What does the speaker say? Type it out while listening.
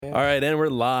All right, and we're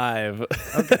live.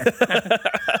 Okay.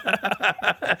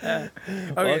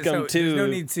 Welcome there's no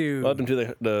need to. welcome to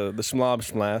the Schmlob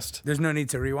Schmlast. There's no need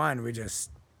to rewind. We just.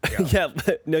 Yeah,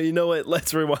 no, you know what?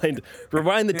 Let's rewind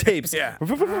the tapes. Yeah.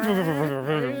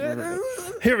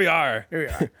 Here we are. Here we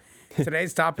are.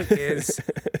 Today's topic is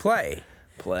play.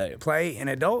 Play in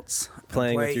adults.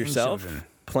 playing play with in yourself, children.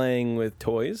 playing with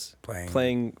toys,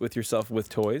 Playing with yourself with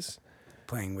toys,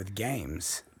 Playing with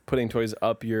games. putting toys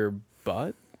up your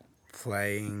butt,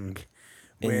 Playing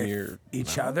In with your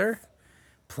each mouth? other.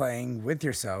 Playing with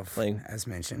yourself, as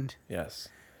mentioned. yes.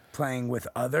 Playing with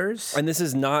others. And this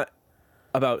is not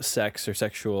about sex or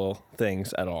sexual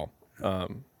things at all.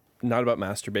 Not about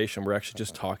masturbation. We're actually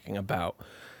just talking about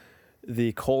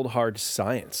the cold, hard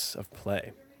science of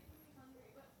play.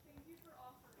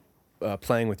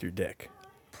 Playing with your dick.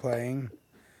 Playing.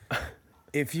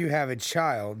 If you have a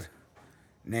child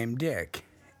named Dick,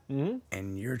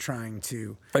 and you're trying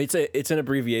to... It's an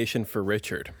abbreviation for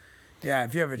Richard. Yeah,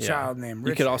 if you have a child named Richard.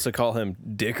 You could also call him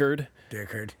Dickard.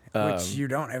 Dickard, which you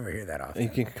don't ever hear that often. You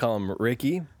can call him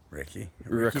Ricky. Ricky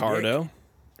Ricardo.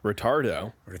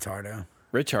 Retardo. Ritardo.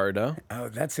 Richardo. Oh,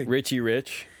 that's a... Richie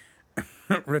Rich.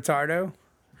 Ritardo?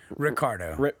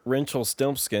 Ricardo. Rinchel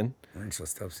Stilmskin. Rinchel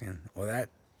Stilpskin. Well, that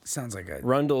sounds like a...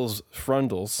 Rundles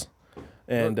Frundles.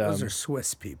 And those are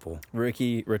Swiss people.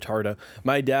 Ricky Retardo.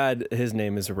 My dad, his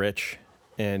name is Rich,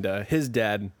 and his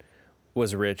dad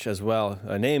was Rich as well,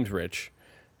 named Rich,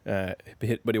 but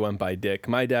he went by Dick.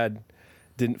 My dad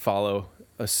didn't follow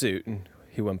a suit, and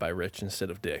he went by Rich instead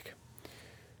of Dick.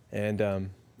 And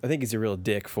I think he's a real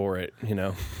dick for it, you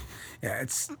know. Yeah,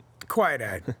 it's quite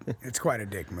a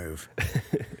dick move.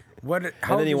 And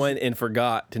then he went and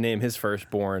forgot to name his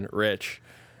firstborn Rich.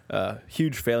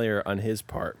 Huge failure on his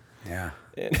part. Yeah.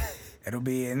 It'll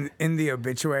be in the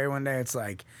obituary one day. It's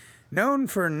like, known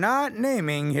for not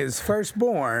naming his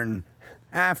firstborn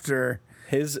after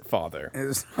his father.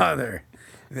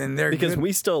 Then they're because good.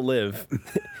 We still live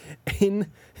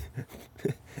in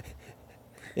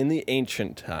the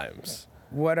ancient times.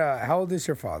 What? How old is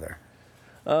your father?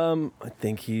 I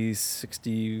think he's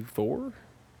 64.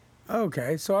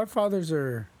 Okay, so our fathers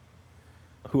are...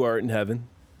 Who art in heaven.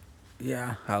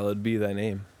 Yeah. Hallowed be thy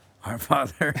name. Our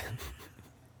Father.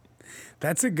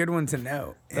 That's a good one to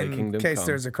know in case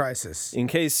there's a crisis. In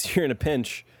case you're in a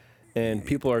pinch and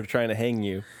people are trying to hang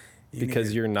you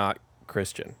because you're not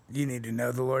Christian. You need to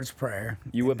know the Lord's Prayer.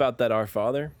 You whip out that Our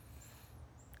Father,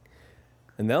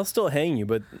 and they'll still hang you,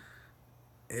 but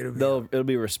it'll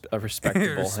be a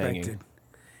respectable hanging.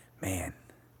 Man,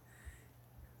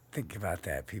 think about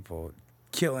that. People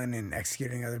killing and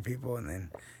executing other people, and then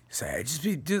say,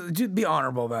 just be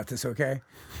honorable about this, okay?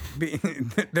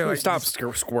 They're like, stop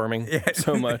squirming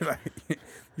so much.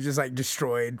 Just like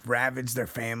destroyed, ravaged their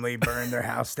family, burned their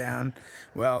house down.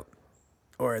 Well,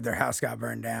 or their house got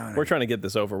burned down. We're trying to get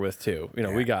this over with too. You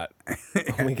know, we got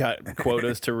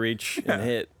quotas to reach and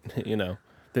hit. You know,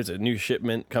 there's a new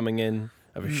shipment coming in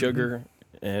of sugar,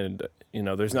 and you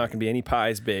know, there's not going to be any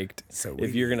pies baked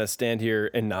if you're going to stand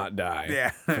here and not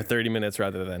die for 30 minutes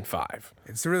rather than 5.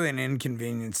 It's really an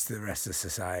inconvenience to the rest of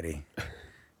society,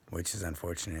 which is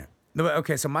unfortunate.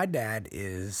 Okay, so my dad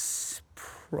is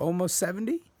almost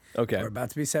 70. Okay. We're about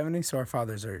to be 70, so our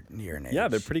fathers are near in age. Yeah,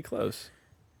 they're pretty close.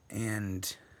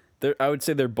 And I would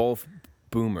say they're both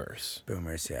boomers.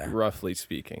 Boomers, yeah. Roughly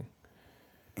speaking.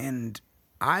 And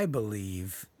I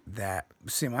believe that,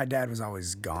 see, my dad was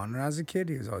always gone when I was a kid.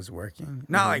 He was always working.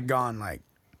 Not like gone like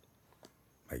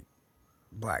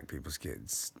black people's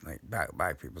kids, like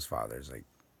black people's fathers.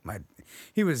 Like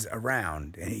he was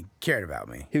around and he cared about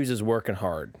me. He was just working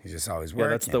hard. He's just always working. Yeah,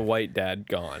 that's the white dad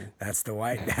gone. That's the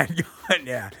white dad gone,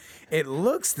 yeah. It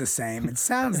looks the same, it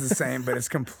sounds the same, but it's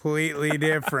completely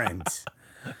different,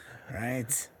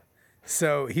 right?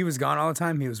 So he was gone all the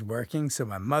time. He was working, so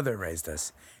my mother raised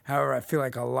us. However, I feel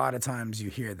like a lot of times you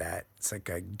hear that. It's like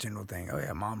a general thing. Oh,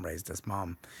 yeah, mom raised us,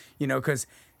 mom. You know, because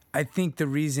I think the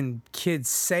reason kids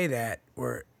say that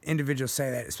or individuals say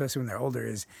that, especially when they're older,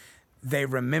 is they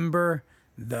remember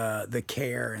the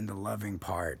care and the loving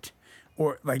part.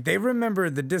 Or, like, they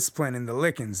remember the discipline and the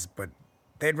lickings, but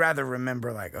they'd rather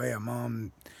remember, like, oh, yeah,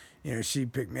 mom, you know, she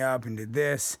picked me up and did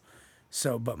this.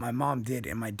 So, but my mom did,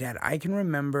 and my dad, I can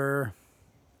remember,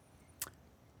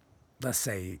 let's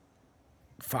say,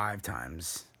 5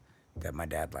 times that my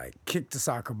dad, like, kicked a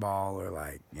soccer ball or,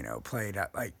 like, you know, played,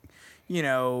 like, you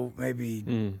know, maybe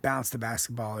bounced a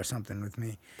basketball or something with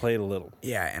me. Played a little.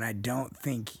 Yeah, and I don't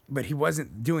think, but he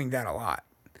wasn't doing that a lot.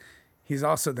 He's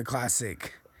also the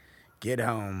classic, get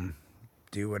home,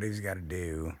 do what he's got to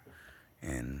do,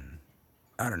 and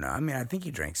I don't know. I mean, I think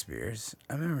he drinks beers.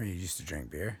 I remember he used to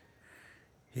drink beer.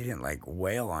 He didn't like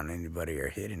wail on anybody or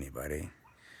hit anybody.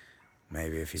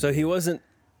 Maybe if he. So he wasn't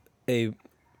a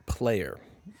player.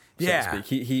 So to Yeah.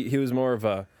 speak. He was more of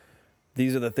a.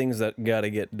 These are the things that got to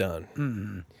get done.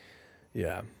 Mm-hmm.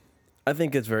 Yeah, I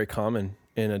think it's very common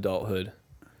in adulthood.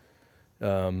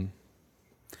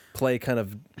 Play kind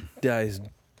of dies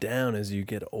down as you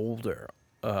get older.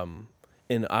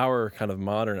 In our kind of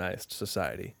modernized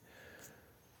society.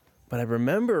 But I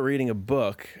remember reading a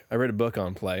book. I read a book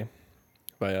on play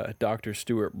by Dr.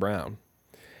 Stuart Brown.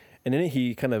 And in it,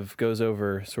 he kind of goes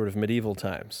over sort of medieval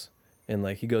times. And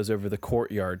like he goes over the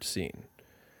courtyard scene.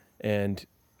 And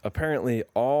apparently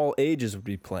all ages would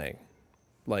be playing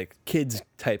like kids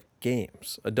type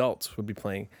games. Adults would be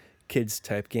playing kids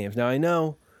type games. Now I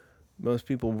know most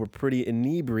people were pretty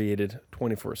inebriated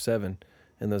 24/7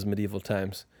 in those medieval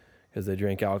times because they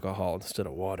drank alcohol instead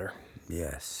of water.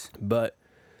 Yes. But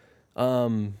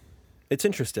it's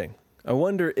interesting. I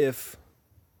wonder if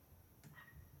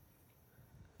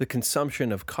the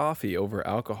consumption of coffee over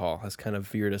alcohol has kind of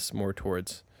veered us more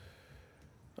towards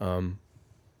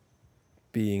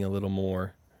being a little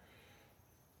more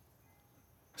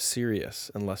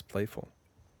serious and less playful.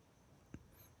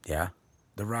 Yeah.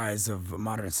 The rise of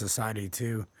modern society,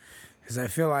 too. Because I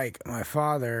feel like my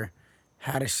father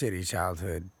had a shitty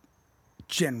childhood,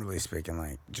 generally speaking,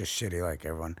 like just shitty like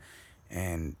everyone.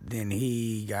 And then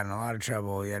he got in a lot of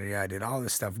trouble, yada, yada, did all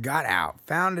this stuff, got out,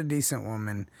 found a decent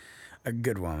woman, a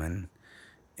good woman,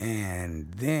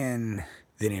 and then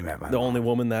he met my mom. The only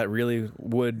woman that really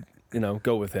would,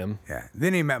 go with him. Yeah.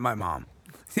 Then he met my mom.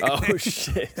 Oh,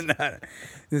 shit.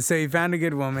 So he found a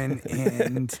good woman,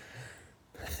 and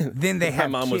then they had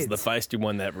My mom kids. was the feisty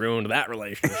one that ruined that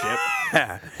relationship.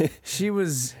 She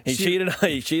was... He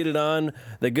cheated on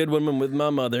the good woman with my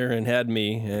mother and had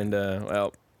me, and,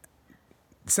 well...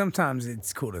 Sometimes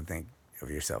it's cool to think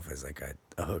of yourself as like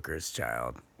a hooker's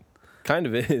child. Kind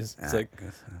of is. It's like,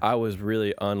 I was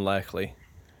really unlikely,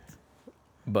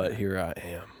 but here I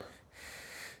am.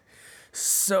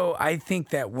 So I think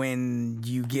that when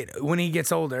he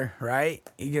gets older, right?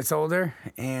 He gets older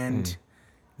and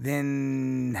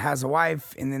then has a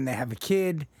wife, and then they have a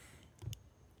kid.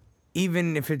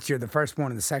 Even if you're the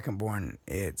firstborn or the secondborn,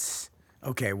 it's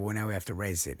okay. Well, now we have to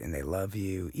raise it, and they love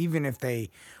you, even if they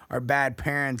are bad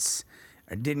parents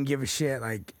or didn't give a shit.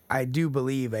 Like, I do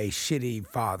believe a shitty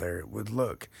father would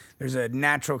look. There's a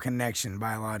natural connection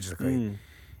biologically.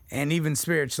 And even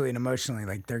spiritually and emotionally,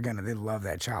 like they love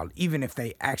that child, even if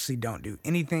they actually don't do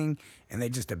anything and they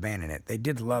just abandon it. They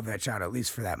did love that child, at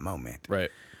least for that moment. Right.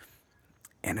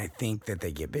 And I think that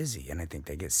they get busy, and I think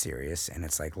they get serious, and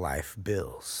it's like life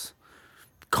bills,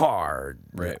 car,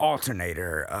 right.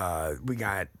 Alternator.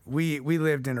 We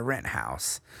lived in a rent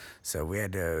house, so we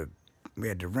had to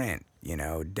rent.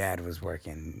 Dad was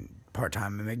working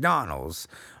part-time at McDonald's.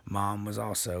 Mom was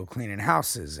also cleaning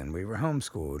houses, and we were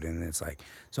homeschooled. And it's like,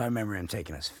 so I remember him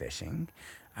taking us fishing.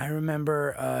 I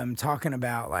remember talking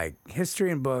about like history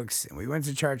and books, and we went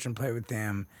to church and played with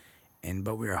them.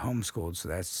 But we were homeschooled, so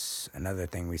that's another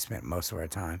thing we spent most of our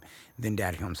time. Then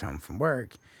Dad comes home from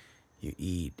work, you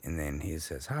eat, and then he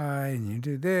says hi, and you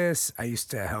do this. I used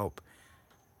to help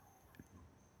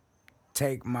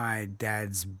take my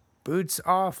dad's boots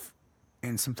off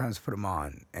and sometimes put them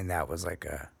on, and that was like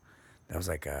a thing. I was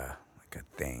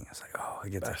like, oh,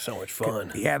 he gets That's so much fun.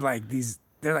 He had like these,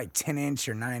 they're like 10-inch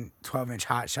or 12-inch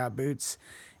hot shot boots,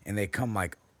 and they come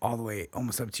like all the way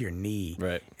almost up to your knee,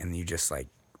 right? And you just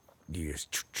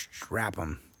wrap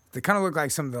them. They kind of look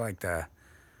like some of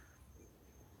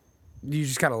you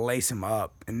just gotta lace them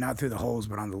up, and not through the holes,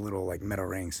 but on the little like metal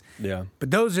rings. Yeah. But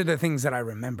those are the things that I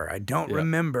remember. I don't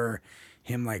remember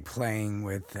him like playing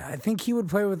with. I think he would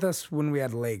play with us when we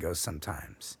had Legos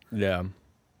sometimes. Yeah.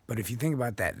 But if you think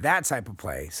about that type of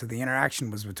play, so the interaction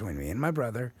was between me and my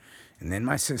brother, and then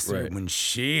my sister when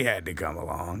she had to come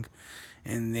along,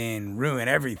 and then ruin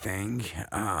everything.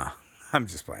 I'm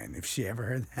just playing. If she ever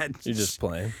heard that, You're just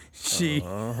playing. She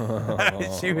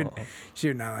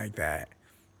would not like that.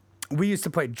 We used to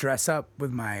play dress up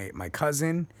with my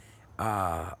cousin.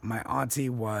 My auntie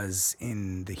was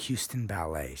in the Houston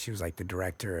Ballet. She was like the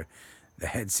director, the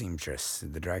head seamstress,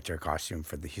 the director of costume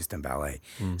for the Houston Ballet.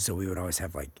 So we would always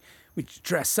have we'd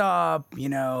dress up,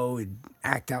 we'd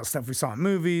act out stuff we saw in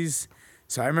movies.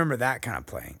 So I remember that kind of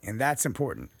playing, and that's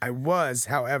important.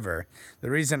 However, the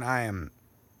reason I'm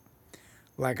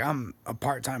a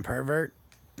part-time pervert,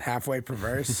 halfway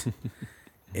perverse,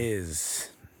 is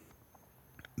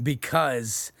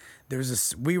because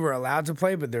we were allowed to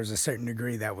play, but there's a certain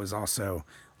degree that was also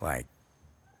like,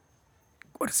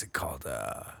 what is it called?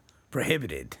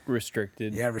 prohibited.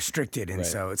 Restricted. Yeah, restricted. And Right.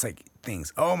 so it's like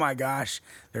things, oh my gosh,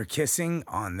 they're kissing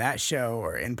on that show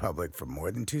or in public for more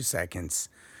than 2 seconds.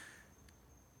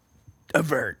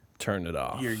 Avert Turn it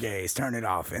off. your gaze, turn it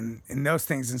off. And those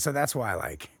things. And so that's why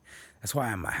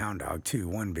I'm a hound dog too.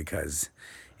 One, because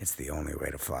it's the only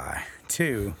way to fly.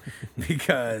 Two,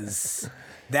 because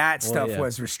that stuff yeah.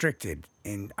 was restricted.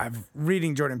 And I'm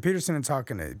reading Jordan Peterson and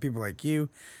talking to people like you.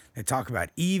 They talk about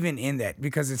even in that,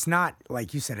 because it's not,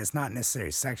 like you said, it's not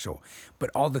necessarily sexual, but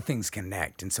all the things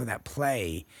connect. And so that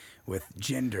play with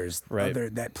genders, Right.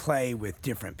 that play with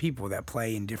different people, that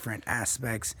play in different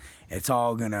aspects, it's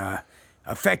all going to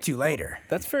affect you later.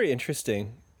 That's very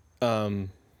interesting.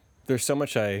 There's so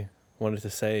much I wanted to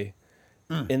say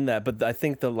in that, but I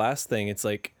think the last thing, it's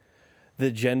like the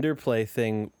gender play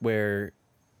thing where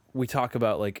we talk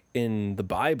about, like in the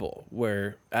Bible,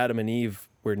 where Adam and Eve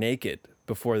were naked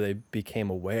before they became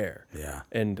aware. Yeah.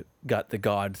 And got the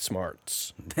God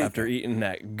smarts after eating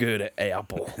that good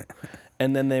apple.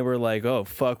 And then they were like, oh,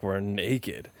 fuck, we're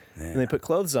naked. Yeah. And they put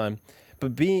clothes on.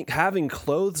 But having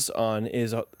clothes on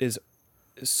is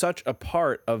such a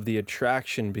part of the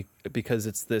attraction because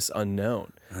it's this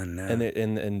unknown.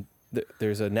 And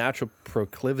there's a natural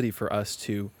proclivity for us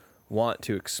to want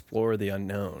to explore the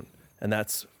unknown. And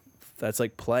that's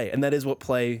like play. And that is what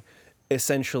play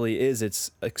essentially is.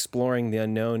 It's exploring the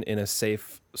unknown in a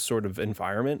safe sort of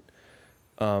environment.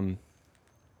 And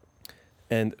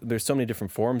there's so many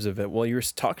different forms of it. Well, you were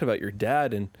talking about your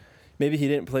dad, and maybe he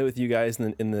didn't play with you guys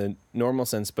in the normal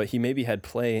sense, but he maybe had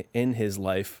play in his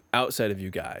life outside of you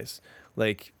guys.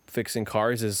 Like fixing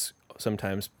cars is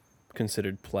sometimes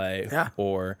considered play. Yeah.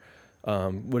 Or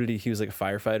he was like a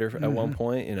firefighter at one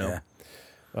point, you know.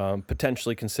 Yeah.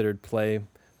 Potentially considered play,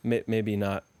 maybe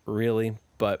not really,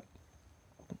 but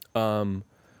it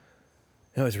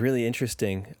was really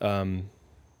interesting.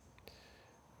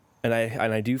 And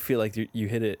I do feel like you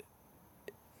hit it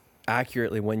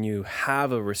accurately when you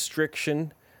have a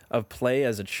restriction of play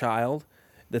as a child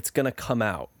that's going to come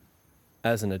out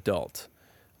as an adult,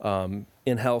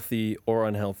 in healthy or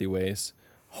unhealthy ways,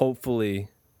 hopefully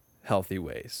healthy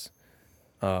ways.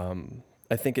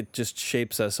 I think it just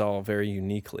shapes us all very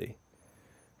uniquely.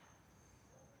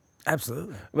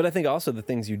 Absolutely. But I think also the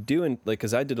things you do, and like,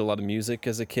 because I did a lot of music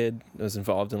as a kid, I was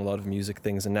involved in a lot of music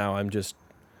things, and now I'm just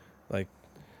like,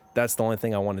 that's the only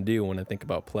thing I want to do when I think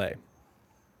about play,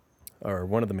 or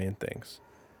one of the main things.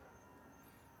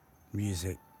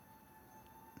 Music.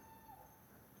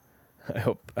 I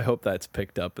hope that's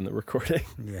picked up in the recording.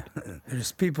 Yeah.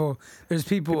 There's people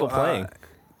playing.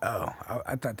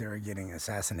 I thought they were getting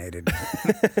assassinated.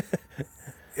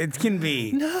 It can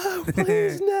be. No,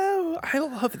 please, no. I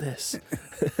love this.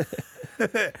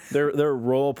 They're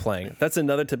role playing. That's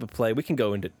another type of play we can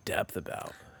go into depth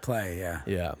about. Play, yeah.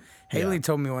 Yeah. Haley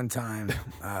told me one time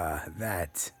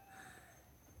that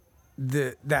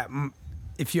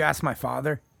if you ask my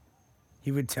father,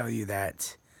 he would tell you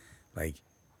that, like,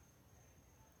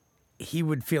 he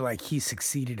would feel like he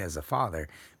succeeded as a father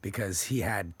because he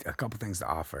had a couple things to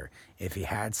offer. If he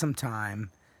had some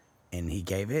time and he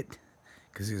gave it,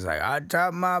 because he was like, I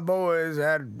taught my boys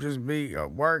how to just be a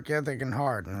work ethic and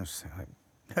hard. And I was like,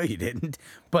 no, you didn't.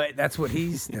 But that's what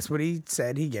he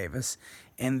said he gave us.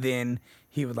 And then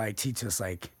he would like teach us,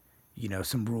 like, you know,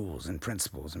 some rules and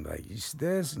principles and be like, you do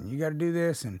this and you got to do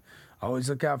this and always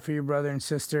look out for your brother and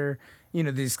sister. You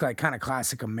know, these like kind of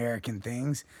classic American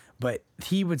things. But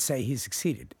he would say he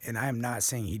succeeded, and I'm not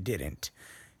saying he didn't.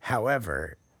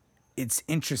 However, it's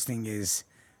interesting is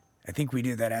I think we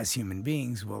do that as human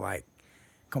beings. We'll like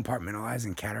compartmentalize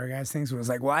and categorize things. It was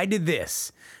like, well, I did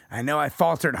this. I know I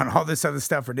faltered on all this other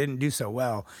stuff or didn't do so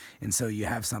well. And so you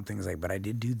have something like, but I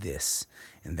did do this,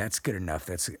 and that's good enough.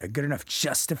 That's a good enough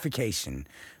justification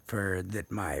for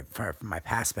my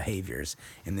past behaviors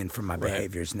and then for my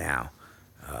behaviors now.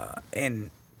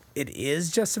 And it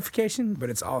is justification, but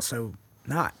it's also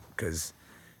not, because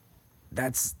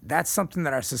that's something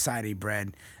that our society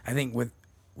bred. I think with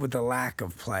the lack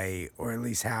of play, or at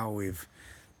least how we've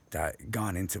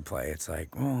gone into play, it's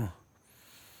like, well,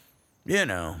 you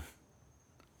know,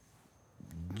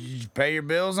 did you pay your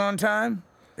bills on time?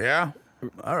 Yeah.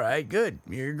 All right, good.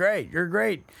 You're great. You're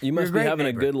great. You must be having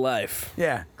neighbor. a good life.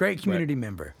 Yeah, great community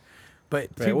member.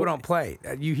 But people don't play.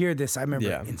 You hear this. I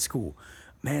remember in school.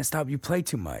 Man, stop! You play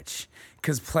too much,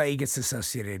 because play gets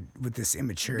associated with this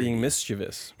immaturity, being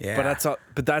mischievous. Yeah,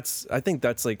 but that's I think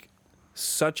that's like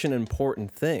such an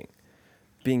important thing,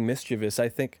 being mischievous. I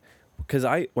think because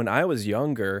when I was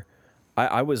younger,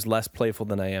 I was less playful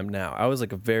than I am now. I was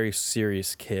like a very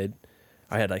serious kid.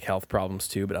 I had like health problems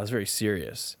too, but I was very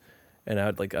serious, And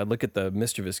I'd look at the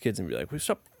mischievous kids and be like, "We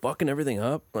stop fucking everything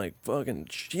up, like fucking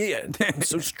shit. I'm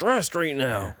so stressed right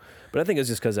now." But I think it's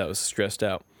just because I was stressed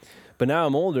out. But now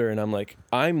I'm older and I'm like,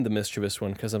 I'm the mischievous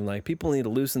one because I'm like, people need to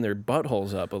loosen their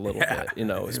buttholes up a little bit,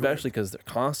 especially because they're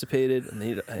constipated and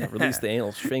they need to release the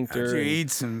anal sphincter. You eat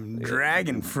some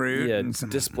dragon fruit. Yeah, and some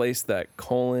displace that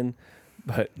colon.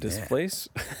 But displace?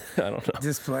 I don't know.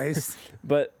 displaced.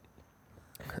 But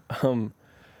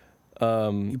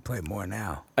You play more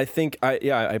now. I think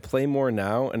I play more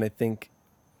now, and I think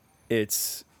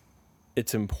it's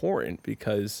important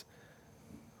because,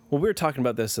 well, we were talking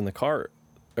about this in the car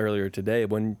earlier today.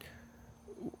 When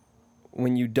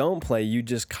you don't play, you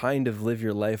just kind of live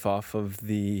your life off of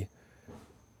the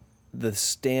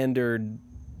standard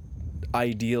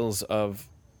ideals of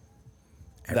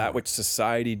that which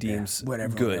society deems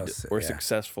good or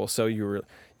successful. So you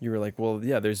were like, well,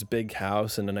 yeah, there's a big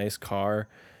house and a nice car,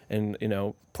 and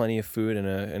plenty of food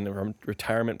and a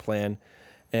retirement plan,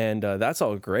 and that's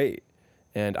all great,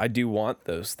 and I do want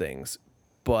those things,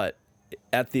 but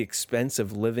at the expense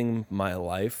of living my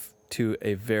life to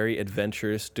a very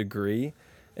adventurous degree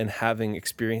and having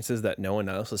experiences that no one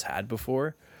else has had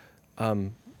before,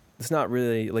 it's not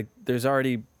really like there's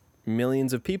already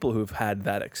millions of people who've had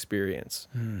that experience,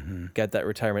 get that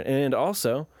retirement, and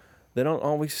also they don't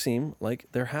always seem like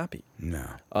they're happy.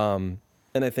 No.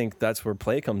 And I think that's where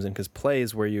play comes in, because play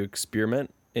is where you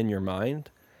experiment in your mind,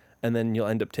 and then you'll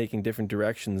end up taking different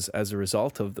directions as a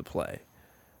result of the play.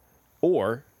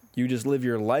 Or you just live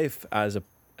your life as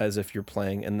if you're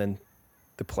playing, and then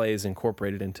the play is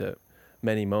incorporated into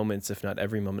many moments, if not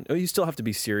every moment. Oh, you still have to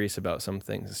be serious about some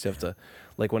things. You still have to,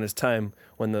 like when it's time,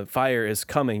 when the fire is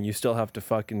coming, you still have to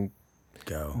fucking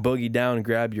go boogie down,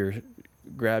 grab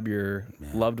your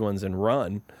loved ones and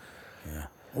run. Yeah.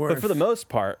 But for the most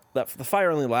part, the fire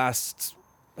only lasts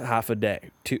half a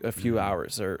day, a few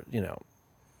hours, or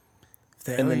If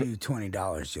they owe you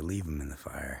 $20, you leave them in the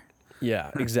fire. Yeah,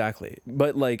 exactly.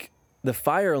 But like the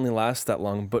fire only lasts that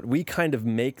long, but we kind of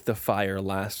make the fire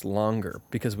last longer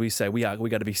because we say we got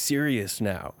to be serious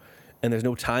now, and there's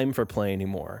no time for play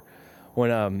anymore.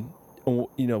 When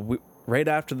right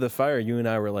after the fire, you and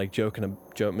I were like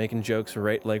making jokes,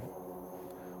 right? Like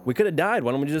we could have died.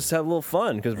 Why don't we just have a little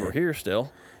fun because we're here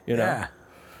still? Yeah.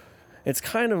 It's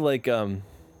kind of like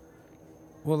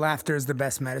well, laughter is the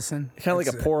best medicine. Kind of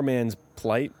like a poor man's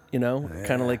plight, kind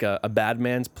of like a bad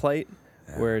man's plight,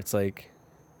 where it's like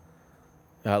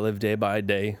I live day by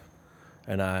day,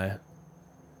 and I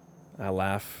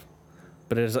laugh,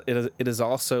 but it is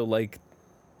also like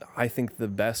I think the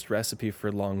best recipe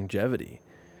for longevity.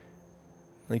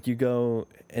 Like you go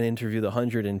and interview the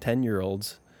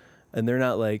 110-year-olds, and they're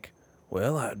not like,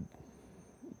 well, I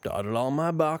dotted all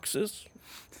my boxes.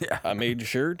 Yeah. I made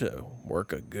sure to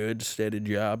work a good, steady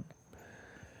job.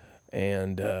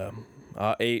 And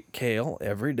I ate kale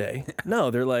every day. No,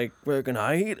 they're like,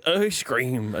 I eat ice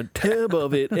cream, a tub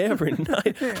of it every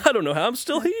night. I don't know how I'm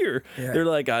still here. Yeah. They're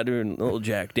like, I do a little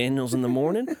Jack Daniels in the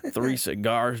morning, 3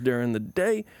 cigars during the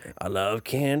day. I love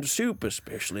canned soup,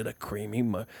 especially the creamy.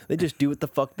 They just do what the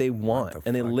fuck they want,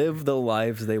 and they live the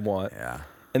lives they want. Yeah.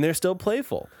 And they're still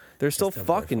playful. They're still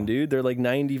fucking, playful. Dude. They're like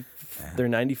 90. Yeah. They're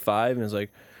 95, and it's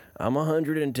like, I'm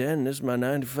 110. This is my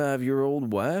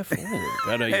 95-year-old wife. Oh,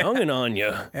 got a youngin' on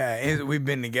you. Yeah, we've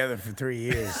been together for 3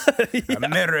 years. Yeah. I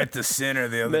met her at the center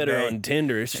the other day. Met her on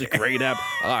Tinder. It's just a great app.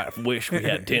 I wish we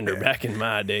had Tinder back in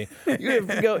my day. You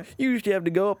used to have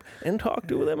to go up and talk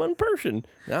to them in person.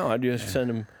 Now I just send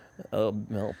them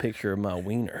a picture of my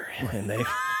wiener, and they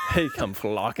come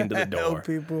flocking to the door. Old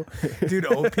people, dude,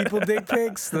 old people dick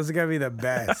pics. Those are gonna be the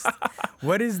best.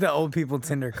 What is the old people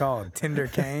Tinder called? Tinder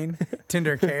Cane?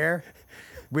 Tinder Care?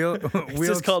 It's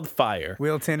just called Fire.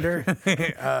 Wheel Tinder?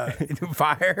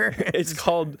 Fire? It's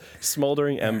called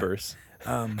Smoldering Embers.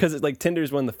 Because it's like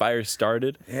Tinder's when the fire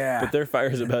started. Yeah. But their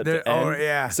fire's about to end. Oh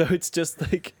yeah. So it's just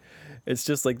like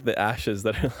the ashes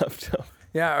that are left up.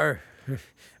 Yeah, or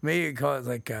maybe you call it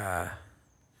like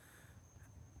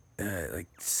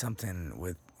something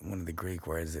with one of the Greek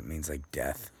words that means like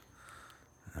death.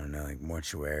 I don't know, like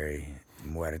mortuary,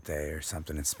 muerte, or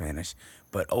something in Spanish.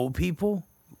 But old people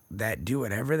that do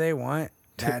whatever they want,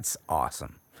 that's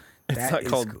awesome. It's not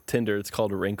called Tinder, it's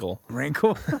called Wrinkle.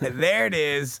 Wrinkle? There it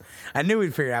is. I knew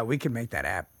we'd figure out we could make that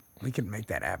app. We could make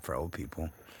that app for old people.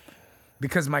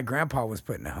 Because my grandpa was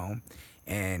putting it home,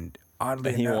 and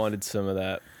oddly he enough, wanted some of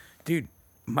that. Dude,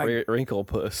 wrinkle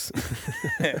puss.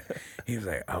 He was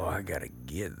like, "Oh, I gotta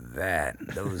get that.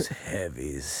 Those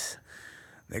heavies.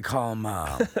 They call them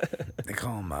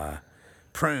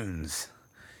prunes.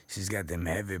 She's got them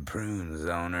heavy prunes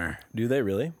on her." Do they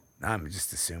really? I'm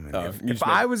just assuming. Oh, If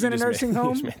I was in a nursing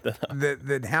home, you just made that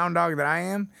up. the hound dog that I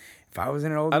am, if I was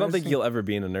in an old I don't think nursing- you'll ever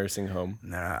be in a nursing home.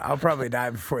 No, I'll probably die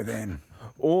before then.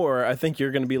 Or I think you're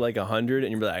going to be like 100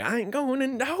 and you'll be like, I ain't going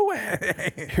in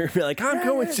nowhere. You're going to be like, I'm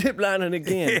going ziplining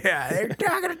again. Yeah, they're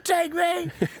not going to take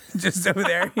me. Just over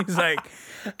there. He's like,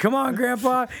 come on,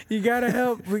 Grandpa. You got to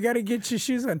help. We got to get your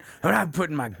shoes on. I'm not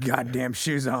putting my goddamn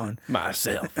shoes on.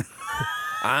 Myself.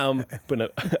 I'm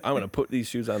gonna put these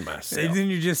shoes on myself. And then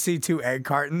you just see 2 egg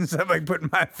cartons. I'm like putting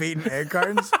my feet in egg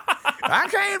cartons. I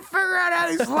can't figure out how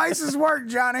these laces work,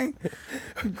 Johnny.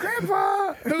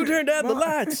 Grandpa. Who turned out the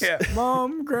lights? Yeah,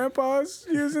 Mom, Grandpa's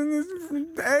using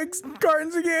the egg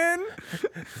cartons again.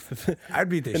 I'd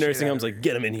beat the The shit nursing out home's of like,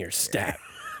 get him in here, stat.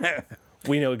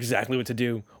 We know exactly what to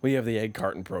do. We have the egg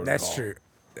carton protocol. That's true.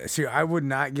 That's true. I would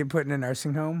not get put in a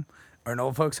nursing home or an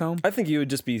old folks home. I think you would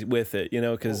just be with it,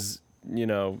 because,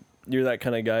 you're that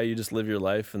kind of guy. You just live your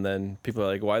life, and then people are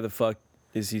like, why the fuck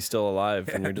is he still alive?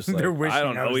 And you're just like, They're wishing I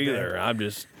don't I know was either. dead. I'm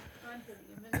just...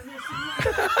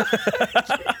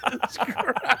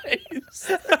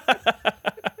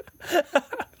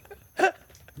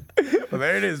 Well,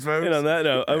 there it is, folks. And on that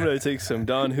note, I'm going to take some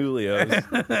Don Julio's.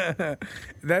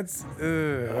 That's.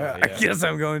 I guess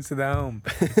I'm going to the home.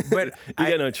 But You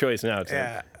got no choice now, Tim.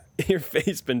 yeah, Your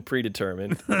fate's been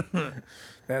predetermined.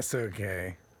 that's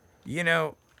okay.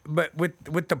 But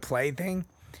with the play thing,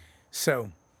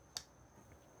 so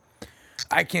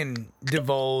I can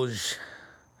divulge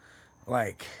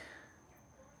like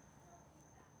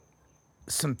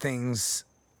some things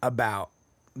about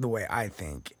the way I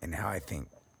think and how I think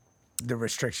the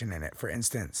restriction in it. For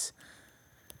instance,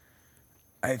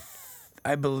 I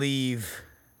believe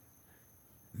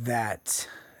that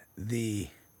the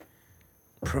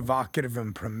provocative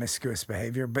and promiscuous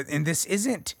behavior, and this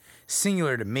isn't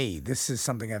singular to me. This is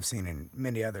something I've seen in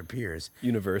many other peers.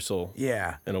 Universal,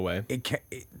 Yeah, in a way.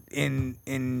 in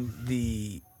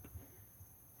the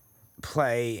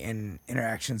play and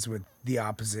interactions with the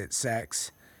opposite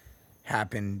sex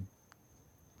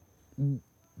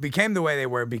became the way they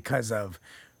were because of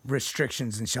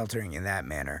restrictions and sheltering in that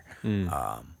manner.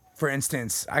 For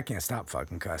instance, I can't stop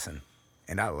fucking cussing,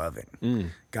 and I love it.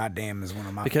 Goddamn is one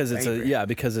of my Because favorite.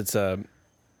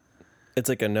 it's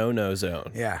like a no-no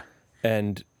zone. Yeah.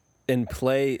 And in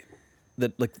play,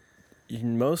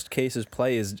 in most cases,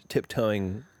 play is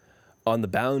tiptoeing on the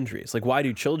boundaries. Like, why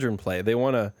do children play? They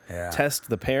want to test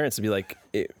the parents to be like,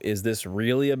 is this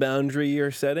really a boundary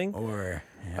you're setting? Or,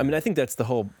 yeah. I mean, I think that's the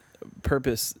whole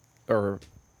purpose or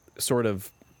sort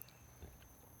of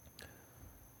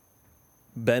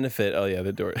benefit. Oh, yeah,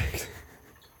 the door.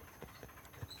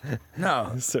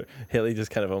 No. So Haley just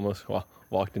kind of almost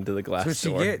walked into the glass That's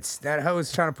what door. she gets. That hoe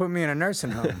is trying to put me in a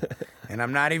nursing home, and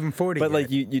I'm not even 40 But yet. like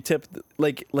you tip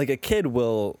like a kid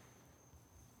will,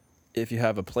 if you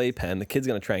have a playpen, the kid's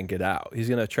gonna try and get out. He's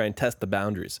gonna try and test the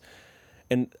boundaries,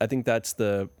 and I think that's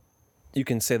you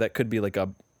can say that could be like a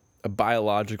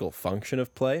biological function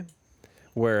of play,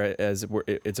 whereas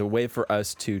it's a way for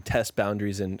us to test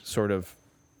boundaries and sort of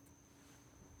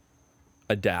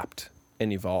adapt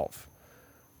and evolve.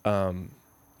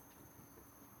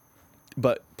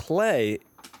 But play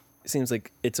seems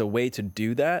like it's a way to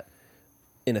do that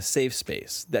in a safe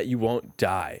space that you won't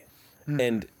die.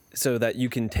 And so that you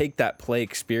can take that play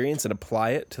experience and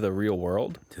apply it to the real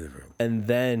world. And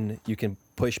then you can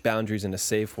push boundaries in a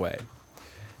safe way.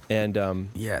 And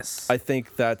yes, I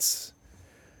think that's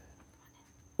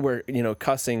where,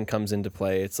 cussing comes into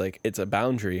play. It's like it's a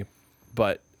boundary,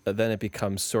 but then it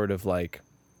becomes sort of like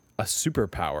a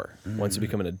superpower once you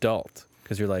become an adult.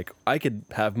 Because you're like, I could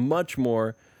have much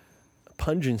more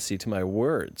pungency to my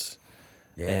words,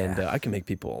 and I can make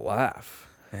people laugh.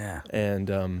 Yeah,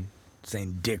 and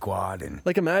saying dickwad and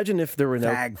like imagine if there were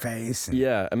fag face. And,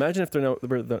 imagine if there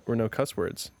were no cuss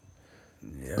words.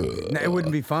 yeah, it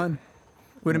wouldn't be fun.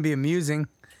 Wouldn't be amusing.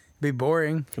 Be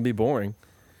boring. It'd be boring,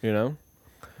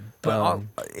 But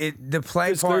the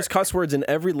play part. There's cuss words in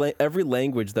every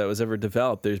language that was ever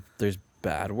developed. There's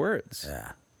bad words.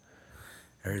 Yeah.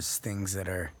 There's things that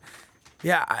are,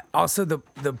 also the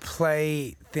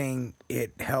play thing,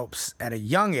 it helps at a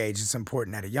young age. It's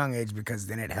important at a young age because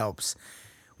then it helps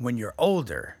when you're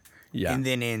older. Yeah. And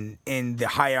then in the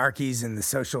hierarchies and the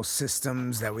social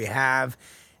systems that we have.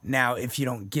 Now, if you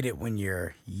don't get it when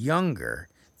you're younger,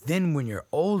 then when you're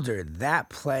older, that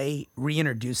play,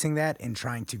 reintroducing that and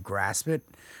trying to grasp it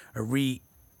or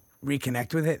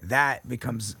reconnect with it, that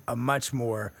becomes a much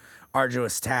more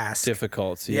arduous task.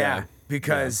 Difficult, yeah.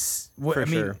 Because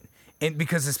sure. And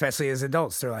because especially as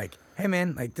adults, they're like, "Hey,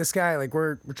 man, like this guy, like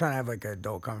we're trying to have like an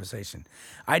adult conversation."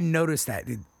 I noticed that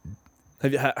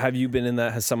Have you been in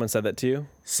that? Has someone said that to you?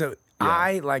 So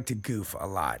I like to goof a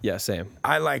lot. Yeah, same.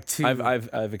 I like to.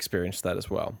 I've experienced that as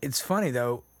well. It's funny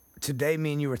though. Today,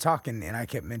 me and you were talking, and I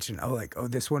kept mentioning,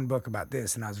 this one book about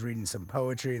this, and I was reading some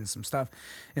poetry and some stuff,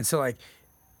 and so like,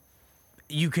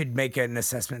 you could make an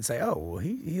assessment and say, oh, well,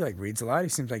 he like reads a lot. He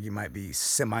seems like he might be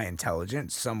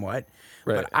semi-intelligent, somewhat.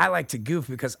 Right. But I like to goof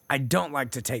because I don't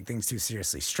like to take things too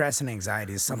seriously. Stress and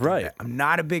anxiety is something Right. that I'm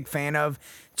not a big fan of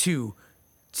to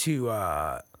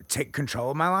take control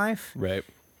of my life. Right.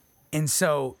 And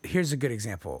so here's a good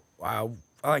example. I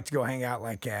like to go hang out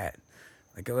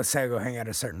let's say I go hang out at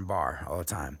a certain bar all the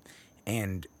time.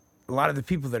 And a lot of the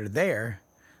people that are there,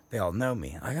 they all know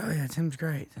me. Like, oh yeah, Tim's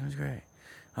great.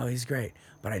 Oh, he's great.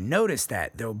 But I noticed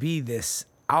that I'll be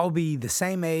the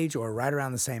same age or right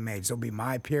around the same age. They'll be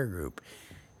my peer group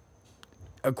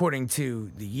according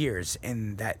to the years,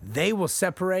 and that they will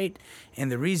separate.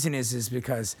 And the reason is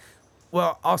because,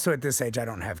 well, also at this age, I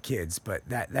don't have kids, but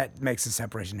that makes a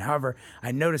separation. However,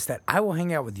 I noticed that I will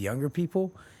hang out with younger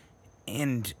people,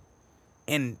 and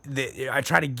I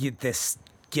try to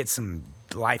get some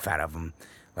life out of them.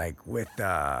 Like with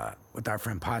our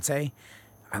friend Pate,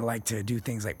 I like to do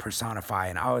things like personify,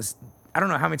 and I don't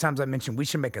know how many times I mentioned we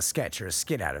should make a sketch or a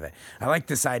skit out of it. I like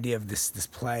this idea of this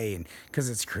play, and because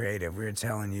it's creative. We were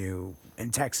telling you in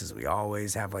Texas we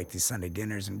always have like these Sunday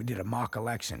dinners, and we did a mock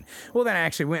election. Well, then I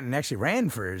actually went and actually ran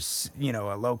for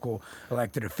a local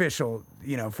elected official.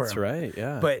 That's right.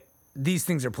 Yeah. But these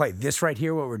things are played. This right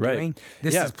here, what we're doing,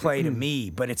 this is play to me,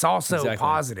 but it's also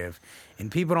positive,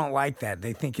 and people don't like that.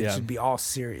 They think it should be all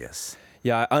serious.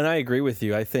 Yeah, and I agree with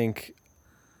you. I think,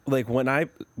 like when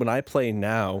I play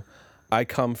now, I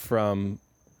come from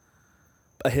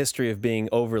a history of being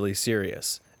overly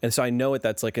serious, and so I know what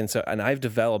that's like. And I've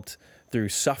developed through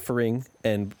suffering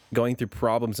and going through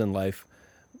problems in life,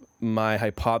 my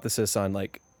hypothesis on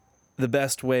like the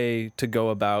best way to go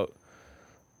about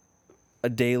a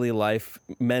daily life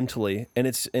mentally, and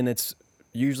it's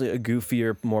usually a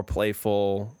goofier, more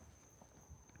playful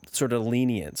sort of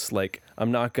lenience. Like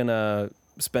I'm not gonna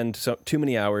spend too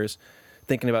many hours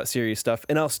thinking about serious stuff,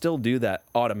 and I'll still do that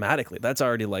automatically. That's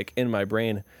already like in my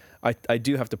brain. I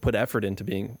do have to put effort into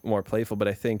being more playful, but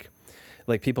I think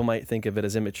like people might think of it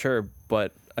as immature,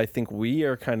 but I think we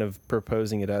are kind of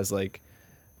proposing it as like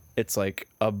it's like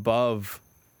above.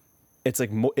 It's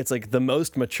like the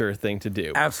most mature thing to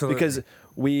do. Absolutely. Because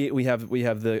we have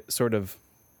the sort of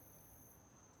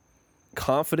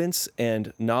confidence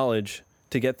and knowledge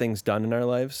to get things done in our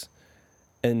lives,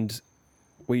 and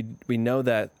we know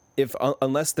that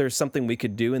unless there's something we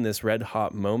could do in this red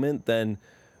hot moment, then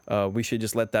we should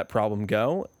just let that problem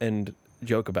go and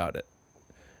joke about it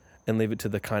and leave it to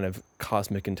the kind of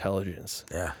cosmic intelligence.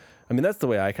 Yeah. I mean, that's the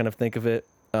way I kind of think of it.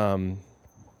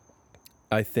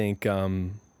 I think,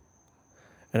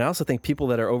 and I also think people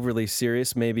that are overly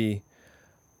serious maybe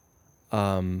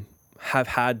have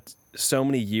had so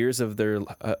many years of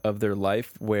their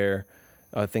life where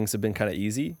things have been kind of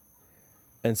easy,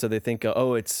 and so they think,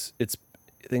 it's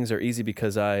things are easy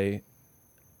because I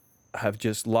have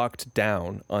just locked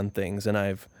down on things, and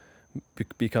I've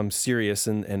become serious,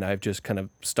 and I've just kind of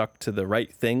stuck to the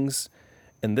right things,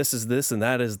 and this is this, and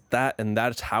that is that, and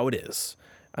that's how it is,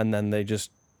 and then they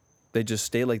just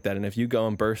stay like that. And if you go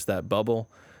and burst that bubble,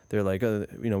 they're like,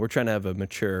 we're trying to have a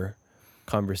mature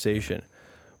conversation.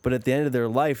 But at the end of their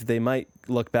life, they might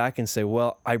look back and say,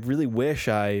 well, I really wish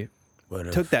I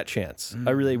took that chance. Mm-hmm.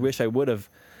 I really wish I would have.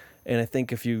 And I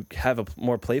think if you have a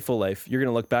more playful life, you're going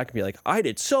to look back and be like, I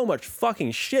did so much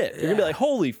fucking shit. You're going to be like,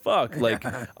 holy fuck. Like,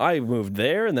 I moved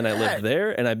there, and then I lived there,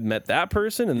 and I met that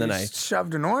person, and then I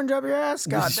shoved an orange up your ass?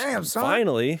 God damn, son.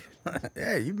 Finally.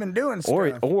 Yeah, you've been doing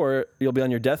stuff. Or you'll be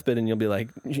on your deathbed, and you'll be like,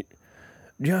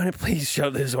 Johnny, please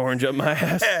shove this orange up my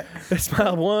ass. It's my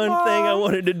one thing I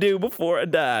wanted to do before I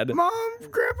died. Mom,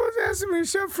 Grandpa's asking me to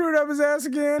shove fruit up his ass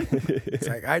again. It's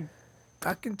like, I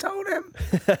fucking told him.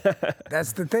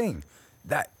 That's the thing.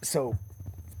 All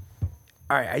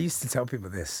right, I used to tell people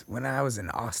this. When I was in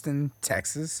Austin,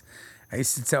 Texas, I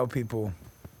used to tell people,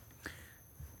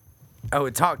 I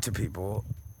would talk to people,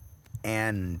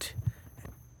 and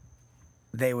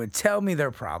they would tell me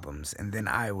their problems, and then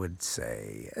I would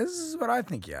say, this is what I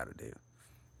think you ought to do.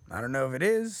 I don't know if it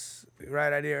is the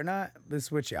right idea or not, but this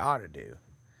is what you ought to do.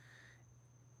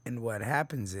 And what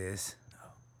happens is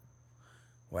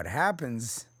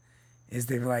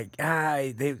they're like,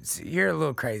 you're a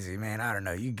little crazy, man. I don't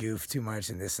know. You goof too much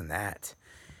and this and that.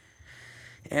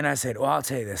 And I said, well, I'll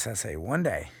tell you this. I say, one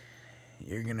day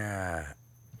you're gonna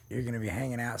be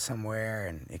hanging out somewhere,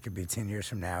 and it could be 10 years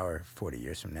from now or 40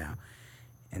 years from now.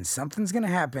 And something's going to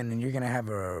happen, and you're going to have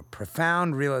a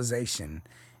profound realization.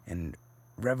 And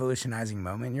revolutionizing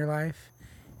moment in your life,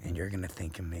 and you're going to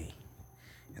think of me.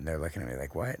 And they're looking at me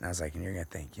like, what? And I was like, and you're going to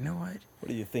think, you know what? What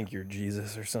do you think, you're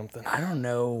Jesus or something? I don't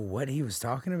know what he was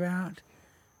talking about,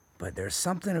 but there's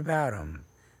something about him.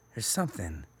 There's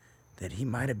something that he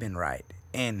might have been right.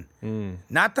 And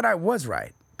not that I was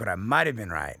right, but I might have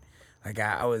been right. Like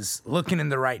I was looking in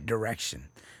the right direction.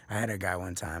 I had a guy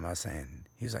one time, I was saying,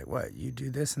 he was like, what, you do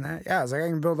this and that? Yeah, I was like, I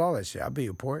can build all that shit. I'll build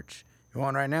you a porch. You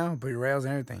want right now? Put your rails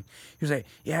and everything. He was like,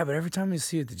 yeah, but every time you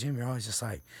see you at the gym, you're always just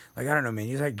like I don't know, man.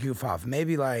 You like goof off.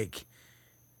 Maybe like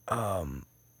in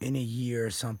a year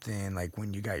or something, like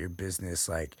when you got your business,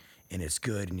 like, and it's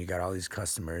good and you got all these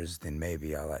customers, then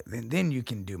maybe I'll then you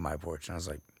can do my porch. And I was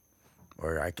like,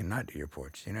 or I cannot do your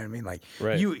porch. You know what I mean? Like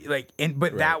you like,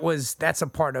 but that's a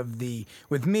part of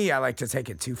with me, I like to take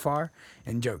it too far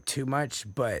and joke too much,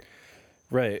 but.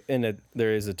 Right. And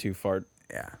there is a too far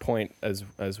point as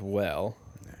well.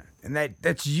 Yeah. And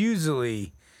that's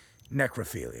usually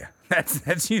necrophilia.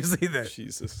 That's usually the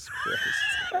Jesus Christ.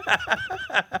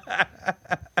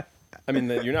 I mean,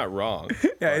 you're not wrong.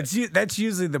 Yeah, that's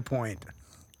usually the point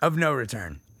of no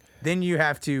return. Then you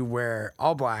have to wear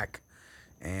all black,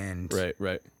 and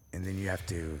right, and then you have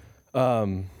to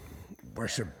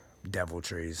worship devil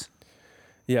trees.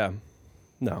 Yeah.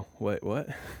 No. Wait. What?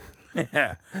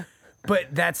 Yeah.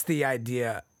 But that's the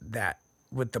idea that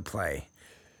with the play.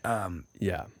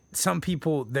 Yeah. Some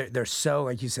people, they're so,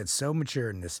 like you said, so mature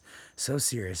in this, so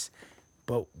serious.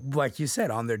 But like you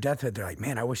said, on their deathbed, they're like,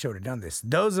 man, I wish I would have done this.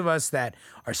 Those of us that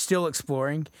are still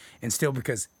exploring and still,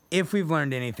 because if we've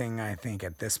learned anything, I think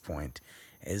at this point,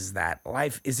 is that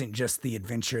life isn't just the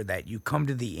adventure that you come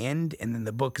to the end and then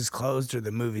the book is closed or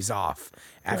the movie's off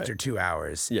after 2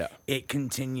 hours. Yeah. It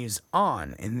continues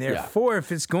on. And therefore,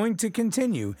 if it's going to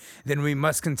continue, then we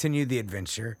must continue the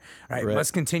adventure, right?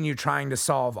 Must continue trying to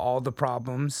solve all the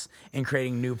problems and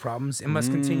creating new problems, and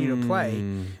must continue to play,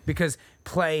 because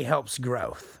play helps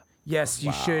growth. Yes,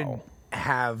 you should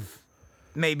have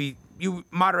maybe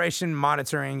moderation,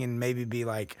 monitoring, and maybe be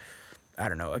like, I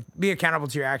don't know, be accountable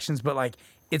to your actions, but like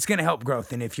it's going to help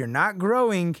growth. And if you're not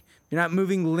growing, you're not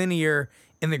moving linear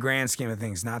in the grand scheme of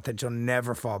things, not that you'll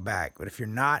never fall back, but if you're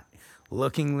not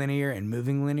looking linear and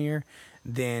moving linear,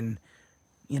 then,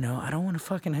 I don't want to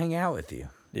fucking hang out with you.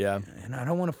 Yeah. And I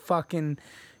don't want to fucking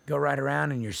go ride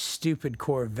around in your stupid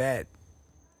Corvette.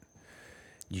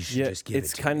 You should just give it to me.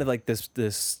 It's kind of like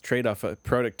this trade-off of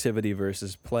productivity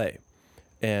versus play.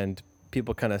 And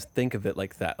people kind of think of it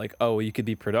like that. Like, oh, you could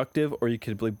be productive or you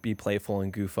could be playful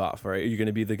and goof off, right? Are you going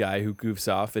to be the guy who goofs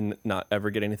off and not ever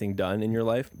get anything done in your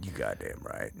life? You goddamn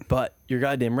right. But you're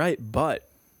goddamn right. But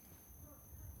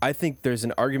I think there's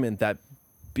an argument that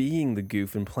being the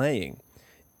goof and playing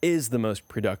is the most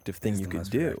productive thing you could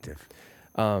do.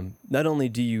 Not only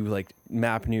do you like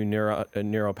map new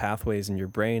neural pathways in your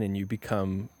brain and you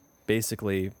become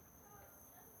basically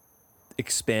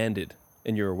expanded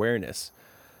in your awareness,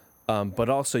 but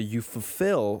also you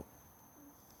fulfill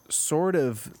sort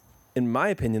of, in my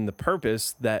opinion, the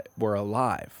purpose that we're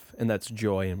alive, and that's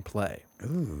joy and play.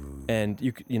 Ooh. And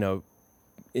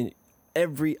in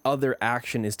every other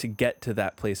action is to get to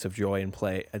that place of joy and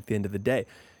play at the end of the day.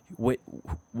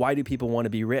 Why do people want to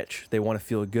be rich? They want to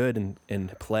feel good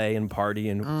and play and party.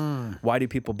 And why do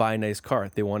people buy a nice car?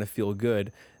 They want to feel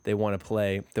good. They want to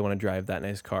play. They want to drive that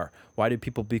nice car. Why do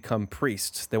people become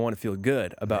priests? They want to feel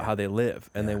good about how they live,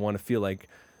 and they want to feel like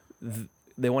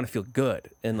they want to feel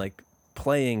good, and like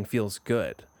playing feels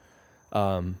good.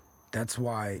 That's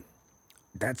why.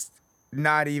 That's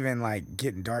not even like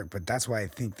getting dark, but that's why I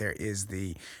think there is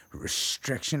the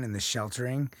restriction and the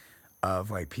sheltering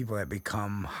of like people that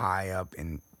become high up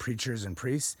in preachers and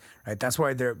priests, right? That's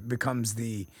why there becomes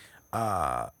the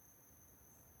like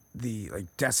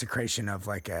desecration of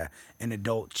like an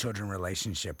adult children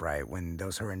relationship, right? When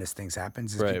those horrendous things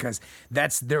happens, is because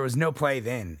there was no play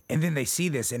then, and then they see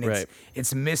this and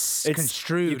it's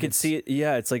misconstrued. You can see it.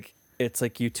 Yeah, it's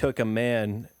like you took a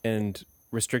man and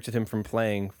restricted him from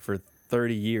playing for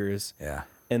 30 years. Yeah,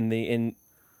 and it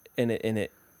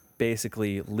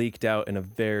basically leaked out in a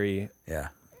very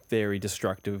very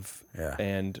destructive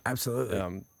and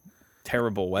absolutely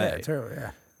terrible way. Yeah, terrible.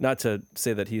 Yeah. Not to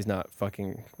say that he's not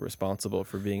fucking responsible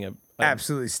for being a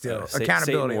absolutely still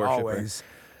accountability always,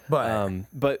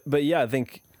 but yeah, I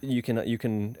think you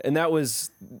can, and that was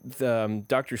the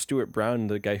Dr. Stuart Brown,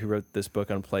 the guy who wrote this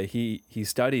book on play. He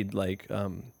studied like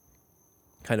kind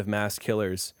of mass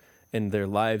killers in their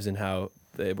lives and how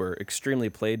they were extremely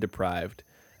play deprived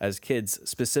as kids.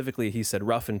 Specifically, he said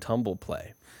rough and tumble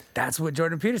play. That's what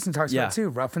Jordan Peterson talks about too,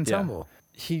 rough and tumble.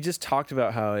 He just talked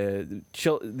about how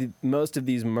most of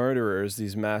these murderers,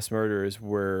 these mass murderers,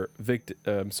 were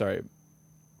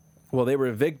Well, they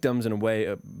were victims in a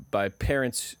way by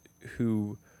parents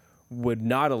who would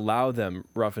not allow them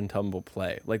rough and tumble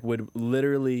play, like would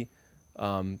literally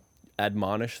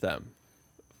admonish them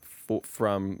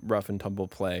from rough and tumble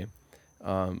play.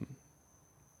 And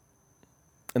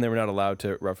they were not allowed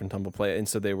to rough and tumble play. And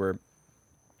so they were,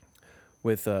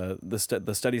 with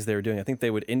the studies they were doing, I think they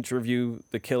would interview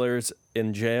the killers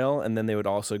in jail, and then they would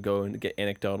also go and get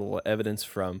anecdotal evidence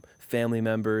from family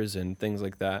members and things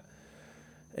like that.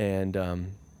 And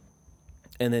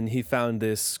then he found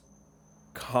this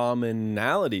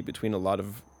commonality between a lot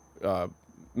of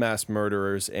mass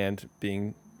murderers and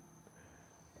being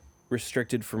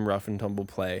restricted from rough and tumble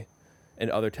play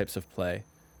and other types of play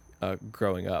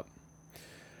growing up.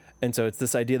 And so it's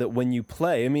this idea that when you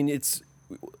play, I mean, it's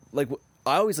like,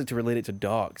 I always like to relate it to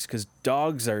dogs, because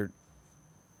dogs are,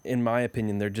 in my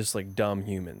opinion, they're just like dumb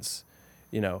humans.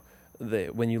 You know,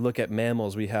 when you look at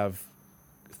mammals, we have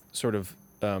sort of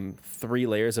 3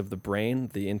 layers of the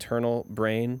brain: the internal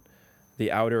brain,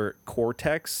 the outer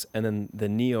cortex, and then the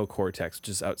neocortex, which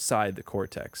is outside the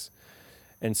cortex.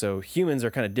 And so humans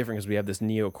are kind of different because we have this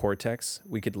neocortex.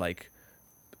 We could like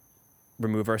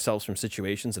remove ourselves from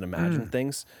situations and imagine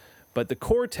things. But the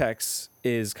cortex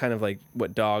is kind of like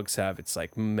what dogs have. It's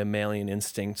like mammalian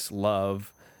instincts,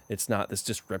 love. It's not this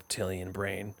just reptilian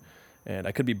brain. And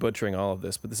I could be butchering all of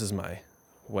this, but this is my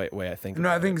way I think No,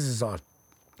 about I think it. this is all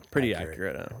Pretty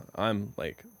accurate. I'm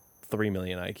like 3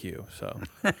 million IQ, so.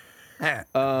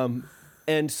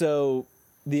 And so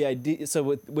the idea, so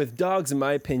with dogs, in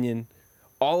my opinion,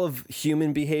 all of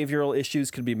human behavioral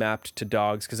issues could be mapped to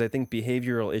dogs, because I think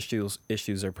behavioral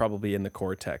issues are probably in the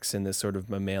cortex, in this sort of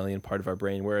mammalian part of our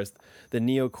brain, whereas the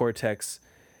neocortex,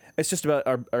 it's just about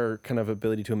our kind of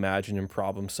ability to imagine and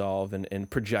problem solve and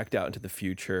project out into the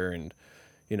future. And,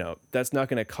 you know, that's not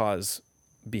going to cause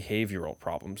behavioral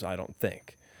problems, I don't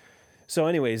think. So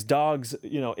anyways, dogs,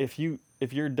 you know, if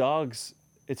your dogs,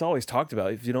 it's always talked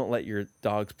about, if you don't let your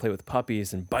dogs play with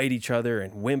puppies and bite each other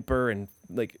and whimper and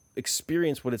like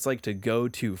experience what it's like to go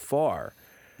too far,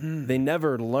 they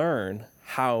never learn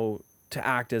how to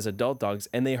act as adult dogs,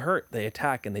 and they hurt, they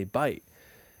attack, and they bite.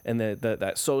 And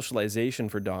that socialization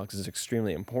for dogs is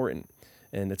extremely important,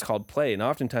 and it's called play. And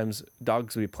oftentimes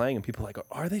dogs will be playing and people are like,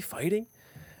 are they fighting?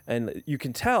 And you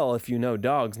can tell, if you know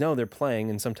dogs, no, they're playing,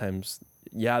 and sometimes,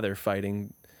 yeah, they're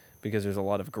fighting, because there's a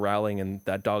lot of growling and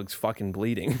that dog's fucking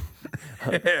bleeding.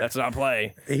 That's not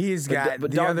play. He's got the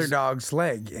dogs, other dog's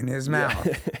leg in his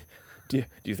mouth. Do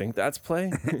you think that's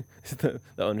play? The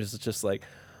owner's just like,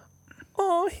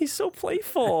 oh, he's so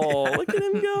playful. Look at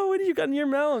him go. What do you got in your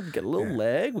mouth? You got a little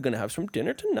leg. We're going to have some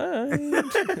dinner tonight.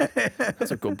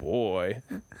 That's a good boy.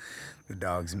 The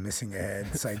dog's missing a head.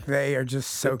 It's like they are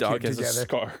just so the dog cute has together. A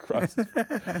scar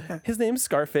across. His name's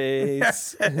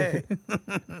Scarface.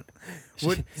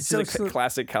 She's a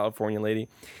classic California lady.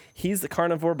 He's the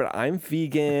carnivore, but I'm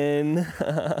vegan.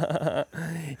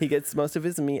 He gets most of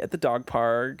his meat at the dog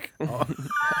park. Oh.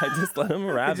 I just let him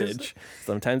ravage.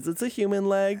 Sometimes it's a human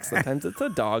leg. Sometimes it's a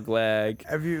dog leg.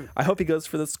 I hope he goes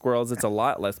for the squirrels. It's a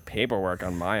lot less paperwork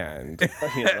on my end.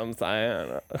 You know what I'm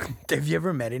saying? Have you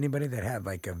ever met anybody that had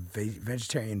like a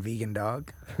vegetarian vegan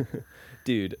dog?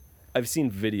 Dude, I've seen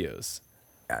videos.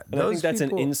 And I think that's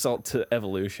an insult to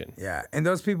evolution. Yeah, and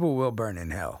those people will burn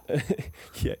in hell.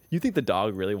 Yeah, you think the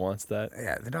dog really wants that?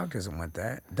 Yeah, the dog doesn't want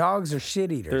that. Dogs are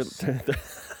shit eaters.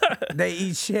 They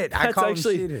eat shit. I call them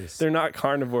shit eaters. They're not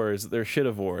carnivores. They're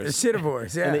shitivores. They're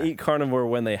shitivores, yeah. And they eat carnivore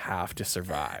when they have to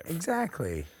survive.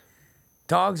 Exactly.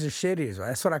 Dogs are shit eaters.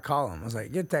 That's what I call them. I was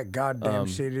like, get that goddamn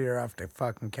shit eater off the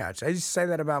fucking couch. I used to say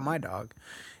that about my dog,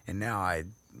 and now I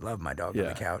love my dog on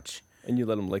the couch. And you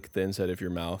let him lick the inside of your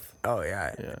mouth. Oh,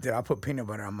 yeah. Dude, I'll put peanut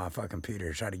butter on my fucking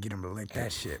Peter, try to get him to lick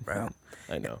that shit, bro.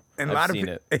 I know. And I've seen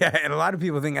it. Yeah, and a lot of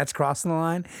people think that's crossing the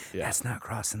line. Yeah. That's not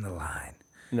crossing the line.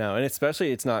 No, and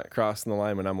especially it's not crossing the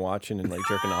line when I'm watching and like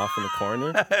jerking off in the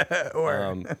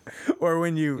corner. Or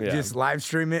when you just live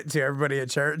stream it to everybody at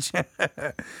church.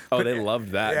 They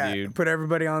loved that, dude. Put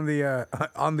everybody on the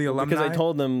alumni. Because I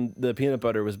told them the peanut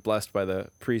butter was blessed by the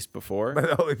priest before. By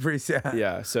the holy priest, yeah.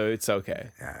 Yeah, so it's okay.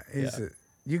 Yeah,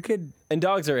 you could. And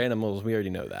dogs are animals. We already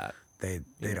know that. They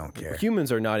don't care.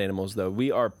 Humans are not animals, though.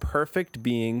 We are perfect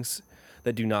beings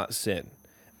that do not sin.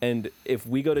 And if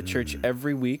we go to church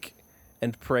every week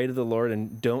and pray to the Lord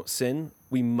and don't sin,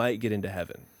 we might get into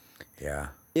heaven. Yeah.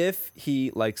 If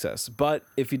he likes us. But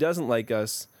if he doesn't like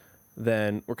us,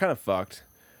 then we're kind of fucked.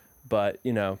 But,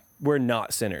 you know, we're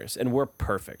not sinners and we're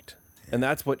perfect. Yeah. And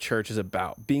that's what church is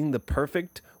about. Being the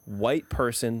perfect white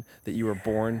person that you were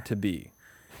born to be.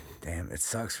 Damn, it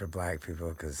sucks for black people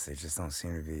because they just don't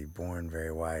seem to be born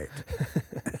very white.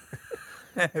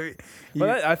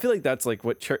 But I feel like that's like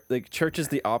what church is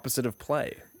the opposite of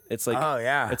play. It's like, oh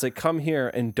yeah, it's like, come here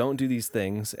and don't do these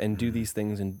things and do these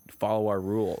things and follow our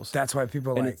rules. That's why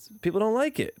people and people don't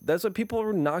like it. That's why people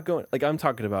are not going. Like, I'm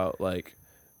talking about like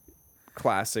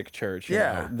classic church. You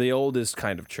know, the oldest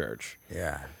kind of church.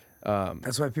 Yeah.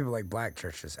 That's why people like black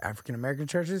churches, African American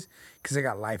churches, because they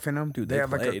got life in them. Dude, they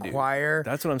have like a choir.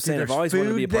 That's what I'm saying. I've always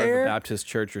wanted to be a part of a Baptist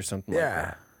church or something like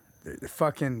that.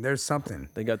 There's something.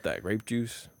 They got that grape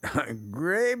juice.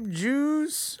 Grape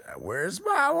juice. Where's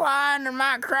my wine and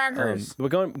my crackers? But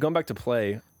going back to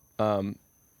play,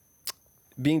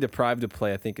 being deprived of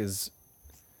play, I think, is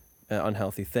an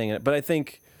unhealthy thing. But I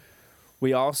think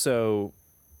we also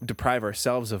deprive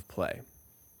ourselves of play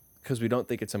because we don't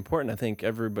think it's important. I think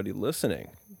everybody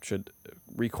listening should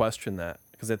re-question that,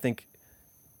 because I think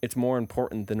it's more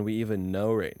important than we even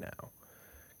know right now.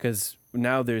 Because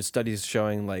now there's studies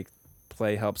showing like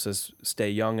play helps us stay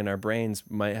young, and our brains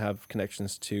might have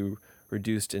connections to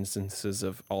reduced instances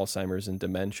of Alzheimer's and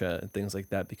dementia and things like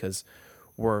that, because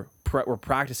we're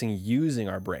practicing using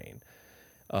our brain.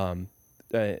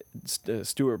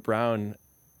 Stuart Brown,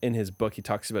 in his book, he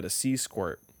talks about a sea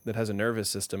squirt that has a nervous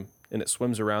system, and it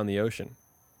swims around the ocean,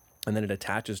 and then it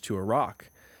attaches to a rock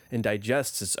and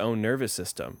digests its own nervous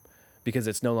system because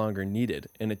it's no longer needed,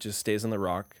 and it just stays on the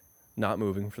rock, not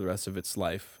moving for the rest of its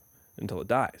life until it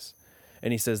dies.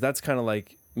 And he says that's kind of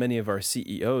like many of our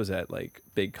CEOs at like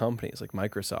big companies like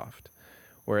Microsoft,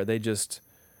 where they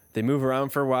move around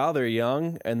for a while, they're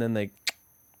young, and then they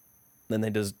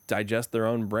just digest their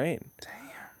own brain. Damn.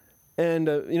 And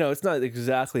it's not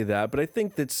exactly that, but I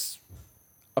think that's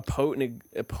a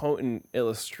potent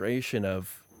illustration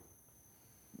of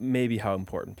maybe how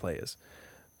important play is.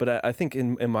 But I think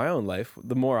in my own life,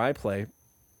 the more I play,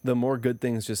 the more good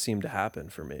things just seem to happen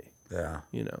for me. Yeah.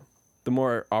 The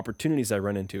more opportunities I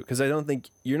run into. Because I don't think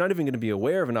you're not even going to be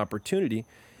aware of an opportunity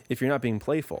if you're not being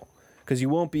playful. Because you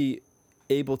won't be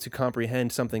able to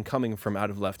comprehend something coming from out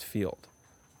of left field.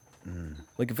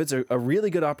 Like if it's a really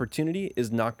good opportunity,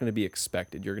 is not going to be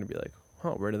expected. You're going to be like,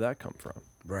 oh, where did that come from?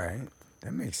 Right.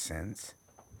 That makes sense.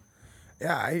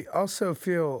 Yeah, I also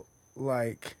feel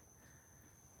like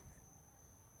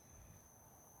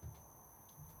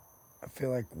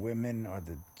women are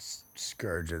the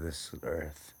scourge of this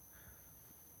earth.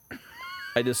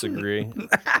 I disagree.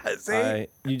 See?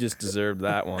 You just deserved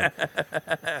that one.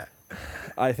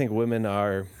 I think women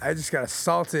are... I just got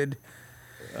assaulted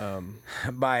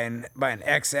by an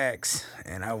XX,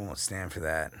 and I won't stand for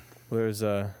that. There's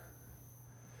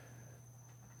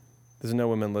no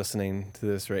women listening to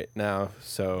this right now,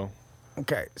 so...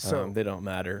 Okay, so... they don't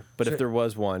matter. But if there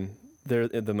was one, they're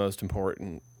the most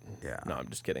important. Yeah. No, I'm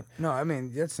just kidding. No, I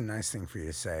mean, that's a nice thing for you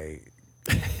to say,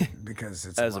 because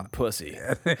it's as a pussy.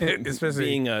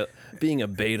 Especially being a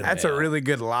beta that's male. a really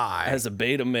good lie. As a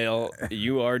beta male,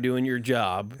 you are doing your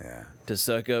job to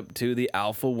suck up to the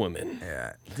alpha woman.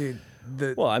 Yeah. Dude,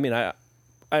 well, I mean, I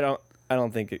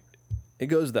don't think it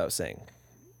goes without saying.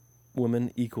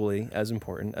 Women equally as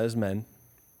important as men.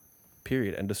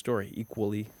 Period. End of story.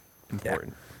 Equally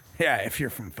important. Yeah, if you're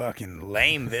from fucking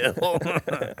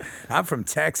Lameville. I'm from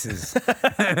Texas.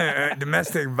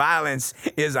 Domestic violence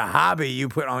is a hobby you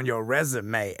put on your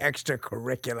resume,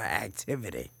 extracurricular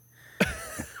activity.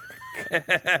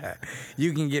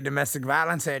 You can get domestic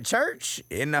violence at church,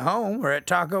 in the home, or at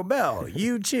Taco Bell.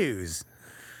 You choose.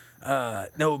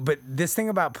 No, but this thing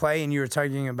about play, and you were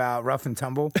talking about rough and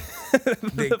tumble.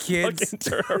 The kids,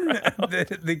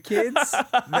 the kids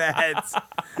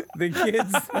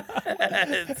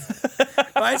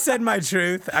well, I said my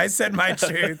truth.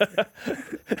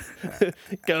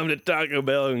 Come to Taco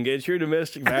Bell and get your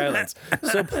domestic violence.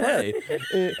 So play,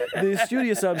 the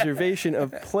studious observation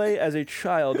of play as a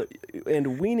child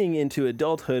and weaning into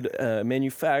adulthood,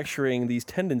 manufacturing these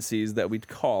tendencies that we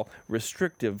call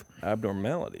restrictive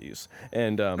abnormalities.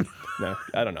 And no,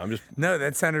 I don't know. No,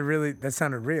 that sounded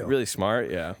real. Really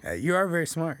smart, yeah. You are very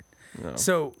smart. No.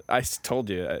 So I told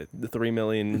you, the 3.5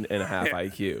 million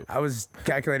IQ. I was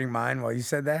calculating mine while you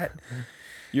said that.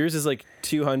 Yours is like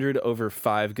 200 over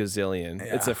 5 gazillion.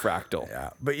 Yeah. It's a fractal. Yeah,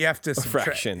 but you have to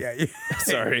fraction. Yeah,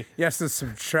 sorry. You have to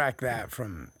subtract that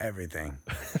from everything,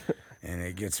 and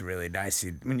it gets really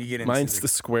dicey when you get into. Mine's the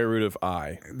square root of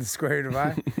I. The square root of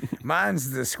I.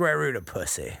 Mine's the square root of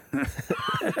pussy.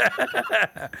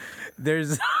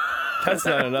 That's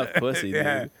not enough pussy, dude.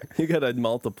 Yeah. You gotta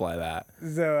multiply that.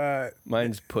 So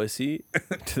mine's pussy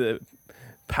to the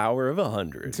power of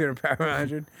 100. To the power of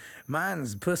 100.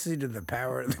 Mine's pussy to the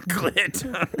power of the clit.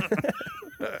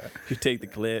 You take the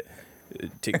clit,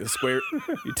 take the square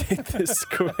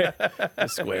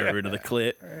root of the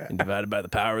clit and divide it by the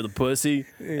power of the pussy,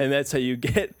 and that's how you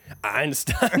get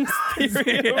Einstein's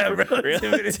theory of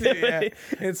relativity. Yeah.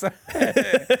 It's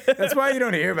that's why you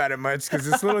don't hear about it much, because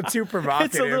it's a little too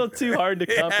provocative. It's a little too hard to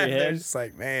comprehend. They're just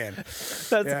like, man.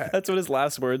 That's what his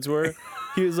last words were.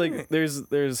 He was like,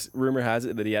 there's rumor has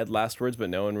it that he had last words, but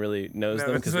no one really knows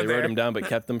them because they wrote them down but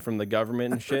kept them from the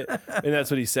government and shit. And that's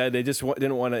what he said. They just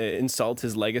didn't want to insult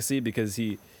his legacy because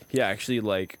he actually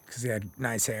because he had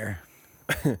nice hair.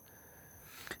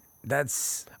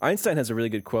 Einstein has a really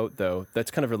good quote though that's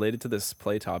kind of related to this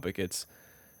play topic. It's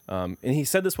and he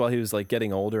said this while he was like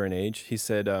getting older in age. He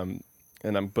said, and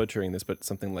I'm butchering this, but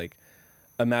something like,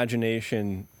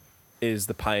 imagination is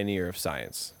the pioneer of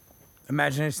science.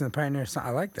 Imagination, the pioneer. I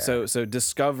like that. So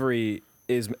discovery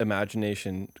is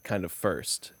imagination kind of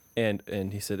first, and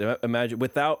he said,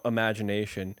 without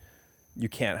imagination, you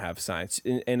can't have science,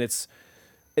 and it's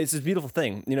this beautiful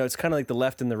thing. You know, it's kind of like the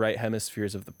left and the right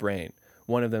hemispheres of the brain.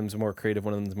 One of them's more creative,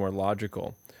 one of them's more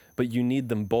logical, but you need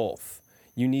them both.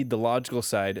 You need the logical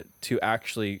side to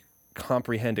actually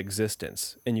comprehend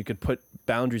existence, and you could put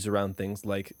boundaries around things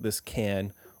like this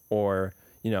can, or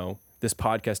this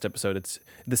podcast episode.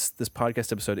 This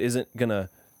podcast episode isn't gonna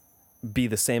be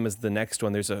the same as the next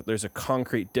one. There's a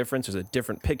concrete difference. There's a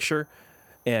different picture,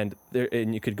 and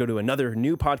you could go to another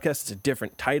new podcast. It's a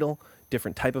different title,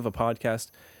 different type of a podcast,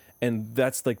 and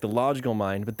that's like the logical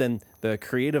mind. But then the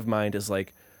creative mind is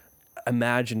like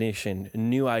imagination,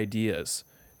 new ideas,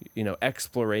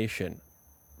 exploration,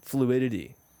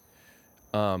 fluidity.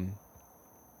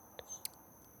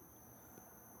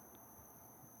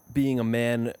 Being a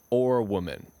man or a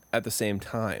woman at the same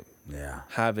time. Yeah.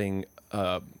 Having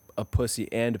a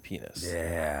pussy and a penis.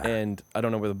 Yeah. And I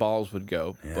don't know where the balls would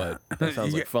go, but that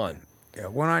sounds like fun. Yeah,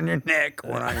 one on your neck,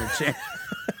 one on your chin.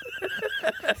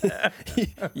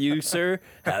 You, sir,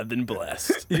 have been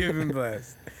blessed. You've been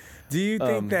blessed. Do you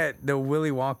think that the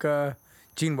Willy Wonka,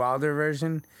 Gene Wilder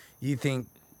version,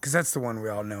 because that's the one we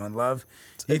all know and love,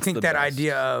 you think that best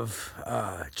idea of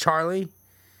Charlie,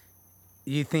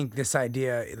 you think this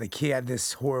idea, like he had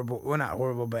this not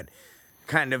horrible, but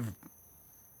kind of,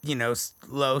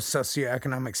 low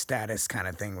socioeconomic status kind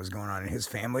of thing was going on in his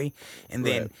family. And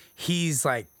then he's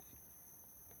like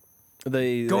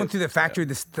going through the factory,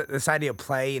 this idea of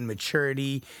play and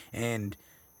maturity and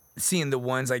seeing the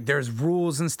ones, like there's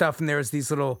rules and stuff. And there's these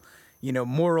little,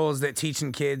 morals that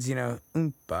teaching kids,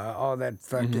 all that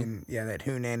fucking, that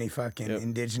Hunani fucking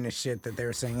indigenous shit that they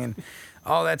were singing,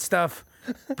 all that stuff.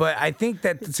 But I think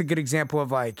that it's a good example of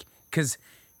because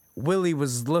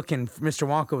Mr.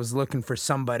 Wonka was looking for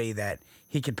somebody that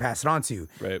he could pass it on to,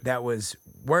 that was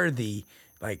worthy,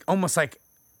 like almost like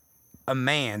a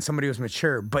man, somebody who was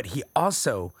mature, but he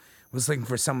also was looking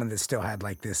for someone that still had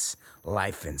like this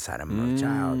life inside him of a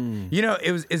child.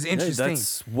 It was interesting.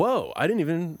 Whoa, I didn't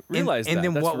even realize that. And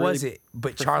then that's what really was it?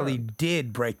 But Charlie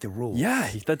did break the rules.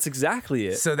 Yeah, that's exactly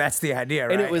it. So that's the idea,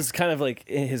 right? And it was kind of like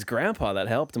his grandpa that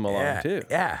helped him along too.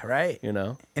 Yeah, right.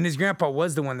 And his grandpa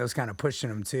was the one that was kind of pushing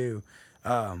him too,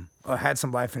 or had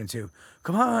some life in it too.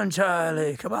 Come on,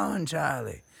 Charlie. Come on,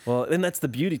 Charlie. Well, and that's the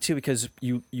beauty too, because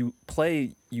you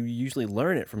usually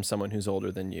learn it from someone who's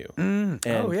older than you.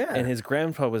 And his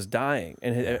grandpa was dying,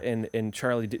 and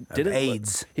Charlie didn't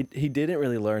AIDS. He didn't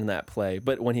really learn that play,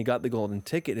 but when he got the golden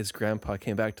ticket, his grandpa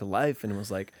came back to life and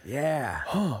was like,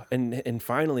 and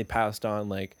finally passed on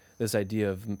like this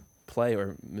idea of play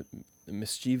or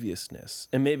mischievousness.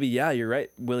 And maybe you're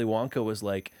right. Willy Wonka was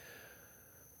like,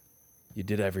 you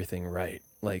did everything right,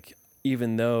 like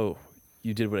even though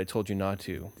you did what I told you not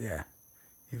to. Yeah.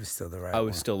 He was still the right I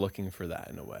was still looking for that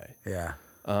in a way. Yeah.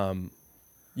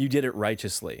 You did it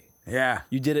righteously. Yeah.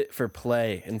 You did it for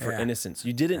play and for innocence.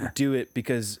 You didn't do it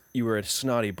because you were a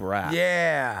snotty brat.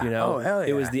 Yeah. Oh, hell yeah.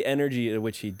 It was the energy at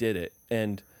which he did it.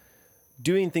 And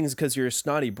doing things because you're a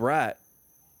snotty brat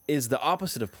is the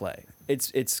opposite of play.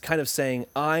 It's kind of saying,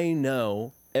 I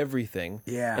know everything.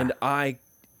 Yeah.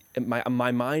 And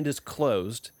my mind is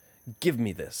closed. Give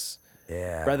me this.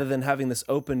 Yeah. Rather than having this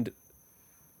opened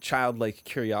childlike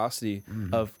curiosity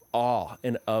of awe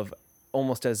and of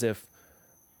almost as if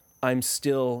I'm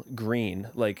still green,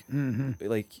 like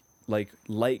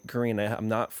light green. I'm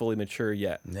not fully mature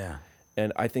yet. Yeah.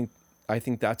 And I think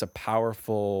that's a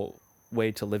powerful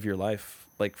way to live your life,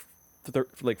 like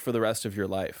for the rest of your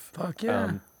life. Fuck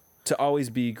yeah. To always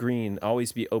be green,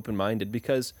 always be open-minded,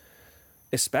 because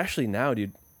especially now,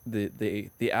 dude,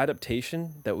 the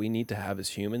adaptation that we need to have as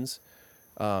humans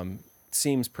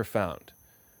seems profound.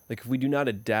 Like if we do not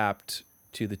adapt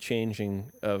to the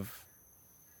changing of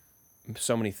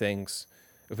so many things,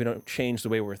 if we don't change the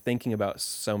way we're thinking about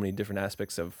so many different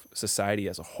aspects of society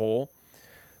as a whole,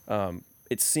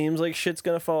 it seems like shit's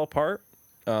gonna fall apart.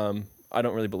 I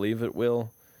don't really believe it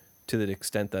will, to the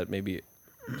extent that maybe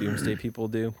doomsday people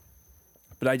do.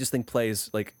 But I just think play is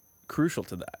like crucial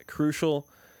to that, crucial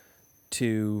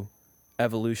to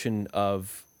evolution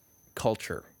of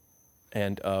culture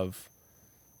and of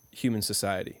human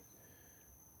society.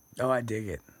 Oh, I dig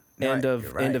it. No, And you're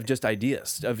right. and of just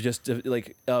ideas,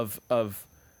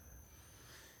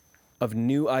 of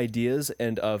new ideas,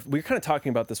 and of, we were kind of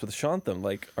talking about this with Shantham,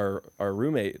 like our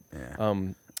roommate,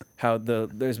 how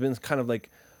there's been kind of like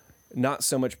not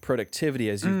so much productivity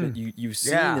as you've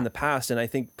seen in the past, and I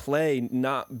think play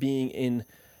not being in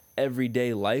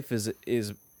everyday life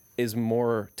is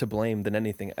more to blame than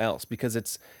anything else, because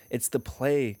it's the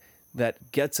play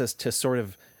that gets us to sort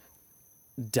of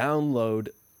download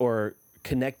or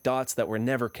connect dots that were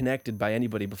never connected by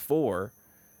anybody before,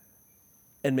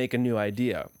 and make a new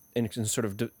idea, and can sort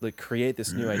of like create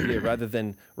this new idea rather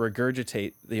than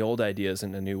regurgitate the old ideas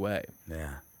in a new way.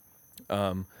 Yeah.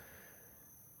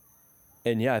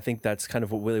 And yeah, I think that's kind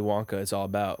of what Willy Wonka is all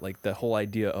about. Like the whole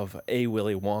idea of a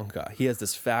Willy Wonka. He has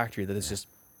this factory that is just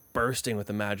bursting with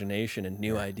imagination and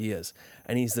new ideas.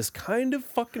 And he's this kind of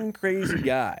fucking crazy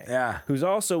guy who's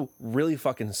also really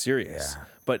fucking serious. Yeah.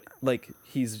 But like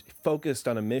he's focused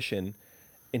on a mission,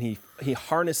 and he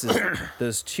harnesses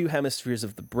those two hemispheres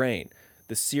of the brain,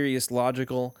 the serious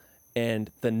logical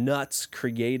and the nuts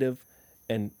creative,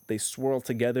 and they swirl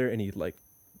together, and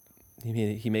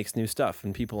he makes new stuff,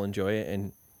 and people enjoy it,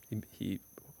 and he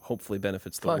hopefully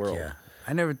benefits the world. Yeah.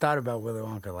 I never thought about Willy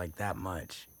Wonka like that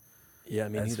much. Yeah, I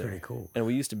mean, that's pretty cool. And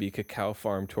we used to be cacao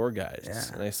farm tour guides.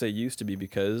 Yeah. And I say used to be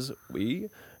because we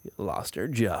lost our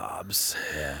jobs.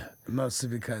 Yeah. Mostly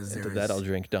because After that, I'll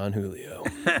drink Don Julio.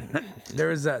 There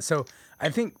was so I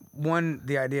think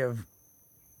the idea of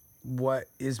what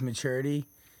is maturity,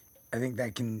 I think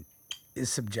that is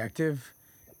subjective.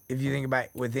 If you think about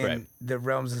it within the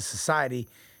realms of society.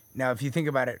 Now, if you think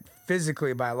about it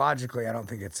physically, biologically, I don't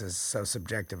think it's so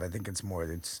subjective. I think it's more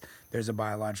there's a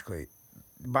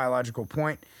biological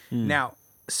point. Now,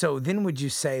 so then would you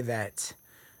say that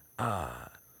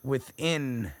with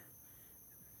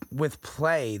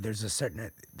play, there's a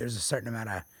certain amount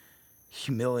of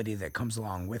humility that comes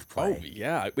along with play? Oh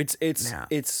yeah,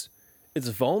 it's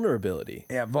vulnerability.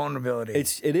 Yeah, vulnerability.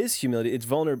 It is humility. It's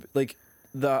vulnerable. Like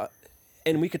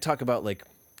and we could talk about like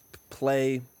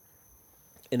play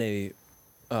in a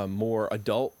more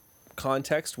adult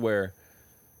context where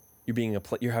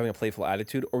you're having a playful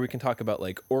attitude, or we can talk about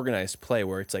like organized play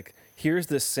where it's like, here's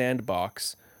this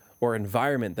sandbox or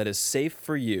environment that is safe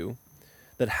for you,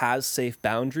 that has safe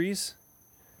boundaries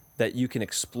that you can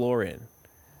explore in.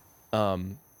 So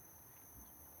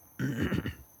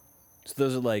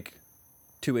those are like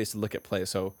two ways to look at play.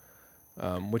 So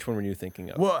which one were you thinking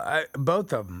of? Well,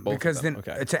 both of them. Both because of them.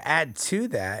 then Okay. To add to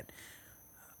that,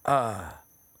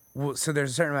 so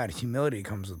there's a certain amount of humility that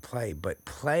comes with play, but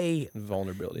play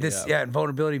Vulnerability. and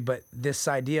vulnerability. But this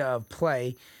idea of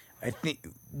play, I think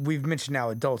we've mentioned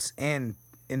now adults and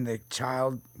in the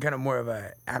child, kind of more of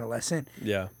a adolescent.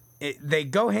 Yeah. They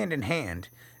go hand in hand.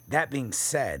 That being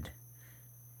said,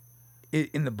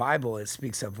 in the Bible, it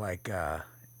speaks of like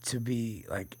to be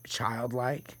like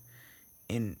childlike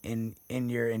in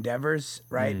your endeavors,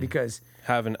 right? Because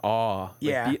have an awe.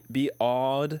 Like be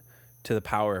awed to the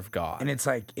power of God. And it's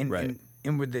like in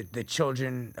with the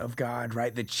children of God,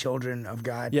 right? The children of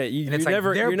God. Yeah,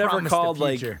 you're never called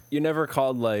like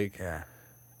yeah.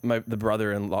 the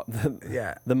brother-in-law,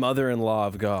 the mother-in-law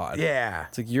of God. Yeah.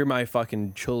 It's like, you're my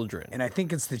fucking children. And I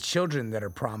think it's the children that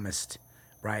are promised,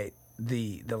 right?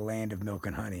 The land of milk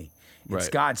and honey. It's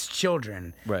God's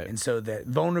children. Right. And so that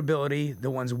vulnerability, the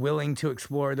ones willing to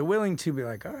explore, the willing to be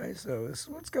like, all right, so this is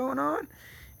what's going on.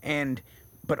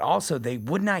 But also they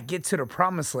would not get to the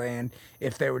promised land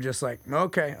if they were just like,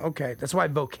 okay. That's why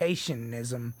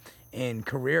vocationism and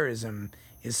careerism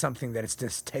is something that is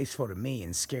distasteful to me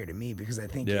and scary to me, because I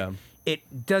think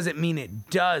it doesn't mean it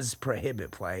does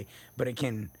prohibit play, but it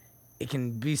can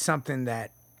be something that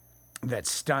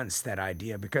stunts that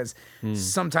idea, because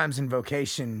sometimes in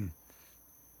vocation,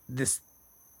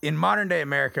 in modern day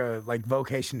America, like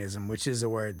vocationism, which is a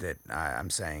word that I'm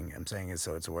saying it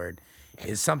so it's a word,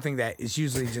 is something that is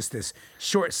usually just this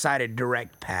short-sighted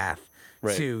direct path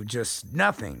to just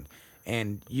nothing.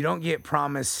 And you don't get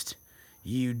promised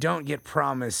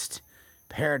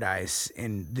paradise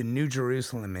in the New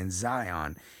Jerusalem in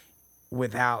Zion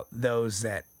without those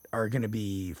that are going to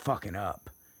be fucking up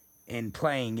and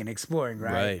playing and exploring,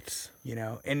 right? Right. You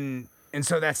know, and And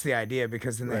so that's the idea,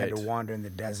 because then they had to Right. wander in the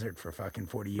desert for fucking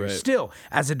 40 years. Right. Still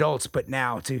as adults, but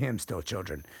now to him, still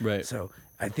children. Right. So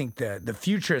I think the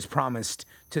future is promised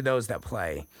to those that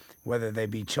play, whether they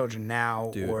be children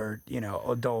now Dude. or,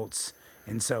 adults.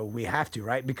 And so we have to,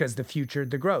 right? Because the future,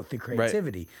 the growth, the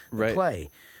creativity, the Right. play.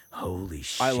 Holy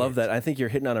shit. I love that. I think you're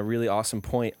hitting on a really awesome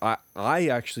point. I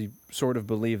actually sort of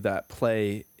believe that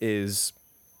play is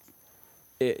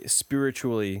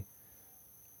spiritually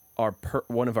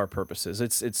one of our purposes.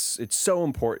 It's so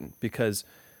important because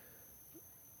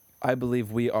I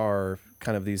believe we are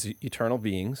kind of these eternal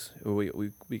beings.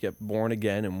 We get born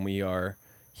again, and we are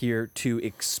here to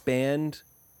expand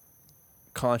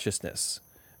consciousness.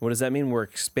 What does that mean? We're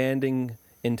expanding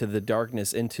into the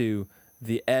darkness, into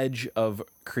the edge of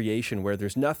creation where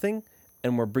there's nothing,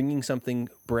 and we're bringing something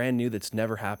brand new that's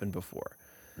never happened before.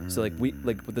 So like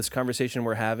with this conversation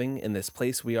we're having in this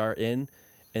place we are in,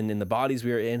 and in the bodies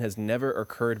we are in, has never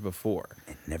occurred before.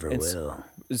 It never And will.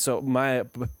 So my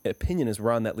opinion is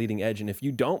we're on that leading edge, and if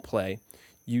you don't play,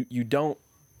 you don't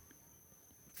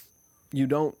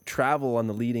travel on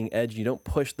the leading edge, you don't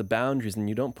push the boundaries, and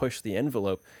you don't push the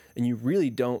envelope, and you really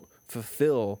don't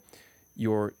fulfill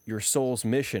your soul's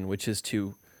mission, which is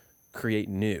to create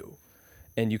new.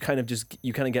 And you kind of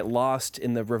get lost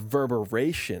in the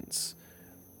reverberations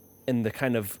and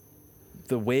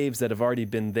the waves that have already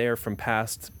been there from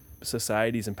past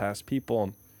societies and past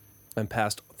people and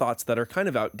past thoughts that are kind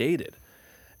of outdated.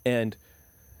 And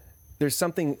there's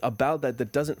something about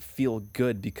that doesn't feel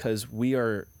good, because we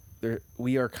are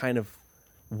kind of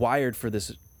wired for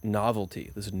this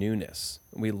novelty, this newness.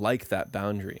 We like that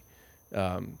boundary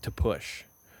to push.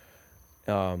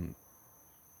 And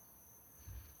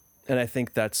I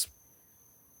think that's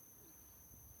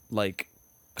like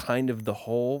kind of the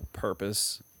whole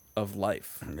purpose of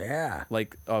life. Yeah.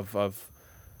 Like of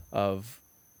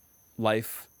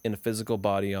life in a physical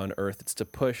body on earth. It's to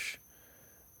push,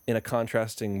 in a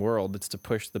contrasting world, it's to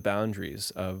push the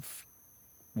boundaries of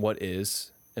what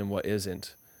is and what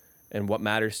isn't and what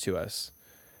matters to us.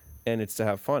 And it's to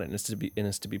have fun, and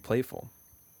it's to be playful.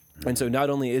 And so not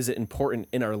only is it important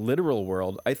in our literal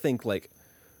world, I think like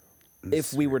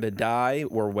if we were to die,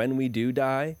 or when we do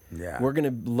die, we're going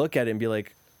to look at it and be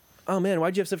like, oh man,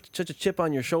 why'd you have such a chip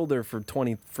on your shoulder for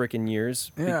 20 freaking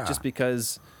years? Just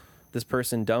because this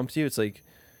person dumped you? It's like,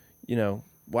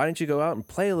 why didn't you go out and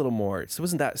play a little more? It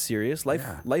wasn't that serious.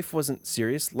 Life wasn't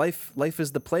serious. Life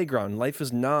is the playground. Life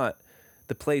is not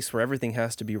the place where everything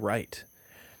has to be right.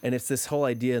 And it's this whole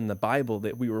idea in the Bible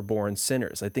that we were born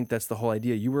sinners. I think that's the whole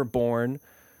idea. You were born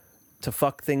to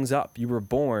fuck things up. You were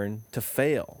born to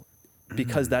fail,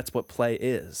 because that's what play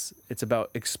is. It's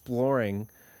about exploring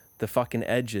the fucking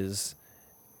edges.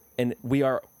 And we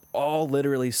are all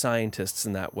literally scientists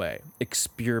in that way,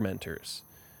 experimenters,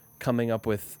 coming up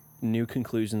with new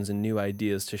conclusions and new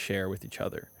ideas to share with each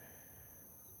other.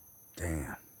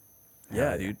 Damn.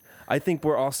 Yeah, dude. I think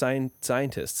we're all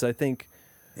scientists. I think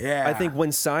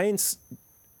when science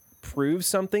proves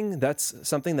something, that's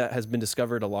something that has been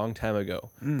discovered a long time ago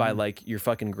by like your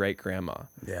fucking great grandma.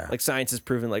 Yeah. Like science has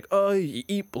proven like, oh, you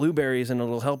eat blueberries and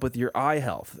it'll help with your eye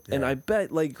health. Yeah. And I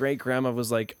bet like great grandma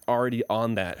was like already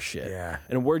on that shit. Yeah.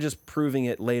 And we're just proving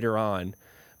it later on.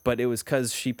 But it was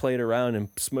because she played around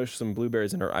and smushed some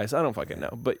blueberries in her eyes. I don't fucking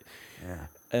know. But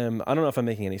I don't know if I'm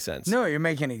making any sense. No, you're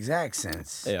making exact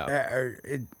sense. Yeah.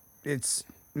 It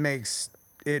makes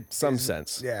it some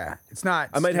sense. Yeah. It's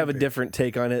not. I might have a stupid. different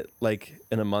take on it like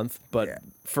in a month, but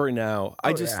for now,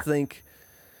 I just think.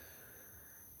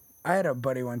 I had a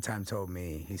buddy one time told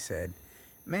me, he said,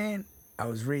 man, I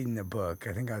was reading the book.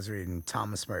 I think I was reading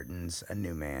Thomas Merton's A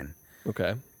New Man.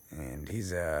 Okay. And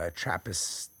he's a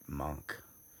Trappist monk.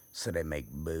 So they make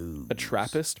booze. A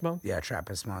Trappist monk? Yeah,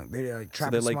 Trappist monk. They like So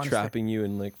Trappist they like trapping you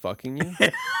and like fucking you?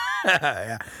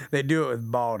 yeah. They do it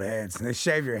with bald heads, and they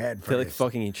shave your head first. They like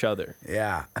fucking each other.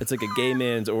 Yeah. It's like a gay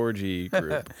man's orgy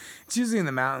group. It's usually in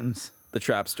the mountains. The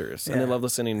Trapsters. And they love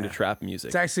listening to trap music.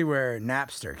 It's actually where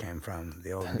Napster came from,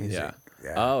 the old music.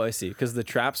 Yeah. Oh, I see. Because the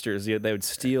Trapsters, they would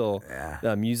steal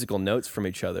musical notes from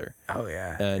each other. Oh,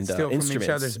 yeah. And steal from instruments each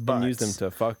other's butts. and use them to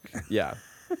fuck. Yeah.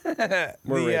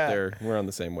 We're right there. We're on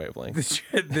the same wavelength.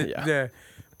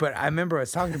 But I remember I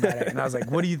was talking about it, and I was like,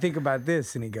 what do you think about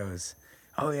this? And he goes,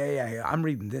 oh, yeah. I'm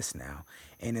reading this now.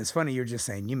 And it's funny, you're just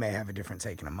saying you may have a different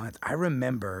take in a month. I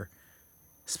remember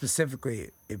specifically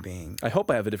it being... I hope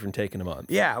I have a different take in a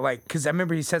month. Yeah, like, because I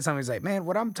remember he said something, he's like, man,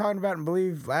 what I'm talking about and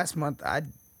believe last month, I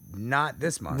not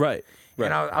this month. Right.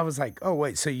 And I was like, oh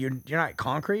wait, so you're not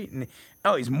concrete? And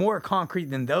oh, he's more concrete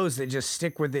than those that just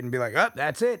stick with it and be like, oh,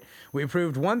 that's it. We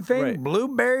proved one thing: Right.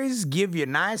 blueberries give you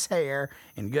nice hair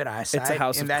and good eyesight. It's a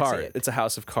house and of that's cards. it. It's a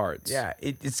house of cards. Yeah,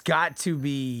 it's got to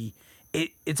be.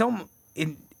 It's almost.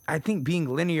 I think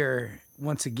being linear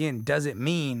once again doesn't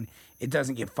mean it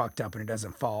doesn't get fucked up and it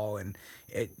doesn't fall, and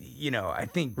I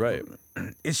think Right.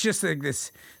 it's just like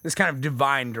this kind of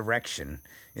divine direction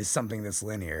is something that's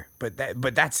linear, but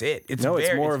that's it. It's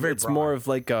more of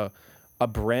like a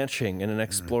branching and an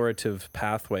explorative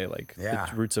pathway, like the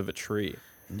roots of a tree.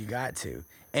 And you got to,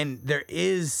 and it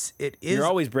is. You're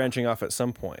always branching off at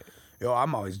some point. Yo,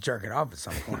 I'm always jerking off at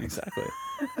some point. Exactly.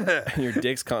 And your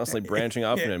dick's constantly branching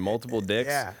off into multiple dicks.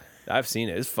 Yeah. I've seen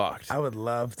it. It's fucked. I would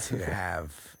love to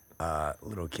have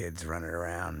little kids running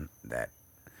around that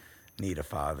need a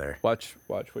father. Watch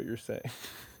what you're saying.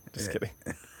 Just kidding.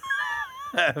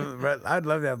 I'd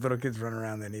love to have little kids running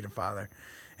around that need a father,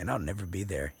 and I'll never be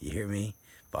there. You hear me?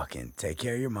 Fucking take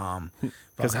care of your mom.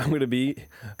 Because I'm going to be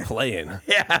playing.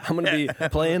 Yeah. I'm going to be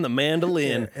playing the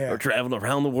mandolin or traveling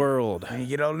around the world. When you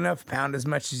get old enough, pound as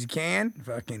much as you can.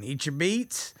 Fucking eat your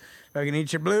beets. Fucking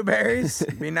eat your blueberries.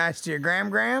 Be nice to your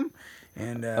gram.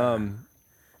 And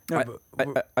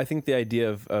I think the idea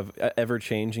of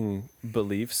ever-changing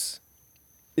beliefs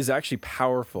is actually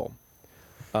powerful.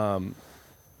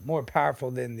 More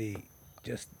powerful than the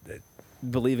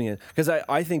believing it. Because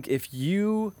I think if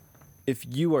you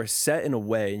are set in a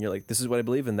way and you're like, this is what I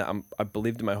believe in, that I've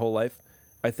believed it my whole life,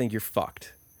 I think you're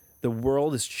fucked. The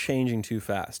world is changing too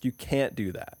fast. You can't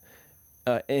do that.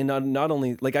 And not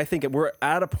only, like, I think we're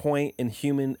at a point in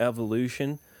human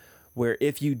evolution where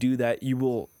if you do that, you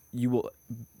will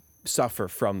suffer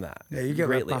from that. Yeah, you get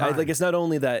greatly. left behind. It's not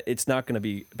only that it's not going to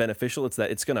be beneficial, it's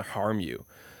that it's going to harm you.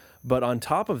 But on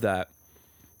top of that,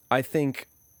 I think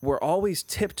we're always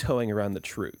tiptoeing around the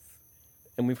truth.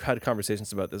 And we've had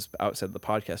conversations about this outside of the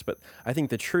podcast, but I think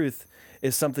the truth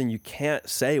is something you can't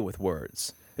say with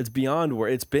words. It's beyond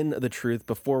word. It's been the truth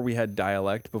before we had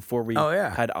dialect, before we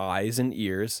had eyes and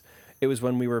ears. It was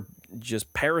when we were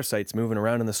just parasites moving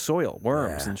around in the soil,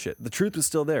 worms and shit. The truth was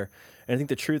still there. And I think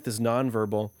the truth is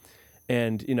nonverbal.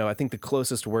 And, I think the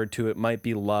closest word to it might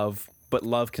be love, but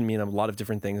love can mean a lot of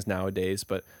different things nowadays.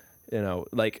 But,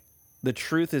 like, the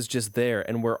truth is just there,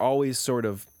 and we're always sort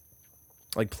of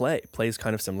like play is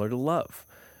kind of similar to love.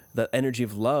 The energy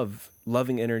of love,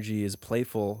 loving energy is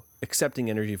playful, accepting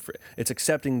energy. It's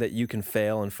accepting that you can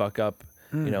fail and fuck up.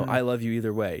 Mm-hmm. I love you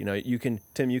either way.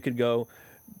 Tim, you could go,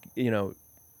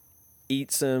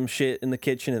 eat some shit in the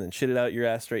kitchen and then shit it out your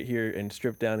ass right here and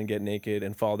strip down and get naked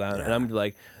and fall down. Yeah. And I'm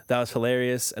like, that was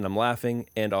hilarious. And I'm laughing.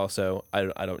 And also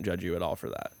I don't judge you at all for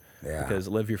that. Yeah. Because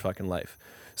live your fucking life.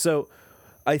 So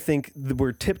I think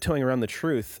we're tiptoeing around the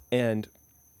truth, and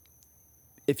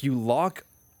if you lock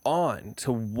on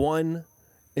to one,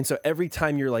 and so every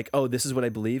time you're like, oh, this is what I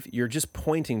believe, you're just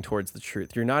pointing towards the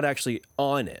truth. You're not actually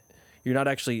on it. You're not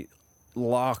actually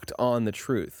locked on the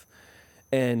truth.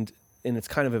 And it's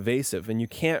kind of evasive, and you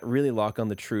can't really lock on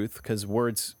the truth because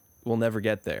words will never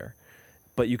get there.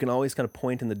 But you can always kind of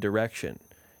point in the direction.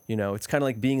 It's kind of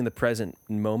like being in the present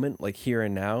moment, like here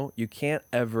and now. You can't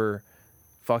ever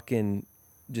fucking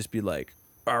just be like,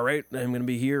 all right, I'm going to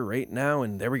be here right now,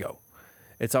 and there we go.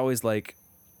 It's always like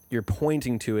you're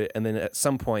pointing to it, and then at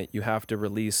some point you have to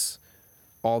release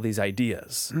all these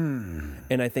ideas.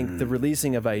 And I think the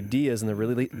releasing of ideas and the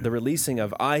releasing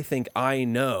of I think I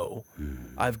know,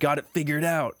 I've got it figured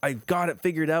out.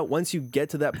 Once you get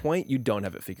to that point, you don't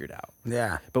have it figured out.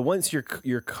 Yeah. But once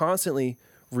you're constantly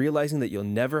realizing that you'll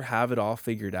never have it all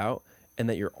figured out, and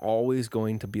that you're always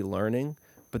going to be learning,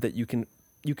 but that you can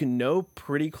know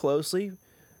pretty closely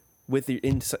with your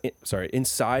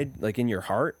inside, like in your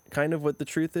heart, kind of what the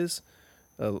truth is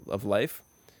of life.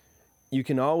 You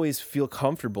can always feel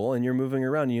comfortable, and you're moving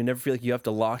around. You never feel like you have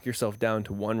to lock yourself down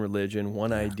to one religion,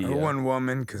 one idea, or one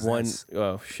woman,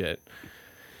 oh shit.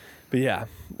 But yeah,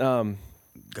 go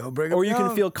bring. Or you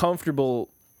can feel comfortable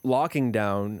locking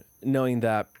down, knowing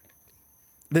that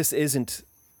this isn't.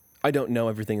 I don't know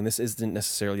everything, and this isn't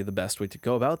necessarily the best way to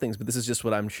go about things, but this is just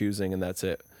what I'm choosing, and that's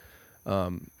it.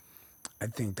 I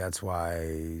think that's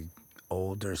why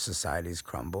older societies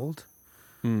crumbled.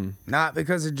 Not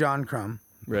because of John Crumb,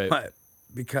 right? But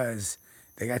because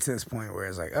they got to this point where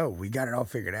it's like, oh, we got it all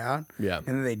figured out. Yeah. And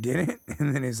then they didn't.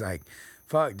 And then he's like,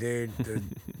 fuck, dude, the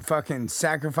fucking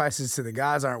sacrifices to the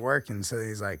gods aren't working. So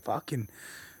he's like, fucking,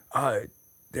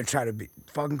 they're trying to be,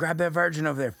 fucking grab that virgin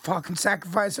over there. Fucking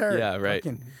sacrifice her. Yeah, right.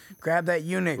 Fucking grab that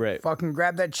eunuch. Right. Fucking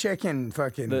grab that chicken.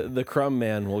 Fucking. The crumb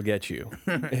man will get you.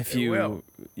 If you, will.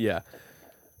 Yeah.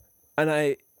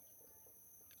 And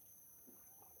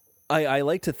I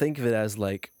like to think of it as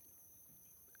like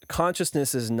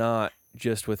consciousness is not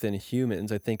just within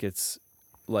humans. I think it's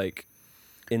like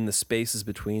in the spaces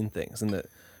between things, and that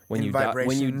when you die,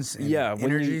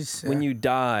 when you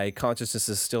die, consciousness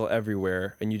is still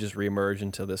everywhere, and you just reemerge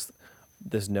into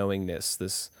this knowingness,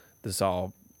 this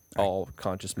all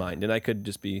conscious mind. And I could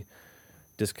just be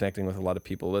disconnecting with a lot of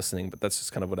people listening, but that's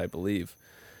just kind of what I believe.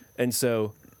 And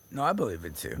so, no, I believe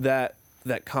it too. That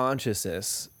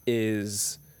consciousness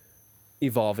is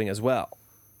evolving as well.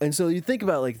 And so you think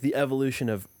about like the evolution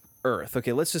of Earth.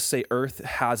 Okay, let's just say Earth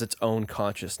has its own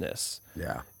consciousness.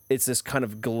 Yeah. It's this kind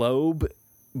of globe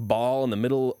ball in the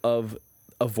middle of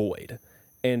a void,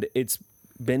 and it's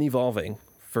been evolving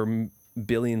for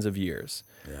billions of years.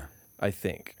 Yeah. I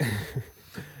think.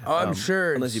 Oh, I'm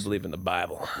sure. Unless you believe in the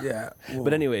Bible. Yeah. Well,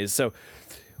 but anyways, so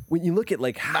when you look at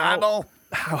like how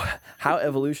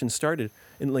evolution started,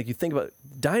 and like you think about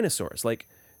dinosaurs, like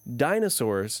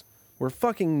dinosaurs were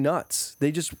fucking nuts.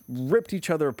 They just ripped each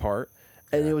other apart,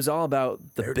 and it was all about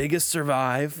the biggest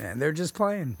survive. And they're just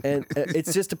playing. And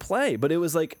it's just a play, but it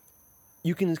was like,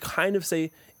 you can kind of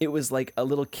say it was like a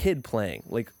little kid playing.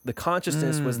 Like the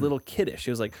consciousness was little kiddish.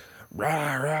 It was like,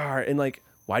 rah, rah. And like,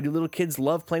 why do little kids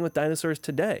love playing with dinosaurs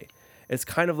today? It's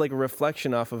kind of like a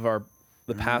reflection off of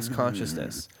the past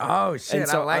consciousness. Oh shit, and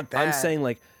so I like that. I'm saying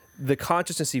like the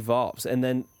consciousness evolves, and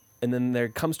then there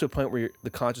comes to a point where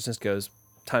the consciousness goes,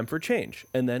 time for change.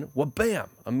 And then, well, bam,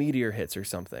 a meteor hits or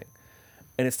something.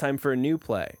 And it's time for a new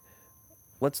play.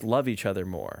 Let's love each other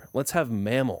more. Let's have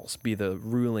mammals be the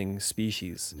ruling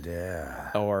species. Yeah.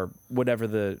 Or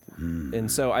whatever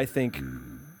and so I think,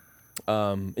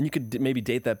 and you could maybe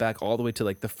date that back all the way to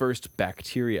like the first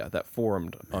bacteria that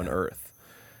formed on Earth.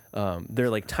 They're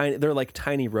like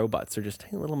tiny robots. They're just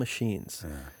tiny little machines.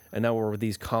 Yeah. And now we're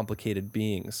these complicated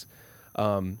beings.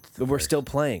 But we're still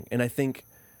playing. And I think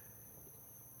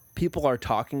people are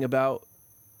talking about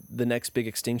the next big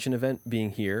extinction event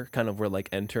being here, kind of we're like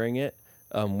entering it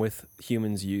with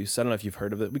humans' use. I don't know if you've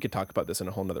heard of it. We could talk about this in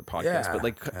a whole nother podcast, but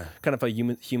like kind of how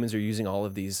humans are using all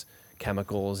of these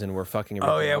chemicals, and we're fucking around.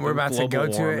 Oh yeah, we're about to go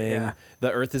to it. Yeah.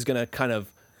 The Earth is gonna kind of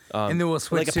and then we'll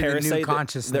switch like to a parasite, the new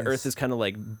consciousness. The Earth is kind of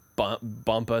like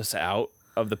bump us out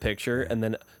of the picture, and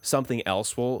then something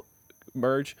else will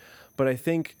merge. But I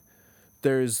think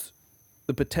there's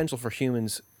the potential for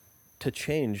humans to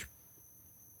change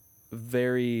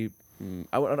very,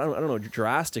 I don't know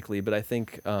drastically, but I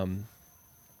think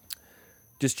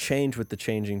just change with the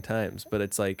changing times. But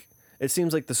it's like, it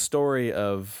seems like the story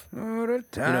of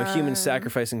humans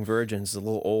sacrificing virgins is a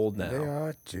little old now. They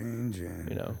are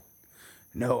changing.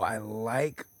 No, I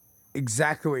like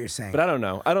exactly what you're saying. But I don't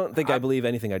know. I don't think I believe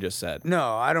anything I just said.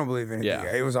 No, I don't believe anything.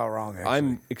 Yeah. It was all wrong, actually.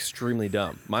 I'm extremely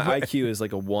dumb. My IQ is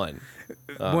like a 1.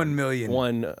 1 million.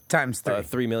 1 times 3.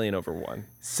 3 million over 1.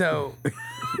 So,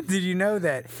 did you know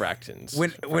that fractions?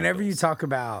 Whenever you talk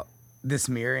about this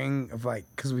mirroring of like,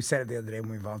 because we said it the other day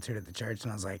when we volunteered at the church,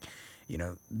 and I was like,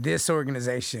 this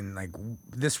organization, like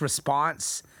this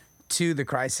response to the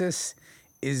crisis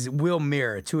will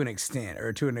mirror to an extent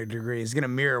or to a degree, is going to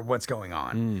mirror what's going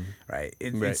on, right?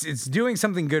 It's doing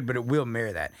something good, but it will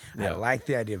mirror that. Yeah. I like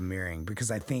the idea of mirroring,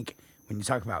 because I think when you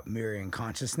talk about mirroring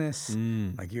consciousness,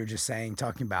 like you were just saying,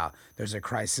 talking about there's a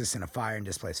crisis and a fire and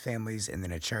displaced families, and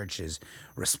then a church is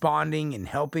responding and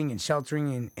helping and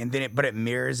sheltering, and then it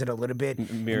mirrors it a little bit,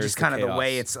 and just kind of the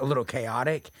way it's a little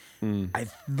chaotic. I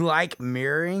like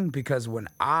mirroring, because when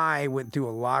I went through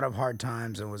a lot of hard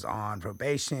times and was on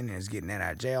probation and was getting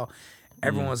out of jail,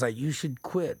 everyone was like, you should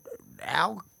quit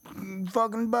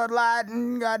fucking Bud Light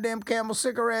and goddamn Camel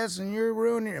cigarettes, and you're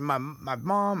ruining it. My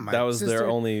mom, my that was sister, their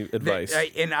only advice.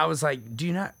 And I was like, do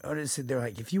you not? They're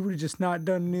like, if you would have just not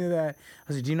done any of that. I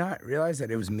was like, do you not realize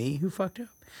that it was me who fucked up?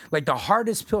 Like, the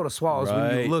hardest pill to swallow is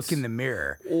when you look in the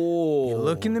mirror. Oh, you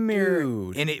look in the mirror,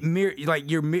 dude. and it mirror like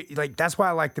that's why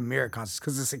I like the mirror concept,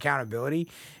 because it's accountability.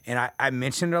 And I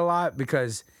mentioned it a lot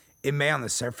because it may on the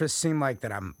surface seem like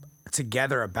that I'm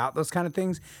together about those kind of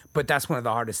things, but that's one of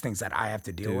the hardest things that I have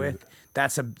to deal with.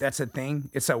 That's a thing.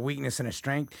 It's a weakness and a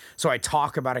strength. So I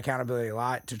talk about accountability a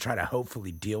lot to try to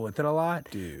hopefully deal with it a lot.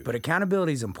 Dude. But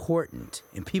accountability is important,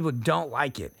 and people don't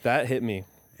like it. That hit me.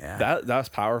 Yeah. That's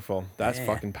powerful. That's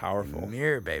fucking powerful.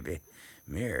 Mirror, baby.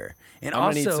 Mirror. And I'm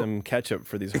also, gonna need some ketchup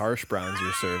for these harsh browns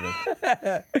you're serving.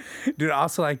 Dude, I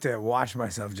also like to watch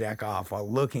myself jack off while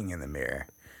looking in the mirror.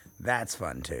 That's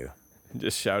fun too.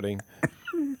 Just shouting.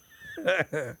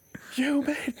 You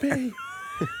made me.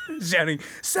 Shouting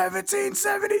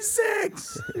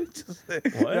 1776.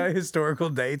 What? Historical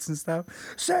dates and stuff.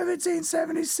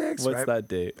 1776. What's that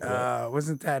date?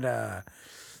 Wasn't that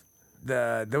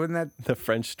wasn't that the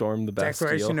French stormed the Bastille?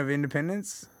 Declaration of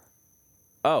Independence?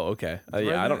 Oh, okay.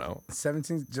 Yeah, I don't know.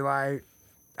 17th July.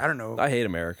 I don't know. I hate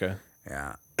America.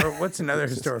 Yeah. Or what's another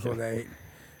historical date?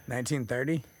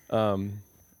 1930?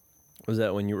 Was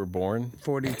that when you were born?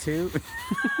 42?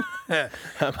 I'm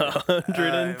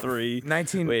 103.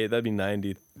 19. Wait, that'd be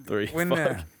 93. When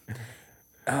Fuck.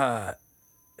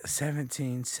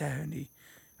 1770.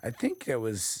 I think it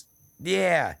was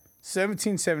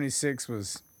 1776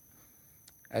 was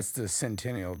that's the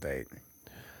centennial date.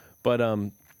 But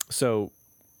so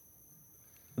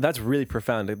that's really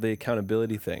profound, the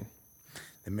accountability thing.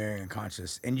 The mirroring of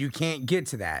consciousness. And you can't get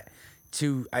to that.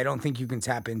 I don't think you can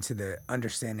tap into the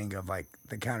understanding of like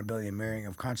the accountability and mirroring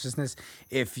of consciousness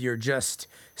if you're just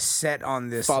set on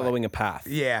this Following a path.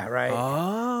 Yeah, right.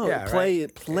 Oh, yeah, play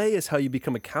right. play is how you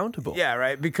become accountable. Yeah,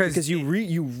 right. Because you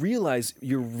realize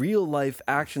your real life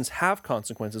actions have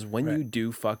consequences when you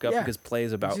do fuck up, because play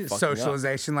is about fucking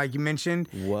socialization, up. like you mentioned.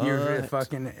 What? You're really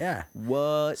fucking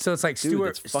What? So it's like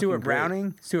Dude, Stuart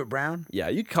Browning. Stuart Brown. Yeah,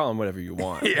 you can call him whatever you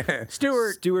want. Yeah,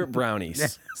 Stuart Brownies. Yeah,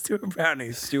 Stuart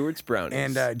Brownies. Stuart's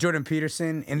Brownies. And Jordan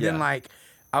Peterson. And then like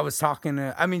I was talking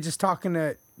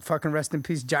to fucking rest in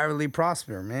peace Jaira Lee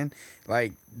Prosper, man.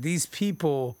 Like these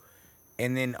people,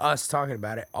 and then us talking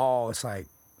about it all. It's like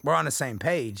we're on the same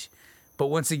page. But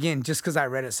once again, just because I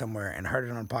read it somewhere and heard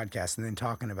it on a podcast and then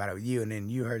talking about it with you, and then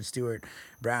you heard Stuart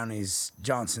Brownies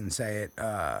Johnson say it,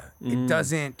 it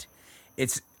doesn't.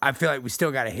 I feel like we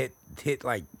still got to hit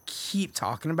like keep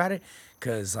talking about it,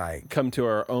 because like come to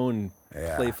our own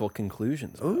playful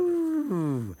conclusions.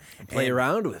 Ooh, play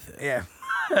around with it. Yeah.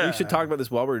 We should talk about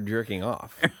this while we're jerking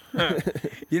off.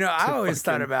 You know, I always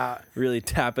thought about really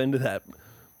tap into that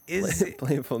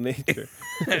playful nature.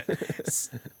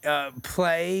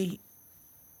 Play,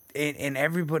 and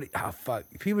everybody. Oh fuck!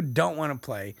 People don't want to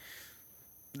play,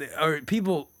 or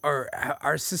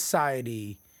our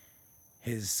society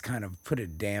has kind of put a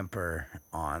damper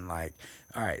on. Like,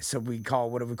 all right, so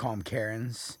what do we call them?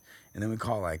 Karens, and then we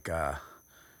call like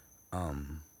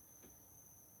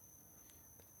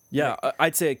Yeah,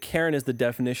 I'd say a Karen is the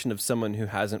definition of someone who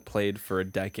hasn't played for a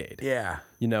decade. Yeah.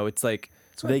 You know, it's like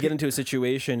they get into a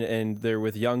situation and they're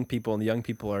with young people, and the young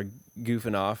people are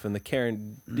goofing off, and the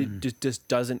Karen just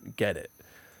doesn't get it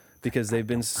because they've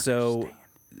been so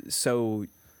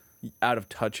out of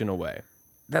touch in a way.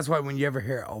 That's why when you ever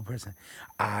hear an old person,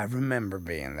 I remember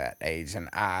being that age, and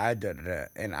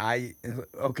okay,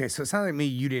 so it sounds like me,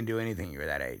 you didn't do anything, you were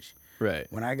that age. Right.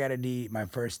 When I got my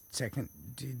second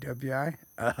DWI,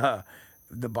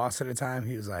 the boss at the time,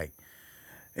 he was like,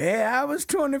 yeah, I was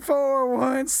 24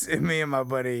 once. And me and my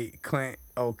buddy Clint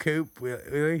O'Coop,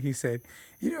 he said,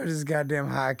 you know, this goddamn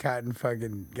high cotton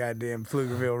fucking goddamn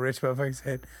Pflugerville rich motherfucker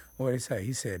said, what did he say?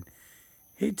 He said,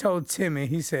 he told Timmy,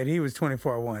 he said he was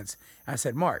 24 once. I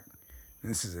said, Mark,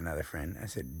 and this is another friend. I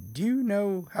said, do you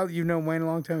know how you've known Wayne a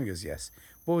long time? He goes, yes.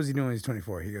 What was he doing when he was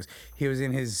 24? He goes, he was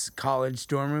in his college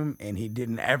dorm room, and he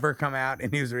didn't ever come out,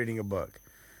 and he was reading a book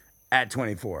at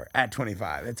 24, at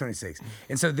 25, at 26.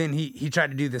 And so then he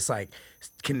tried to do this, like,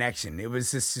 connection. It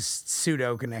was this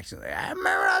pseudo connection. Like, I remember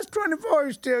I was 24,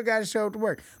 you still got to show up to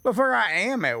work. But for I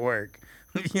am at work.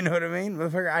 You know what I mean?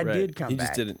 But I did come back. He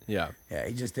just didn't, Yeah,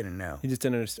 he just didn't know. He just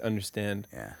didn't understand.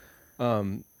 Yeah.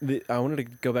 I wanted to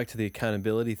go back to the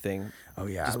accountability thing. Oh,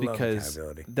 yeah, just I love because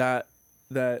accountability.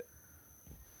 that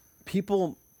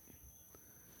people,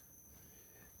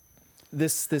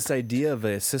 this idea of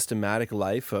a systematic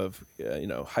life of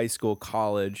high school,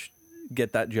 college,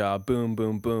 get that job, boom,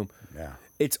 boom, boom. Yeah.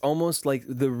 It's almost like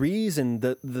the reason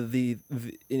that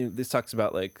this talks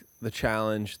about like the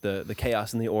challenge, the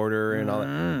chaos and the order and all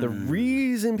that. The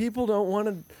reason people don't want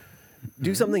to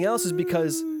do something else is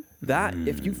because that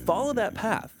if you follow that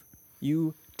path,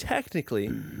 you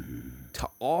technically, to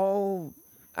all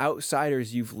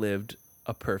outsiders, you've lived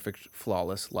a perfect,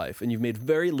 flawless life, and you've made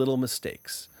very little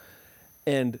mistakes.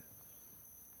 And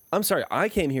I'm sorry, I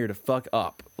came here to fuck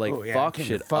up, like fuck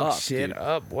shit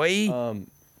up, boy.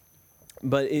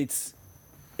 But you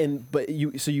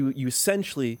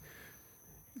essentially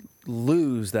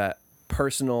lose that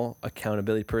personal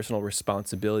accountability, personal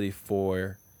responsibility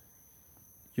for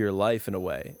your life in a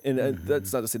way. And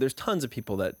that's not to say there's tons of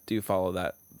people that do follow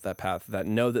that path, that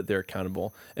know that they're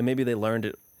accountable, and maybe they learned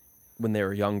it when they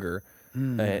were younger,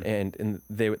 and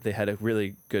they had a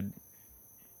really good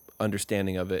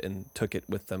understanding of it and took it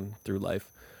with them through life.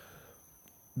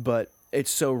 But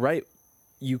it's so right.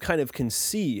 You kind of can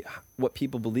see what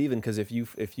people believe in, because if you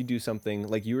do something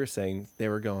like you were saying, they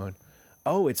were going,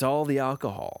 oh, it's all the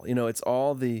alcohol, it's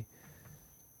all the,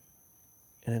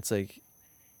 and it's like,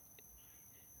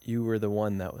 you were the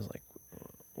one that was like,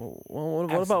 well,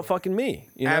 what about fucking me?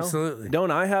 Absolutely.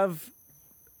 Don't I have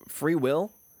free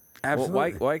will?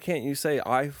 Absolutely. Why can't you say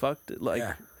I fucked it? Like,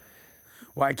 Yeah.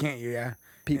 Why can't you? Yeah.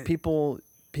 people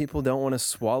don't want to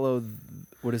swallow.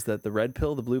 What is that? The red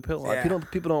pill, the blue pill. Yeah.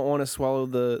 People don't want to swallow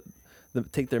the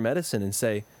take their medicine and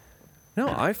say, no,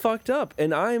 I fucked up,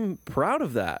 and I'm proud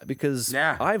of that because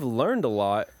I've learned a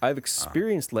lot. I've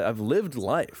experienced. I've lived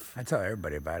life. I tell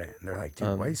everybody about it. They're like,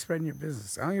 dude, why are you spreading your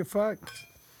business? I don't give a fuck.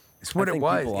 It's what I it think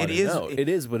was. people ought It to is. know. It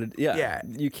is what it. Yeah. Yeah.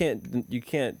 You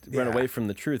can't run away from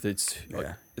the truth. It's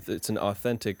an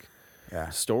authentic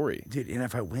story. Dude, and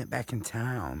if I went back in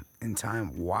time,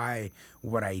 why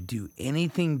would I do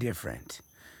anything different?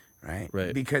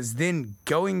 Right. Because then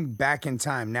going back in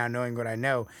time, now knowing what I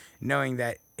know, knowing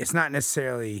that it's not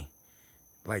necessarily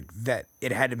like that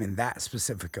it had to been that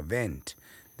specific event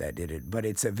that did it, but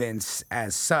it's events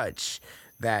as such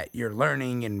that you're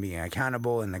learning and being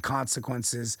accountable and the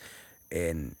consequences.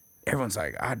 And everyone's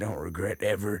like, I don't regret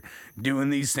ever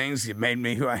doing these things. It made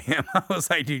me who I am. I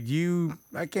was like, dude,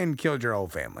 I can killed your whole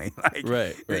family.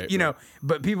 Like, right. You know,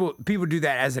 but people do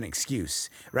that as an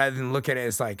excuse rather than look at it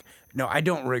as like, no, I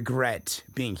don't regret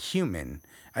being human.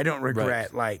 I don't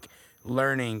regret like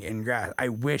learning and grasp. I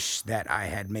wish that I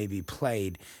had maybe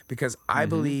played because I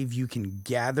believe you can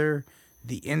gather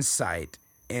the insight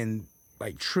and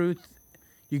like truth.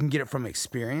 You can get it from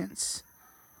experience,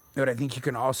 but I think you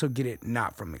can also get it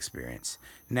not from experience.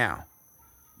 Now,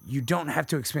 you don't have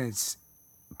to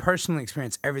personally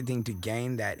experience everything to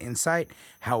gain that insight.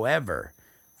 However,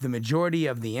 the majority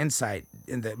of the insight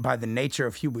by the nature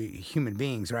of human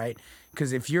beings, right?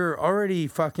 Because if you're already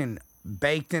fucking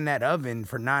baked in that oven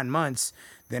for 9 months,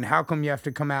 then how come you have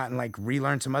to come out and like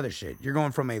relearn some other shit? You're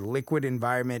going from a liquid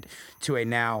environment to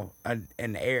an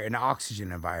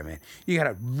oxygen environment. You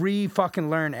gotta fucking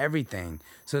learn everything.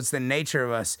 So it's the nature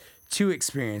of us to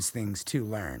experience things, to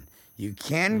learn. You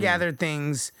can gather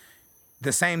things,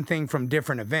 the same thing from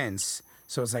different events.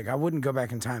 So it's like, I wouldn't go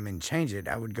back in time and change it.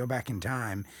 I would go back in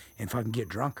time and fucking get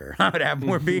drunker. I would have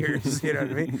more beers, you know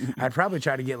what I mean? I'd probably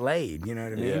try to get laid, you know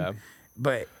what I mean? Yeah.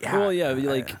 But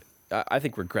I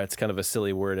think regret's kind of a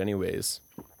silly word anyways.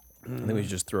 I think we should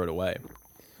just throw it away.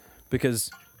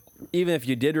 Because even if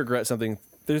you did regret something,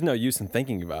 there's no use in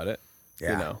thinking about it.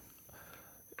 Yeah. You know?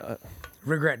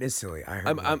 Regret is silly. I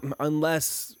heard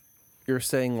unless you're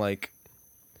saying like,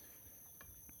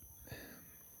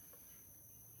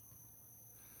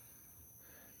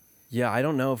 yeah, I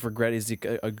don't know if regret is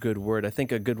a good word. I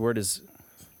think a good word is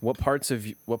what parts of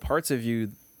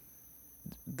you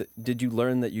did you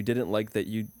learn that you didn't like that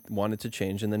you wanted to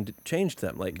change and then changed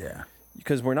them? Like,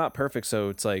 because we're not perfect. So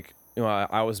it's like, you know,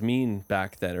 I was mean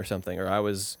back then or something, or I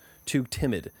was too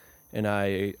timid and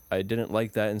I didn't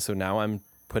like that. And so now I'm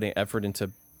putting effort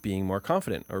into being more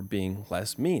confident or being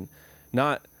less mean.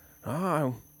 Not,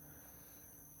 I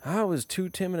was too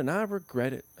timid and I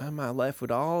regret it. My life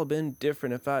would all have been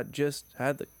different if I just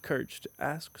had the courage to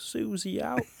ask Susie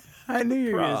out. I knew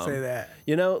you were going to say that.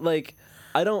 You know, like,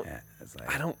 what's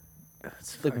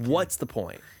the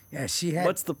point? Yeah,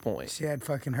 what's the point? She had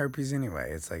fucking herpes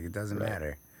anyway. It's like, it doesn't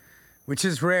matter. Which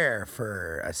is rare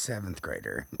for a 7th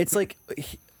grader. It's like,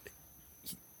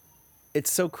 it's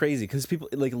so crazy because people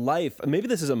like life. Maybe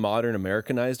this is a modern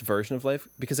Americanized version of life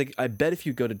because I bet if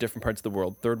you go to different parts of the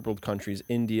world, third world countries,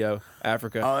 India,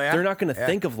 Africa, they're not going to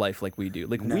think of life like we do.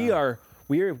 Like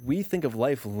we think of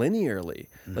life linearly.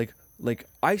 Like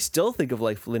I still think of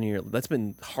life linearly. That's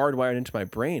been hardwired into my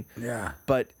brain. Yeah.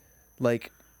 But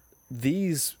like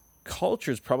these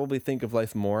cultures probably think of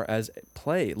life more as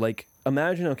play. Like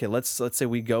imagine, okay, let's say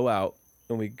we go out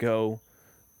and we go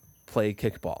play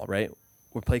kickball, right?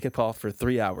 We play kickball for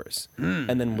 3 hours,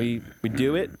 and then we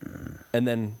do it, and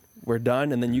then we're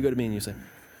done, and then you go to me and you say,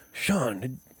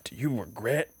 Sean, do you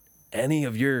regret any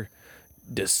of your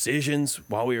decisions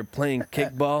while we were playing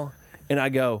kickball? And I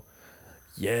go,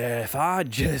 yeah, if I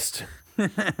just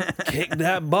kicked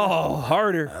that ball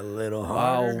harder, a little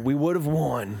harder, we would have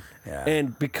won. Yeah.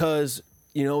 And because,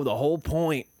 you know, the whole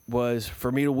point was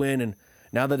for me to win, and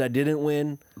now that I didn't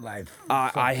win,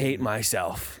 I hate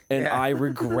myself, and I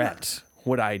regret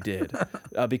what I did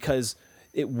because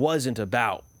it wasn't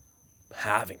about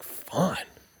having fun.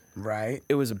 Right.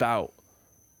 It was about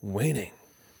winning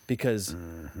because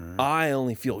I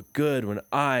only feel good when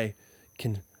I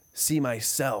can see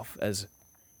myself as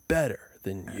better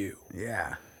than you.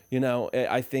 Yeah. You know,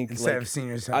 I think instead of seeing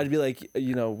yourself, I'd be like,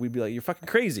 you know, we'd be like, you're fucking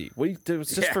crazy. It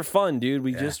was just for fun, dude.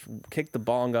 We just kicked the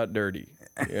ball and got dirty.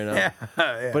 You know,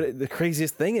 But the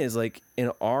craziest thing is, like,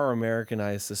 in our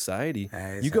Americanized society,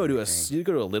 you go to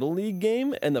a little league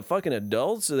game, and the fucking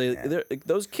adults,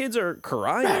 those kids are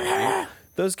crying.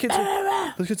 Those kids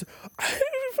are fucking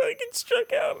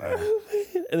struck out,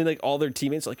 and then like all their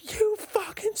teammates are like, you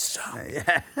fucking fucking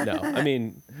suck. Yeah. No, I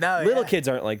mean, No, little yeah. kids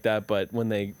aren't like that, but when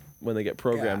they get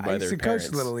programmed by I their used to parents.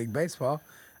 coach Little League Baseball.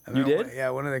 I You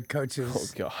did? One of the coaches. Oh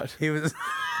God, He was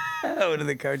one of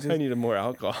the coaches. I needed more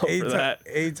alcohol for that.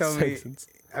 He told me. sentence.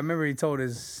 I remember he told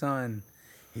his son,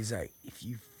 he's like, if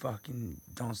you fucking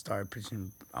don't start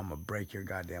pitching, I'm gonna break your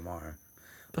goddamn arm.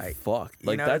 The Like, fuck, you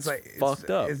like know, that's it's fucked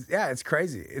up. It's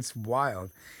crazy. It's wild.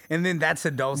 And then that's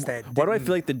adults that. Why do I didn't-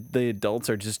 feel like the adults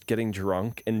are just getting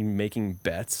drunk and making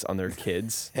bets on their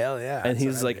kids? Hell yeah. And that's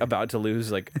he's what I like did. about to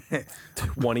lose like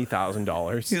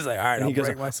 $20,000. He's like, all right, and I'll he goes,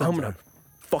 break my son's I'm gonna arm."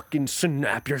 fucking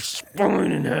snap your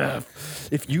spine in half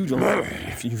if you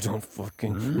don't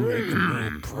fucking make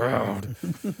me proud.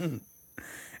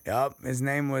 Yup. His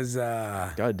name was.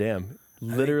 God damn,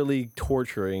 literally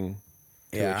torturing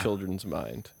to Yeah. a children's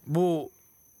mind, Well,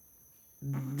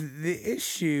 the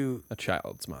issue a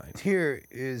child's mind. here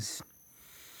is,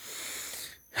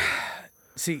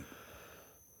 see,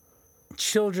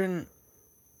 children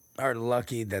are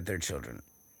lucky that they're children.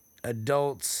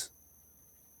 Adults,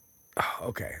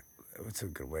 okay, what's a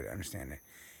good way to understand it?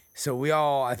 So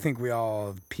I think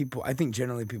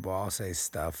generally people all say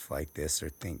stuff like this or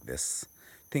think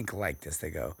like this. They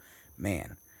go,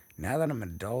 man, now that I'm an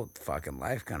adult, fucking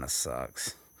life kind of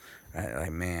sucks. Right?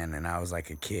 Like, man, and I was like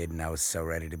a kid and I was so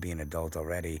ready to be an adult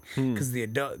already. Because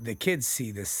the kids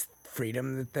see this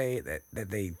freedom that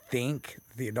they think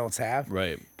the adults have.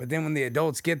 Right. But then when the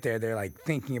adults get there, they're like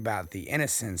thinking about the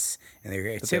innocence and the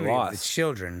creativity of the lost.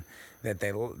 children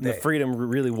The freedom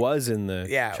really was in the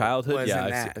childhood. was Yeah, in I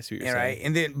that, see what you're right? saying.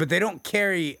 And then, but they don't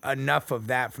carry enough of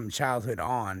that from childhood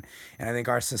on. And I think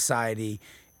our society,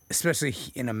 especially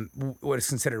in what is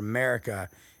considered America,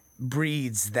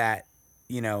 breeds that,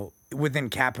 within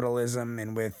capitalism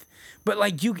and but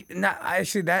like I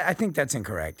think that's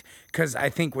incorrect, because I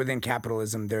think within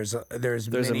capitalism there's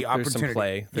many opportunities. some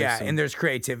play. And there's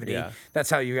creativity. Yeah. That's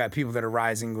how you got people that are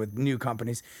rising with new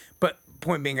companies. But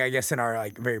point being, I guess in our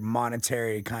like very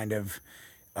monetary kind of,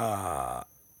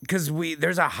 because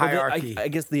there's a hierarchy. I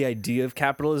guess the idea of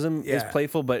capitalism is Yeah.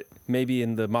 playful, but maybe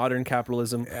in the modern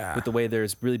capitalism, Yeah. with the way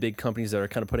there's really big companies that are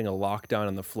kind of putting a lockdown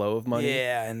on the flow of money.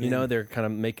 Yeah, and they're kind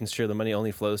of making sure the money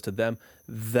only flows to them.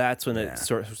 That's when it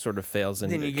sort of fails,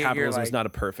 and Then you get your, capitalism is like- not a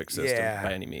perfect system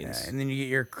by any means. Yeah. And then you get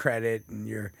your credit and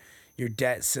your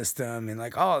debt system and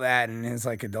like all that, and it's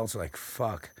like adults are like,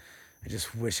 fuck, I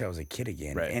just wish I was a kid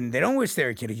again. Right. And they don't wish they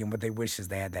were a kid again. What they wish is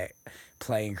they had that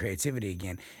play and creativity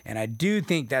again. And I do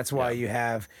think that's why you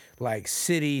have like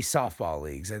city softball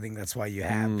leagues. I think that's why you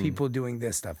have people doing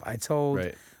this stuff. I told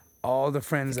Right. all the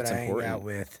friends that I hang important. out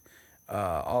with,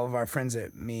 all of our friends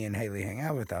that me and Haley hang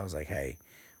out with, I was like, hey,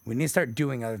 we need to start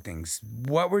doing other things.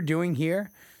 What we're doing here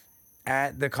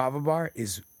at the Kava Bar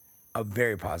is a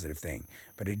very positive thing,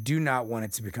 but I do not want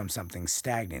it to become something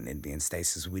stagnant and be in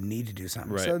stasis. We need to do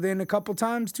something. Right. So then a couple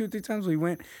times, 2-3 times, we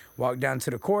walked down to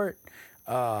the court.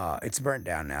 It's burnt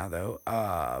down now though,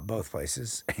 both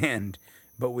places.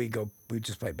 But we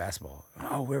just play basketball.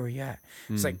 Oh, where were you at?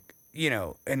 It's like,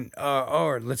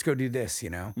 or let's go do this,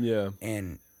 Yeah.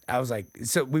 And I was like,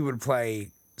 so we would play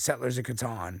Settlers of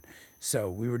Catan. So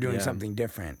we were doing Yeah. something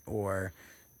different, or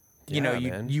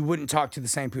man. you wouldn't talk to the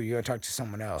same people. You gotta talk to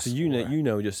someone else.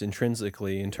 So just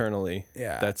intrinsically, internally,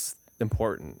 that's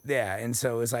important. Yeah, and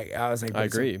so it's like I was like, I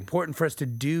it's agree. important for us to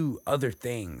do other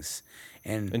things,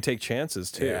 and take chances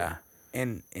too. yeah,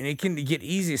 and it can get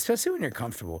easy, especially when you're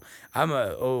comfortable. I'm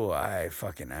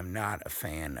not a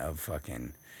fan of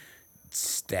fucking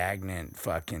stagnant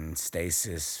fucking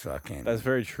stasis fucking. That's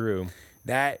very true.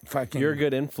 That fucking. You're a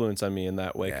good influence on me in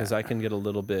that way, because Yeah. I can get a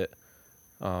little bit.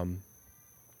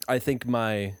 I think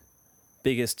my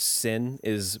biggest sin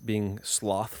is being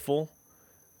slothful,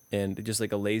 and just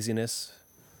like a laziness,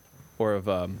 or of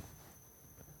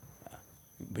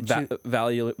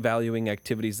valuing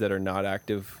activities that are not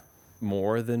active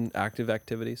more than active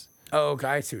activities. Oh, okay,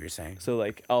 I see what you're saying. So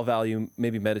like I'll value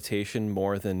maybe meditation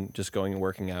more than just going and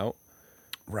working out.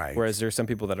 Right. Whereas there's some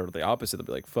people that are the opposite. They'll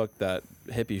be like, "Fuck that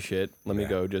hippie shit. Let me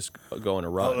go go on a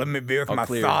run. Let me be with I'll my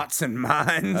thoughts and I'll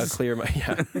minds. clear my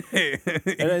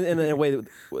and in a way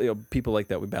that people like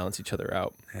that, we balance each other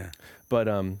out. Yeah. But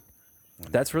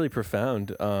that's really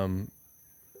profound.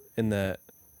 In that,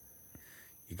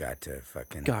 You got to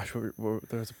fucking. gosh,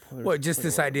 there's a point. Well, just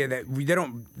this idea that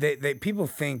they people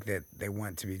think that they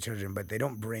want to be children, but they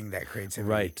don't bring that creativity.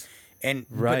 Right. But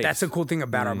Right. that's the cool thing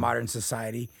about our modern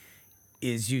society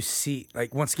is you see,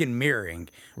 like, once again, mirroring.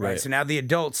 Right. Right. So now the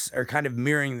adults are kind of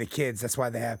mirroring the kids. That's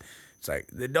why they have, it's like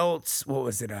the adults, what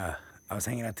was it? I was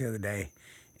hanging out the other day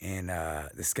and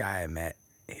this guy I met,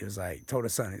 he was like, told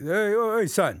his son, hey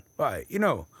son,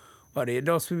 well, the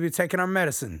adults will be taking our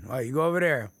medicine. Well, you go over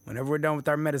there whenever we're done with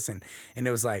our medicine. And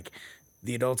it was like,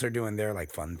 the adults are doing their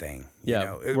like fun thing. Yeah, You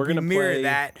know? we're We gonna mirror play-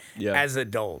 that yeah. as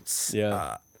adults.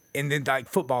 Yeah. And then like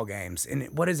football games. And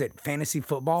what is it? Fantasy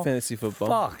football? Fantasy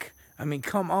football. Fuck. I mean,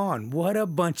 come on. What a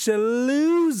bunch of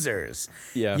losers.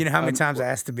 Yeah. You know how many times I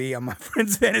asked to be on my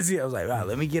friend's fantasy? I was like, wow,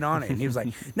 let me get on it. And he was like,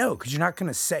 no, because you're not going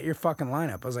to set your fucking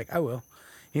lineup. I was like, I will.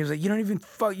 He was like, you don't even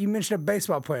fuck. You mentioned a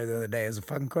baseball player the other day as a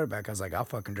fucking quarterback. I was like, I'll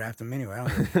fucking draft him anyway. I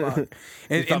don't give a fuck.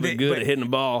 He's probably good at hitting the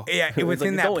ball. Yeah, It's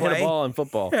within like, that don't play. hit a ball in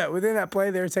football. Yeah, within that play,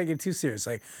 they were taking it too serious.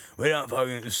 Like, we don't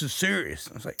fucking, this is serious.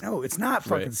 I was like, no, it's not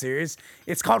fucking Right. serious.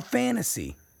 It's called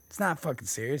fantasy. It's not fucking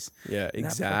serious. Yeah, Not fucking-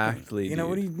 exactly. you know,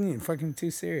 what do dude. you mean? Fucking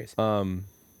too serious.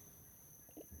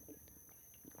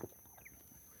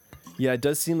 Yeah, it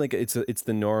does seem like it's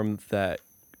the norm that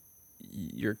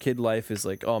your kid life is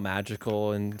like all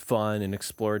magical and fun and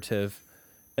explorative,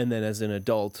 and then as an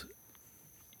adult,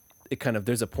 it kind of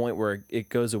there's a point where it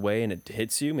goes away and it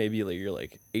hits you. Maybe like you're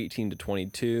like 18 to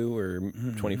 22 or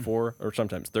 24 or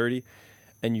sometimes 30,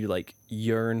 and you like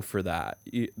yearn for that.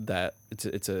 That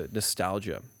it's a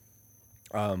nostalgia.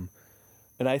 And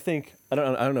I think I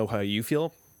don't know how you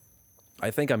feel.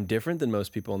 I think I'm different than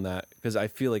most people in that because I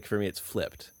feel like for me it's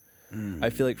flipped. I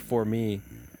feel like for me,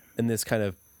 and this kind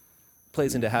of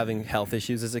plays into having health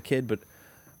issues as a kid, but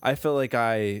I feel like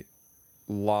I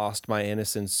lost my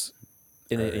innocence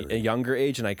in a younger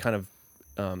age, and I kind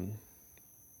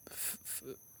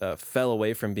of fell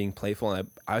away from being playful, and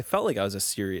I felt like I was a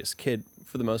serious kid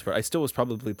for the most part. I still was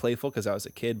probably playful because I was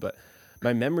a kid, but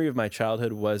my memory of my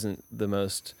childhood wasn't the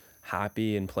most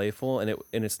happy and playful, and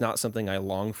it's not something I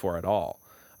long for at all.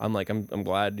 I'm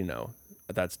glad,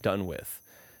 that's done with.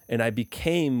 And I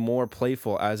became more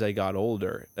playful as I got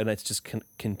older, and it's just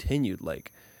continued.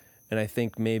 And I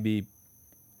think maybe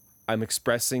I'm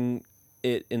expressing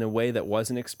it in a way that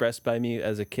wasn't expressed by me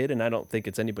as a kid, and I don't think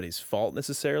it's anybody's fault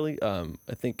necessarily. I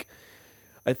think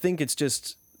it's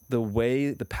just the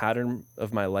way the pattern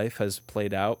of my life has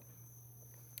played out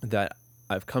that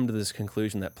I've come to this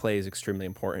conclusion that play is extremely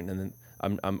important, and then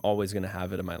I'm always going to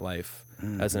have it in my life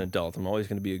as an adult. I'm always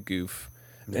going to be a goof,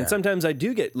 and sometimes I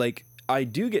do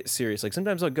get serious. Like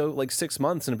sometimes I'll go like 6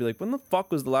 months and I'll be like, when the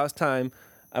fuck was the last time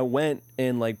I went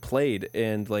and like played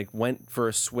and like went for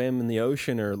a swim in the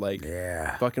ocean or like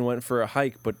fucking went for a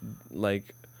hike, but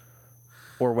like,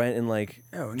 or went and like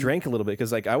drank a little bit.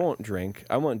 Cause like I won't drink.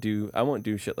 I won't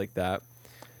do shit like that.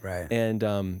 Right. And,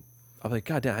 I'll be like,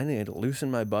 God damn, I need to loosen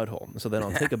my butthole. So then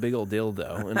I'll take a big old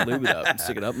dildo and lube it up and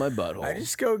stick it up my butthole. I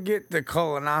just go get the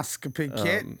colonoscopy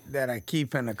kit that I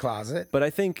keep in the closet. But I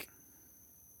think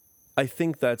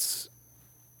that's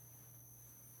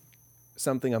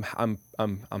something I'm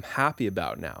happy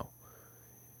about now.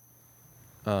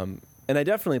 And I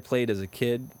definitely played as a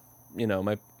kid.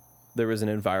 There was an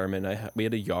environment. We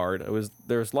had a yard.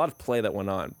 There was a lot of play that went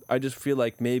on. I just feel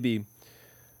like maybe,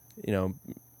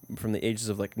 from the ages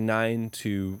of like 9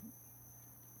 to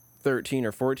 13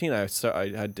 or 14, I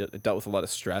dealt with a lot of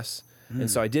stress, and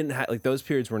so I didn't have like those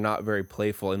periods were not very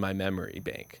playful in my memory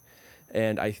bank,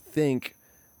 and I think.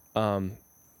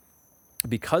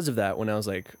 Because of that, when I was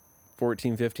like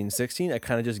 14, 15, 16, I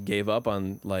kind of just gave up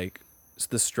on like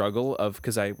the struggle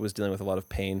because I was dealing with a lot of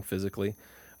pain physically,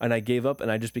 and I gave up and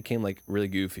I just became like really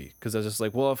goofy because I was just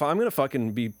like, well, if I'm going to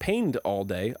fucking be pained all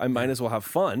day, I might as well have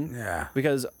fun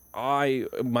because I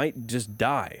might just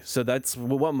die. So that's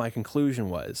what my conclusion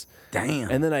was. Damn.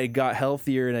 And then I got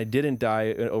healthier and I didn't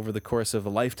die over the course of a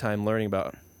lifetime learning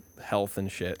about health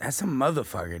and shit. That's a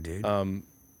motherfucker, dude.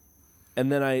 And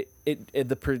then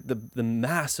the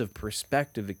massive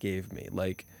perspective it gave me,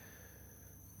 like,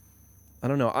 I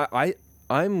don't know,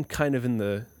 I'm kind of in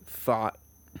the thought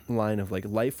line of like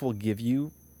life will give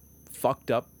you fucked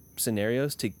up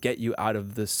scenarios to get you out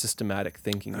of the systematic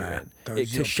thinking you're in,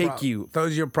 to shake you.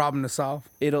 Those your problem to solve.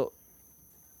 But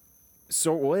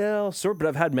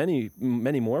I've had many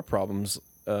more problems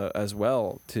as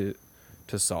well to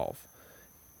solve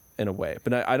in a way,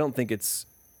 but I don't think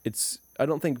I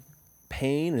don't think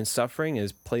pain and suffering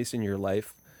is placed in your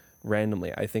life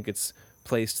randomly. I think it's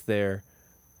placed there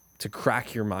to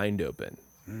crack your mind open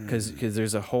because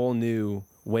there's a whole new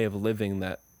way of living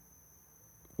that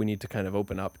we need to kind of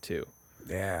open up to.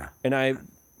 Yeah. And I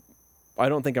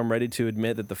don't think I'm ready to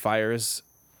admit that the fires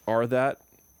are that,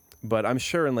 but I'm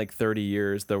sure in like 30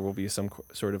 years there will be some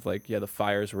sort of like, the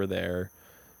fires were there.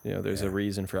 There's a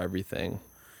reason for everything.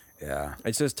 Yeah.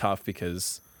 It's just tough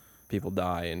because people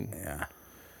die and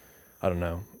I don't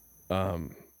know.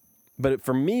 But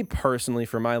for me personally,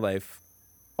 for my life,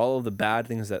 all of the bad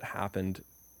things that happened,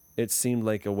 it seemed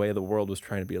like a way the world was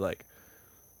trying to be like,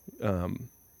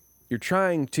 you're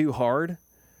trying too hard,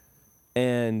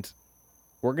 and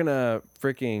we're gonna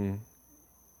freaking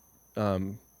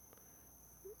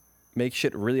make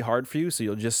shit really hard for you, so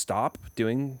you'll just stop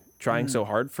trying so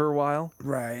hard for a while,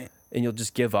 Right. and you'll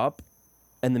just give up,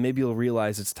 and then maybe you'll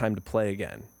realize it's time to play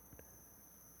again.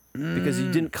 Because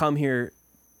you didn't come here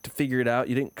to figure it out.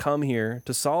 You didn't come here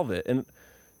to solve it. And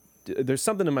there's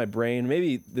something in my brain.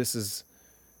 Maybe this is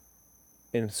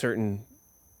in certain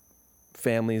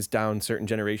families down certain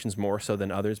generations more so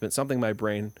than others, but something in my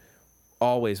brain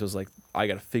always was like, I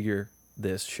got to figure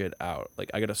this shit out.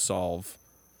 Like, I got to solve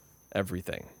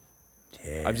everything.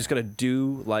 Yeah. I've just got to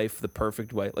do life the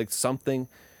perfect way. Like something,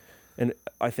 and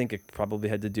I think it probably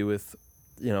had to do with,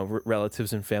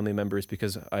 relatives and family members,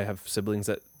 because I have siblings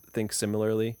that think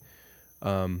similarly.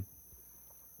 But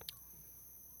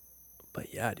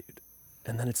yeah, dude.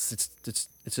 And then it's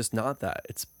just not that.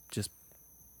 It's just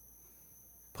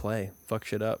play, fuck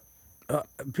shit up.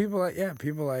 People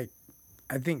I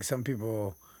think some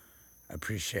people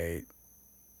appreciate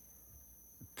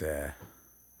the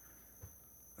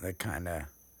kind of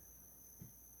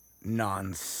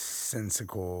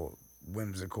nonsensical,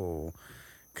 whimsical,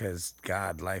 because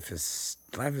God, life is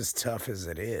tough as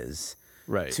it is.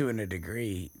 Right. To a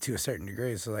certain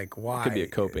degree. So like, why? It could be a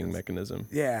coping mechanism.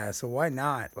 Yeah. So why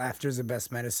not? Laughter's the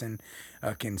best medicine.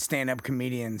 Stand-up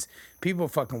comedians, people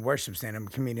fucking worship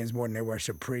stand-up comedians more than they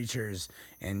worship preachers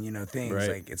and things. Right.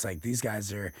 Like it's like these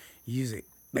guys are using.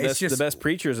 The best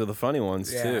preachers are the funny ones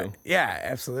too. Yeah,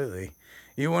 absolutely.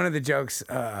 One of the jokes.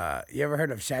 You ever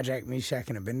heard of Shadrach, Meshach,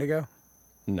 and Abednego?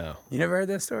 No. You never heard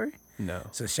that story? No.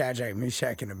 So Shadrach,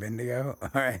 Meshach, and Abednego. All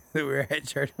right, we were at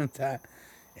church one time,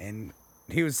 and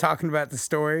he was talking about the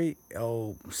story.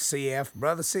 Old CF,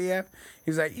 brother CF.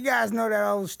 He was like, "You guys know that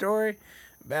old story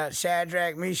about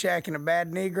Shadrach, Meshach, and a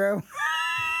bad Negro?"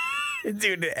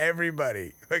 Dude,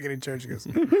 everybody fucking in church goes.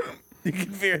 You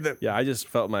can feel the. Yeah, I just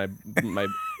felt my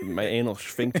anal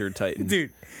sphincter tighten.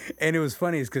 Dude, and it was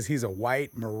funny is because he's a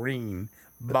white Marine,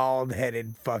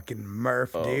 bald-headed fucking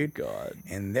Murph, dude. Oh, God.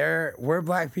 And we're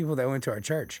black people that went to our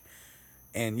church.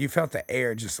 And you felt the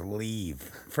air just leave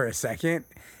for a second.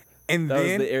 And that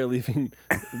then was the air leaving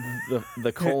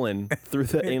the colon through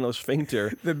the anal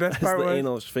sphincter. The best part was the was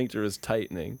anal sphincter was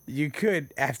tightening. You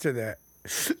could, after the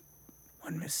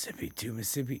 1 Mississippi, 2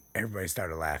 Mississippi, everybody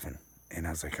started laughing. And I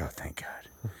was like, oh, thank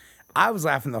God. I was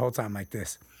laughing the whole time like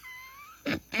this.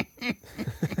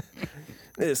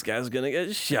 This guy's going to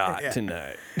get shot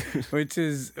tonight. Which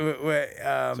is Sorry,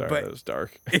 that was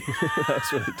dark. That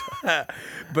was really dark.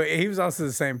 But he was also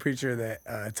the same preacher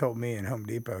that told me in Home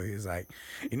Depot, he was like,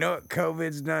 you know what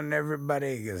COVID's done to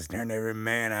everybody? He goes, turned every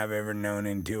man I've ever known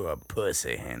into a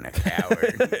pussy and a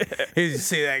coward. You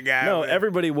see that guy? No,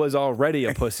 everybody was already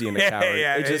a pussy and a coward.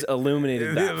 Yeah, it just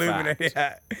illuminated that fact.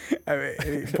 Yeah. I mean,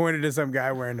 he pointed to some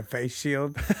guy wearing a face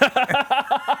shield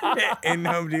in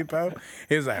Home Depot.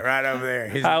 He was like, right over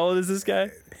there. How old is this guy?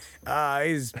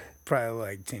 He's probably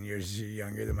like 10 years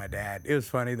younger than my dad. It was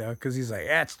funny, though, because he's like,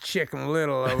 that's Chicken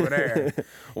Little over there.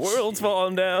 World's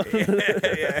falling down. Yeah,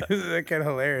 it was kind of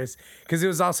hilarious. Because it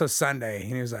was also Sunday.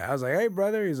 And I was like, hey,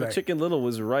 brother. He's like, Chicken Little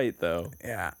was right, though.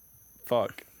 Yeah.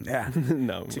 Fuck. Yeah.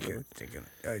 No. Chicken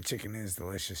is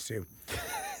delicious, too.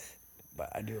 But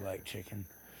I do like chicken.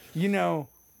 No,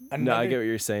 I get what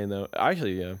you're saying, though.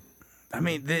 Actually, yeah. I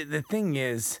mean, the thing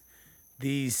is,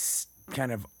 these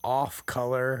kind of off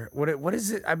color. What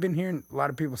is it? I've been hearing a lot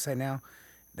of people say now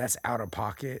that's out of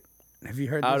pocket. Have you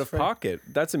heard out this of pocket?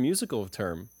 That's a musical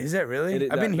term. Is that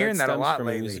really? I've been hearing that a lot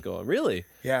lately. Musical. Really?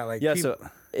 Yeah, like So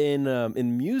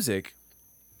in music,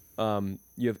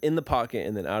 you have in the pocket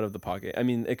and then out of the pocket. I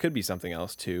mean, it could be something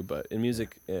else too, but in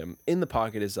music, in the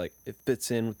pocket is like it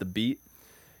fits in with the beat,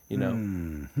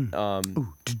 and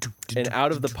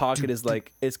out of the pocket is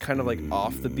like it's kind of like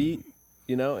off the beat.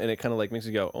 And it kind of like makes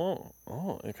you go, oh,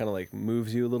 it kind of like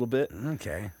moves you a little bit.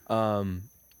 Okay. And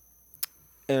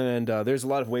there's a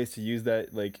lot of ways to use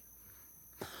that. Like,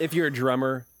 if you're a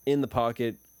drummer, in the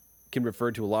pocket can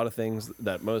refer to a lot of things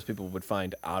that most people would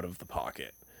find out of the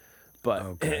pocket.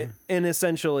 But in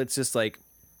essential, it's just like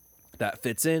that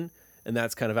fits in, and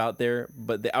that's kind of out there.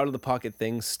 But the out of the pocket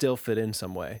things still fit in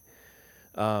some way.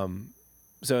 So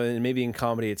maybe in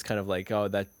comedy, it's kind of like, oh,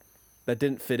 that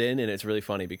didn't fit in, and it's really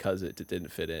funny because it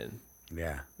didn't fit in.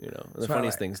 Yeah. The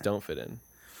funniest things don't fit in.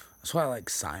 That's why I like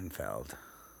Seinfeld.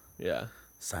 Yeah.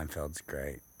 Seinfeld's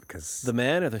great because... The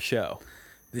man or the show?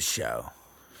 The show.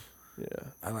 Yeah.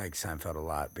 I like Seinfeld a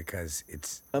lot because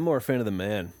it's... I'm more a fan of the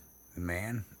man. The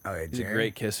man? Oh, yeah, Jerry. He's a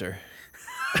great kisser.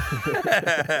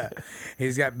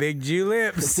 He's got big Jew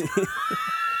lips.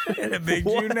 And a big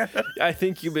What? Juno. I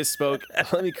think you misspoke.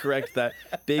 Let me correct that.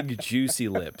 Big juicy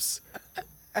lips.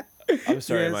 I'm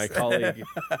sorry, Yes. my colleague.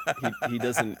 He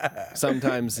doesn't.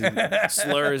 Sometimes he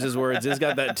slurs his words. He's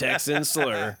got that Texan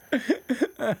slur.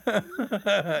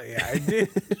 Yeah, I did.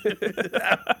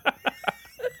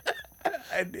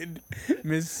 I did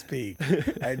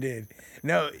misspeak. I did.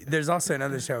 No, there's also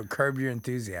another show, Curb Your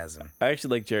Enthusiasm. I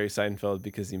actually like Jerry Seinfeld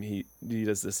because he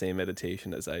does the same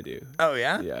meditation as I do. Oh,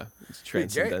 yeah? Yeah, it's Dude,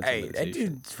 transcendental hey, meditation. that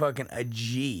dude's fucking a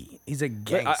G. He's a But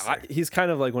gangster. he's kind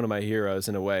of like one of my heroes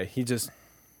in a way. He just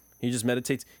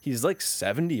meditates. He's like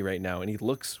 70 right now, and he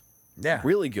looks yeah.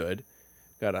 really good.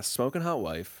 Got a smoking hot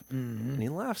wife, and he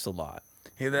laughs a lot.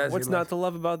 He does. What's he not loves- to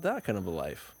love about that kind of a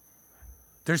life?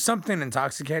 There's something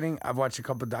intoxicating. I've watched a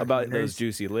couple documentaries. About those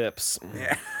juicy lips.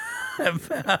 Yeah.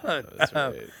 That's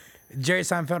right. Jerry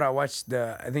Seinfeld, I watched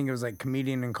I think it was like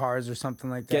Comedian in Cars or something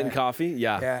like that. Getting coffee?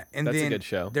 Yeah. Yeah, and that's then a good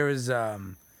show. There was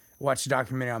watched a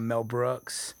documentary on Mel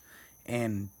Brooks,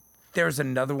 and there's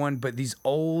another one. But these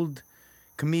old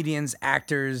comedians,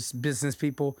 actors, business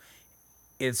people,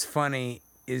 it's funny.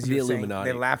 Is The you're saying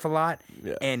Illuminati. they laugh a lot,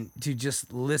 Yeah. and to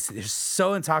just listen, it's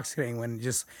so intoxicating when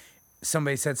just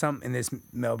somebody said something, and this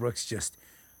Mel Brooks just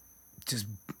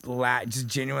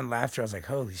genuine laughter. I was like,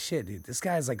 holy shit, dude, this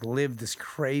guy's like lived this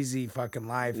crazy fucking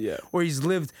life, Yeah. where he's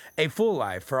lived a full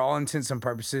life for all intents and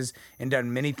purposes and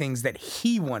done many things that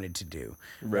he wanted to do,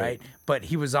 right? But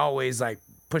he was always like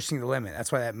pushing the limit.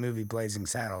 That's why that movie Blazing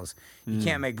Saddles, you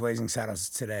can't make Blazing Saddles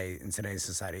today in today's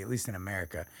society, at least in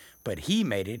America. But he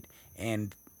made it,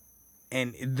 and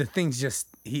the things just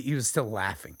he was still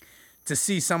laughing to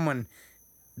see someone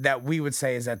that we would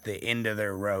say is at the end of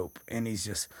their rope, and he's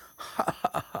just,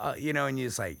 you know, and you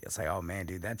just like, it's like, oh man,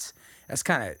 dude, that's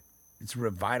kind of, it's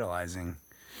revitalizing.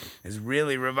 It's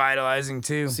really revitalizing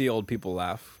too. See old people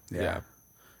laugh. Yeah.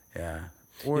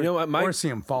 Or, You know what, or see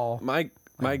them fall. My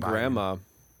Biden. grandma.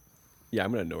 Yeah,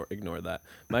 I'm gonna ignore that.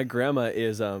 My grandma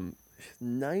is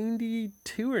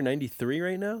 92 or 93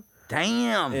 right now,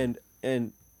 Damn.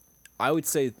 and I would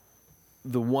say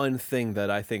the one thing that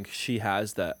I think she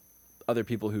has that other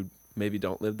people who maybe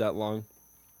don't live that long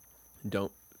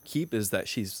don't keep is that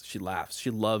she laughs. She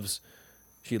loves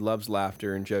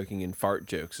laughter and joking and fart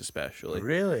jokes especially.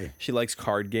 Really? She likes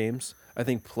card games. I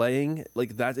think playing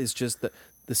like that is just the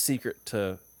secret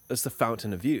to it's the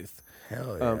fountain of youth.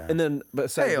 Hell yeah. And then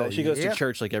besides Hell that, she goes yeah. to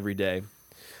church like every day.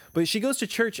 But she goes to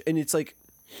church and it's like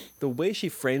the way she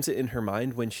frames it in her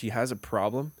mind when she has a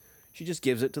problem, she just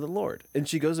gives it to the Lord. And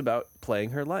she goes about playing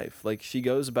her life. Like she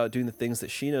goes about doing the things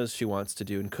that she knows she wants to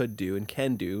do and could do and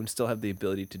can do and still have the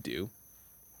ability to do.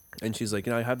 And she's like,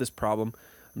 I have this problem.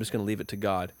 I'm just going to leave it to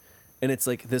God. And it's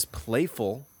like this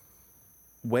playful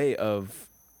way of,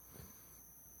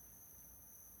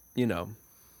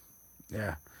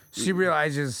 Yeah. She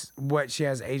realizes what she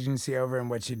has agency over and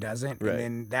what she doesn't. Right. And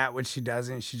then that what she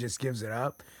doesn't, she just gives it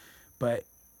up. But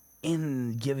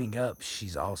in giving up,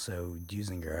 she's also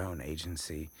using her own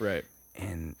agency. right.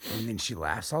 And then she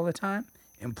laughs all the time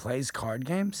and plays card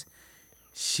games.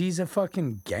 She's a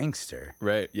fucking gangster.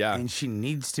 Right. Yeah. And she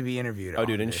needs to be interviewed. Oh, on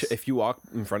dude. And this. if you walk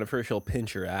in front of her, she'll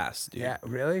pinch your ass, dude. Yeah,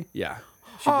 really? Yeah.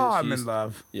 I'm she's- in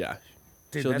love. Yeah.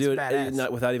 Dude, She'll that's do it badass.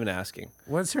 not without even asking.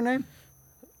 What's her name?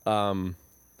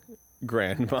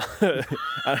 Grandma. I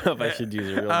don't know if I should use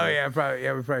her real Oh, name. yeah, probably.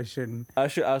 Yeah, we probably shouldn't. I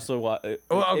should also watch.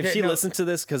 Well, if okay, she no. listens to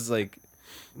this, because like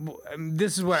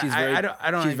This is what she's very, I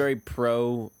don't. she's very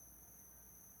pro.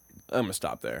 I'm gonna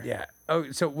stop there. Yeah.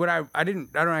 Oh, so what I don't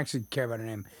actually care about her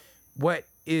name. What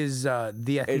is the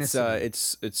ethnicity?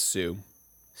 It's Sue.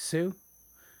 Sue?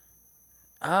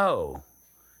 Oh.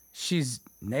 She's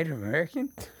Native American?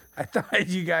 I thought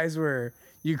you guys were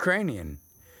Ukrainian.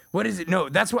 What is it? No,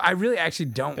 that's what I really actually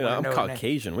don't want to I'm know. her name.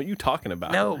 Caucasian. What are you talking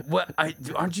about? No, what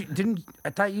aren't you I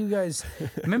thought you guys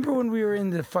remember when we were in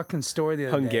the fucking store the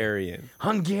other Hungarian. day?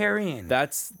 Hungarian.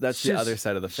 That's the Just- other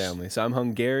side of the family. So I'm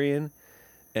Hungarian,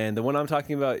 and the one I'm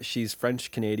talking about, she's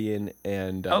French Canadian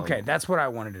and Okay, that's what I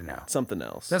wanted to know. something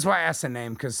else. That's why I asked the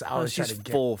name because I was trying she's to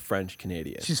get. full French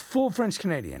Canadian. She's full French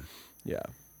Canadian, Yeah.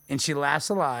 and she laughs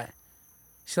a lot.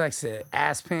 She likes to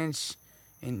ass pinch,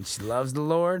 and she loves the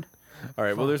Lord. All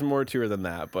right. Well, there's more to her than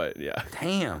that, but yeah.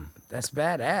 Damn, that's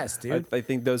badass, dude. I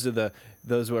think those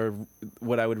were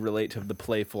what I would relate to the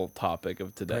playful topic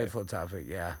of today. Playful topic,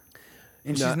 yeah.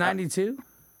 And No, she's 92.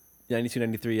 92,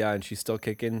 93, yeah, and she's still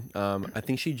kicking. I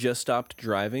think she just stopped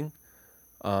driving,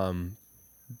 Yeah,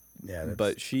 that's,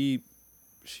 but she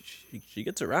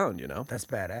gets around, you know. that's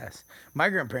badass. My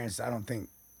grandparents, I don't think,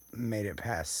 made it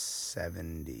past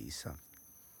 70 something.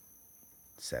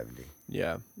 70.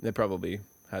 Yeah, they probably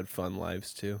had fun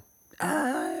lives too.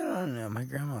 I don't don't know. My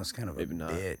grandma was kind of Maybe a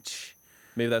not. bitch.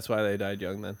 Maybe that's why they died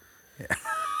young then.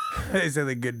 They said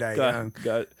the good die young.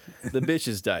 The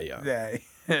bitches die young. Yeah.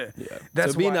 Yeah.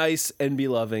 That's so be why nice and be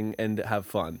loving and have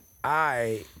fun.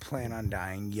 I plan on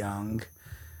dying young.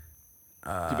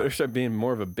 You better start being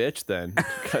more of a bitch then,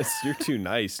 because you're too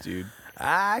nice, dude.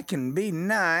 I can be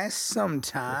nice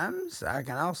sometimes. I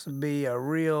can also be a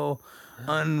real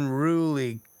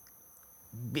unruly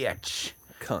bitch.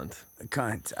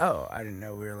 Cunt. Oh, I didn't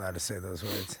know we were allowed to say those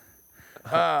words.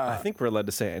 I think we're allowed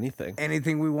to say anything.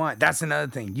 Anything we want. That's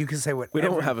another thing. You can say whatever. We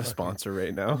don't have a sponsor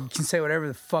right now. You can say whatever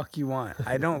the fuck you want.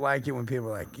 I don't like it when people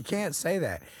are like, you can't say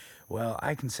that. Well,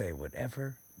 I can say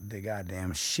whatever the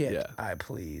goddamn shit I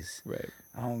please. Right.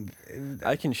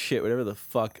 I I can shit whatever the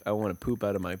fuck I want to poop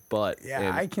out of my butt. Yeah,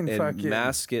 and, I can and fucking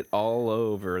mask it all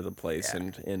over the place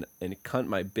and cunt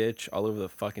my bitch all over the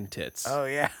fucking tits. Oh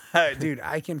yeah, dude,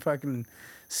 I can fucking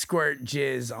squirt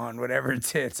jizz on whatever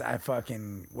tits I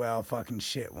fucking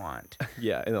shit want.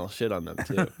 Yeah, and I'll shit on them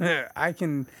too. I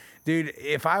can, dude.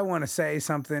 If I want to say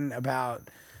something about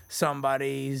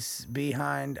somebody's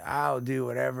behind, I'll do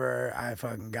whatever I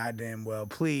fucking goddamn well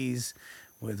please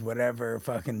with whatever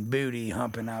fucking booty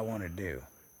humping I want to do.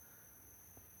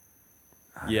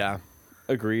 Yeah,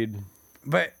 agreed.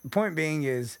 But point being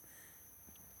is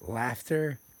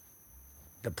laughter,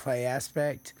 the play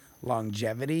aspect,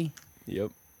 longevity.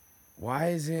 Yep. Why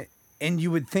is it? And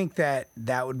you would think that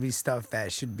that would be stuff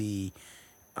that should be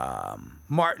to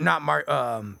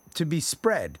be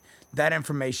spread. That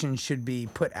information should be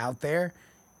put out there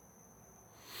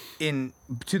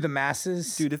to the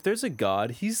masses. Dude, if there's a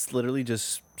God, he's literally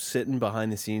just sitting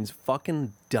behind the scenes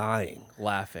fucking dying,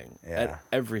 laughing at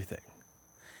everything.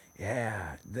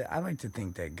 Yeah. I like to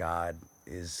think that God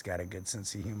is got a good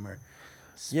sense of humor.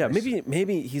 Yeah,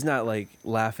 maybe he's not like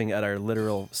laughing at our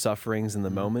literal sufferings in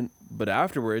the moment, but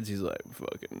afterwards he's like,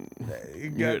 fucking, he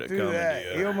got through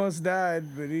that. He almost died,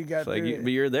 but he got through it.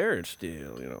 But you're there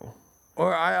still, you know.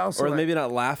 Or maybe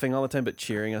not laughing all the time, but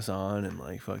cheering us on and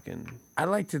like fucking. I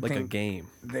like to like think a game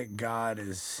that God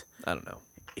is. I don't know.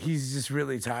 He's just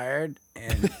really tired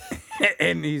and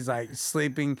and he's like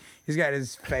sleeping. He's got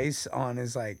his face on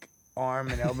his like arm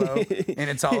and elbow, and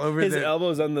it's all over his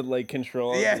elbow's on the like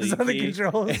control. Yeah, it's on the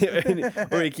controls.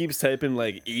 Or he keeps typing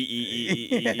like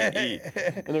E.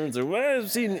 And everyone's like, "Why I've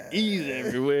seen E's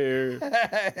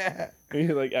everywhere?" And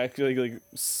he like actually like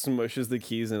smushes the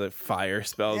keys and like fire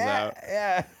spells out.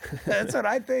 Yeah, that's what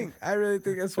I think. I really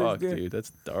think that's what he's doing. Dude,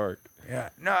 that's dark. Yeah,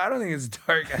 no, I don't think it's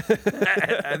dark.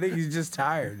 I think he's just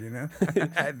tired, you know.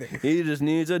 He just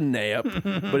needs a nap.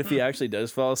 But if he actually does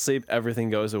fall asleep, everything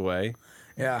goes away.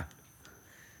 Yeah.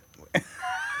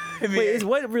 Wait, is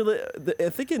what really? I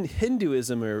think in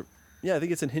Hinduism, I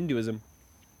think it's in Hinduism.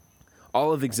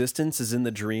 All of existence is in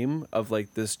the dream of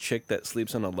like this chick that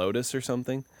sleeps on a lotus or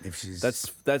something. If she's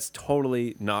that's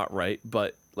totally not right.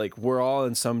 But like we're all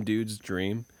in some dude's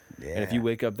dream, and if you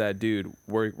wake up that dude,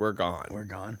 we're gone. We're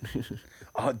gone.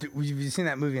 Oh, dude, have you seen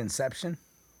that movie Inception?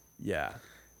 Yeah.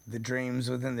 The dreams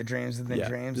within the dreams within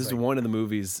dreams. This is one of the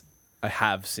movies I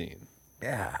have seen.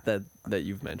 Yeah. That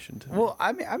you've mentioned. Well,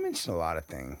 I mentioned a lot of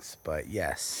things, but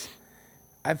yes.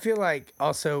 I feel like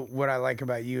also what I like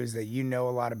about you is that you know a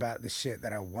lot about the shit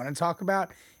that I want to talk about,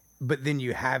 but then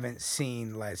you haven't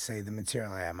seen, let's say, the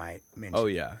material I might mention. Oh,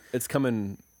 yeah. It's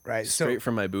coming straight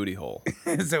from my booty hole.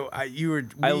 So I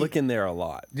look in there a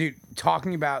lot. Dude,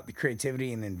 talking about the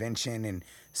creativity and invention and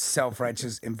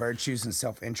self-righteous and virtues and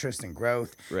self-interest and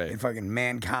growth and fucking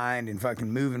mankind and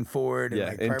fucking moving forward and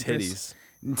like purpose. Titties.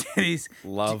 Titties.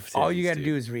 Love titties. All you got to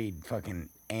do is read fucking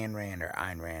Ayn Rand or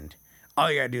Ayn Rand. All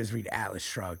you got to do is read Atlas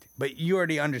Shrugged. But you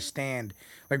already understand,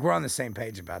 like, we're on the same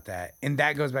page about that. And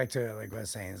that goes back to, like, what I was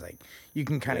saying is, like, you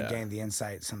can kind of gain the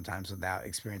insight sometimes without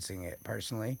experiencing it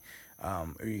personally.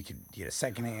 Or you could get a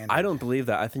secondhand. I don't believe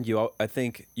that. I think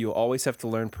you always have to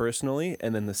learn personally,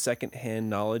 and then the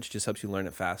secondhand knowledge just helps you learn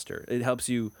it faster. It helps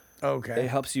you. Okay. It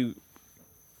helps you.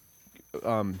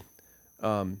 What's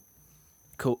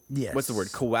the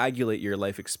word? Coagulate your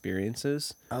life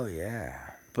experiences. Oh yeah.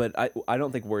 But I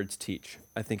don't think words teach.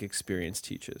 I think experience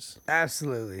teaches.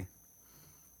 Absolutely.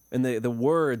 And the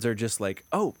words are just like,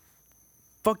 oh,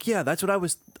 fuck yeah, that's what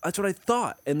I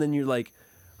thought. And then you're like,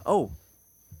 oh,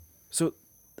 so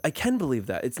I can believe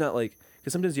that. It's not like,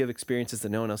 because sometimes you have experiences that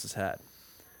no one else has had.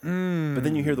 But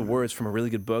then you hear the words from a really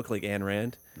good book like Ayn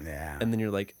Rand. Yeah. And then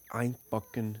you're like, I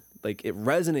fucking, like, it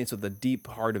resonates with the deep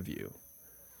part of you.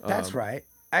 That's right.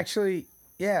 Actually,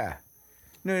 yeah.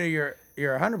 No, you're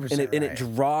 100% right. And it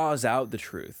draws out the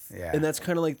truth. Yeah. And that's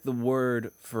kind of like the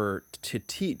word for to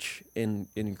teach in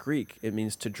Greek. It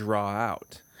means to draw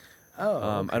out. Oh,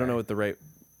 okay. I don't know what the right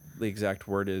the exact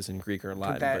word is in Greek or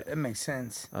Latin. But that makes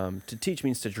sense. To teach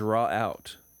means to draw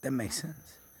out. That makes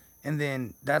sense. And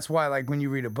then that's why, like, when you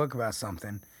read a book about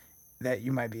something that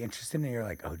you might be interested in, you're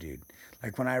like, oh, dude.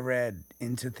 Like, when I read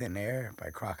Into Thin Air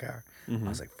by Krakauer, I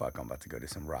was like, fuck, I'm about to go do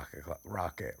some rock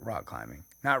climbing.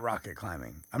 Not rocket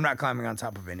climbing. I'm not climbing on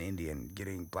top of an Indian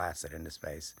getting blasted into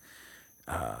space.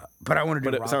 But I want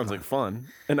to do But it sounds like fun.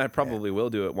 And I probably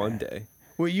will do it one day.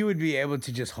 Well, you would be able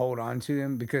to just hold on to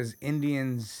them because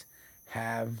Indians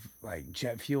have, like,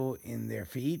 jet fuel in their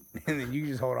feet. And then you can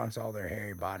just hold on to all their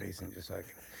hairy bodies and just, like...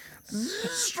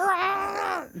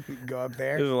 Go up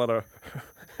there. There's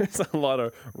a lot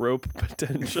of rope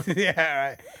potential. Yeah,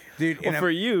 right. Dude, well, for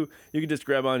you can just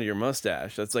grab onto your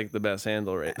mustache. That's like the best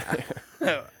handle right there.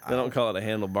 They don't call it a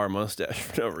handlebar mustache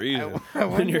for no reason.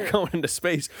 When you're going into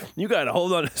space, you got to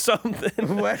hold on to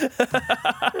something. What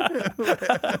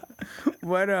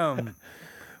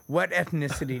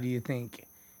ethnicity do you think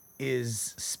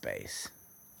is space?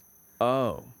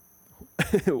 Oh.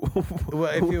 Well,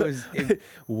 if it was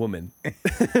woman.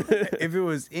 If it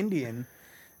was Indian,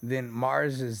 then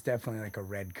Mars is definitely like a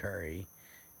red curry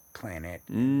planet.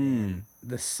 And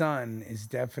the sun is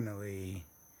definitely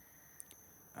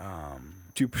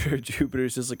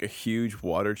Jupiter's just like a huge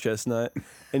water chestnut,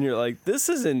 and you're like, this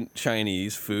isn't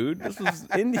Chinese food. This was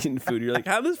Indian food. You're like,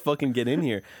 how did this fucking get in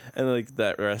here? And like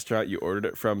that restaurant you ordered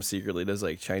it from secretly does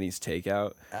like Chinese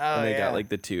takeout, and they got like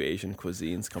the two Asian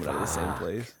cuisines coming out of the same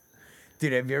place.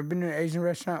 Dude, have you ever been to an Asian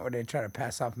restaurant where they try to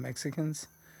pass off Mexicans?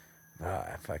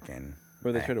 Where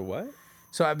they try to what?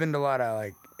 So I've been to a lot of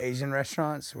like Asian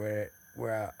restaurants where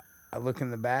I look in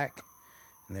the back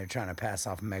and they're trying to pass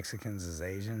off Mexicans as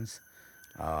Asians.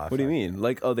 What do you mean?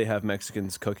 Like, oh, they have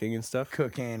Mexicans cooking and stuff?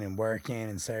 Cooking and working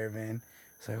and serving.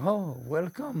 It's like, oh,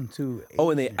 welcome to Asian.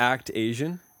 Oh, and they act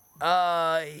Asian?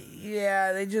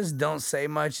 Yeah, they just don't say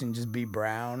much and just be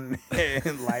brown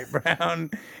and light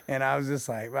brown. And I was just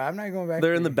like, well, I'm not going back.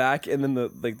 They're in the back, and then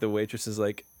the waitress is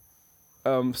like,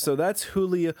 so that's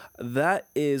Julia. That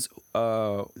is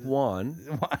Juan.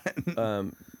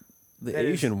 The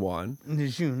Asian Juan.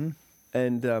 Jun.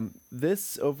 And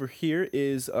this over here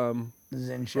is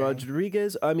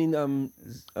Rodriguez. I mean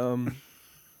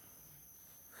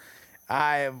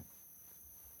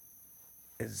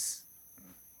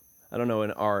I don't know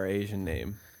an R Asian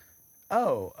name.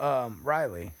 Oh,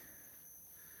 Riley.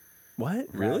 What?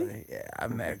 Really? Riley. Yeah,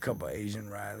 I've met a couple of Asian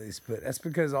Rileys, but that's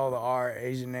because all the R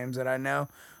Asian names that I know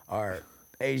are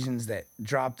Asians that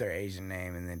dropped their Asian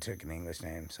name and then took an English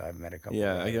name. So I've met a couple.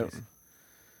 Yeah, of I get.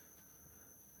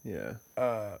 Yeah.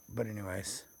 But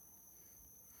anyways,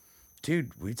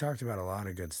 dude, we talked about a lot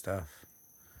of good stuff.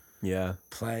 Yeah.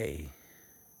 Play.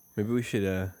 Maybe we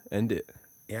should end it.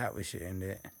 Yeah, we should end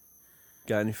it.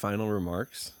 Got any final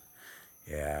remarks?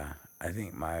 Yeah, I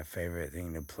think my favorite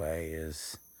thing to play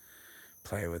is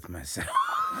play with myself.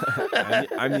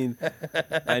 I mean,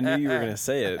 I knew you were going to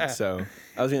say it, so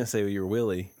I was going to say you're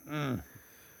Willie.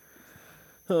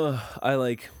 I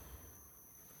like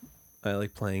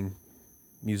playing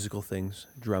musical things,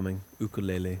 drumming,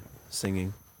 ukulele,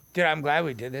 singing. Dude, I'm glad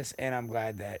we did this, and I'm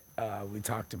glad that we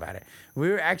talked about it. We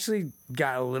were actually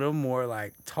got a little more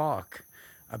like talk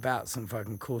about some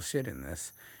fucking cool shit in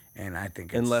this, and I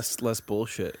think it's... And less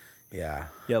bullshit. Yeah.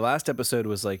 Yeah, last episode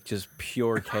was like just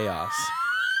pure chaos.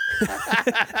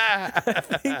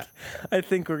 I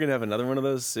think we're gonna have another one of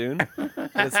those soon.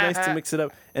 But it's nice to mix it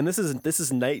up. And this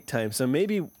is nighttime, so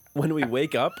maybe when we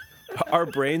wake up, our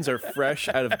brains are fresh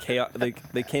out of chaos.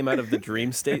 They came out of the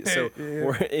dream state, so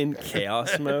we're in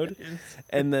chaos mode.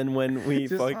 And then when we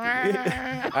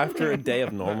after a day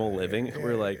of normal living,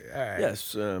 we're like, yes.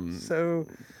 So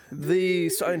the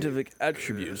scientific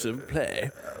attributes of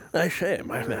play. I say,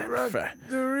 my man.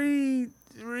 The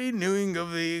renewing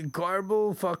of the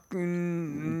carbo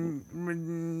fucking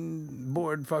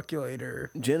board fuckulator.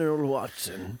 General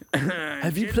Watson,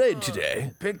 have you played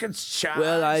today? Pickett's charge.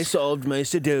 Well, I solved my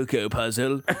Sudoku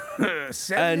puzzle,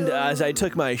 and as I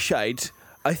took my shite,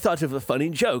 I thought of a funny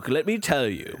joke. Let me tell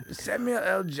you. Samuel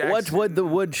L. Jackson. What would the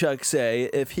woodchuck say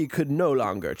if he could no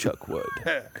longer chuck wood?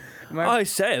 I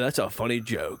say, that's a funny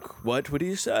joke. What would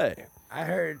he say? I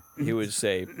heard... He would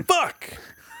say, fuck!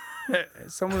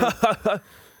 Someone...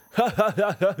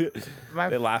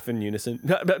 They laugh in unison.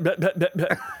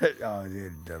 Oh,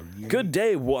 dude. Good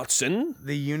day, Watson.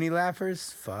 The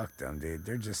uni-laughers? Fuck them, dude.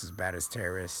 They're just as bad as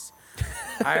terrorists.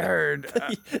 I heard...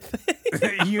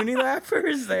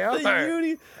 uni-laughers? They are.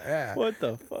 Yeah. What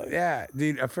the fuck? Yeah,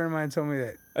 dude. A friend of mine told me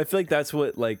that... I feel like that's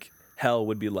what, like... hell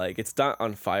would be like. It's not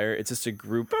on fire. It's just a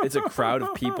group. It's a crowd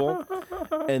of people,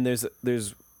 and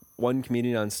there's one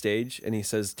comedian on stage, and he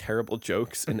says terrible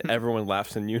jokes, and everyone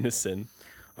laughs in unison.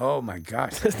 Oh my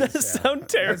gosh. That does sound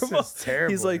terrible. That's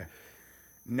terrible. He's like,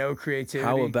 no creativity.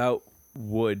 how about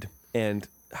wood and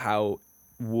how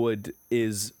wood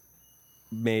is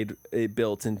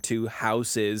built into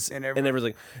houses, and everyone's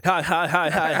like, hi, hi, hi,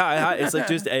 hi, hi, hi. It's like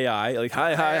just AI, like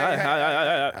hi, hi, hi, hi,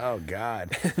 hi, hi. Oh God.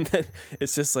 And then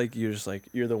it's just like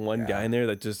you're the one guy in there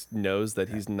that just knows that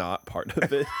he's not part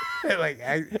of it.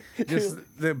 Just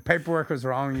the paperwork was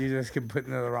wrong. You just get put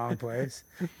into the wrong place.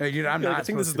 Like, dude, I'm You're not. like, I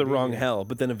think this is supposed the to be wrong here. hell,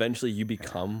 but then eventually you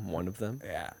become one of them,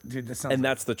 Yeah, dude, that sounds. and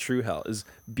that's the true hell, is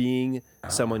being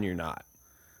someone you're not.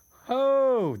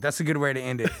 Oh, that's a good way to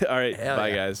end it. All right, Hell bye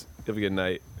yeah. guys. Have a good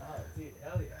night. Oh, dude,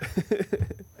 hell yeah.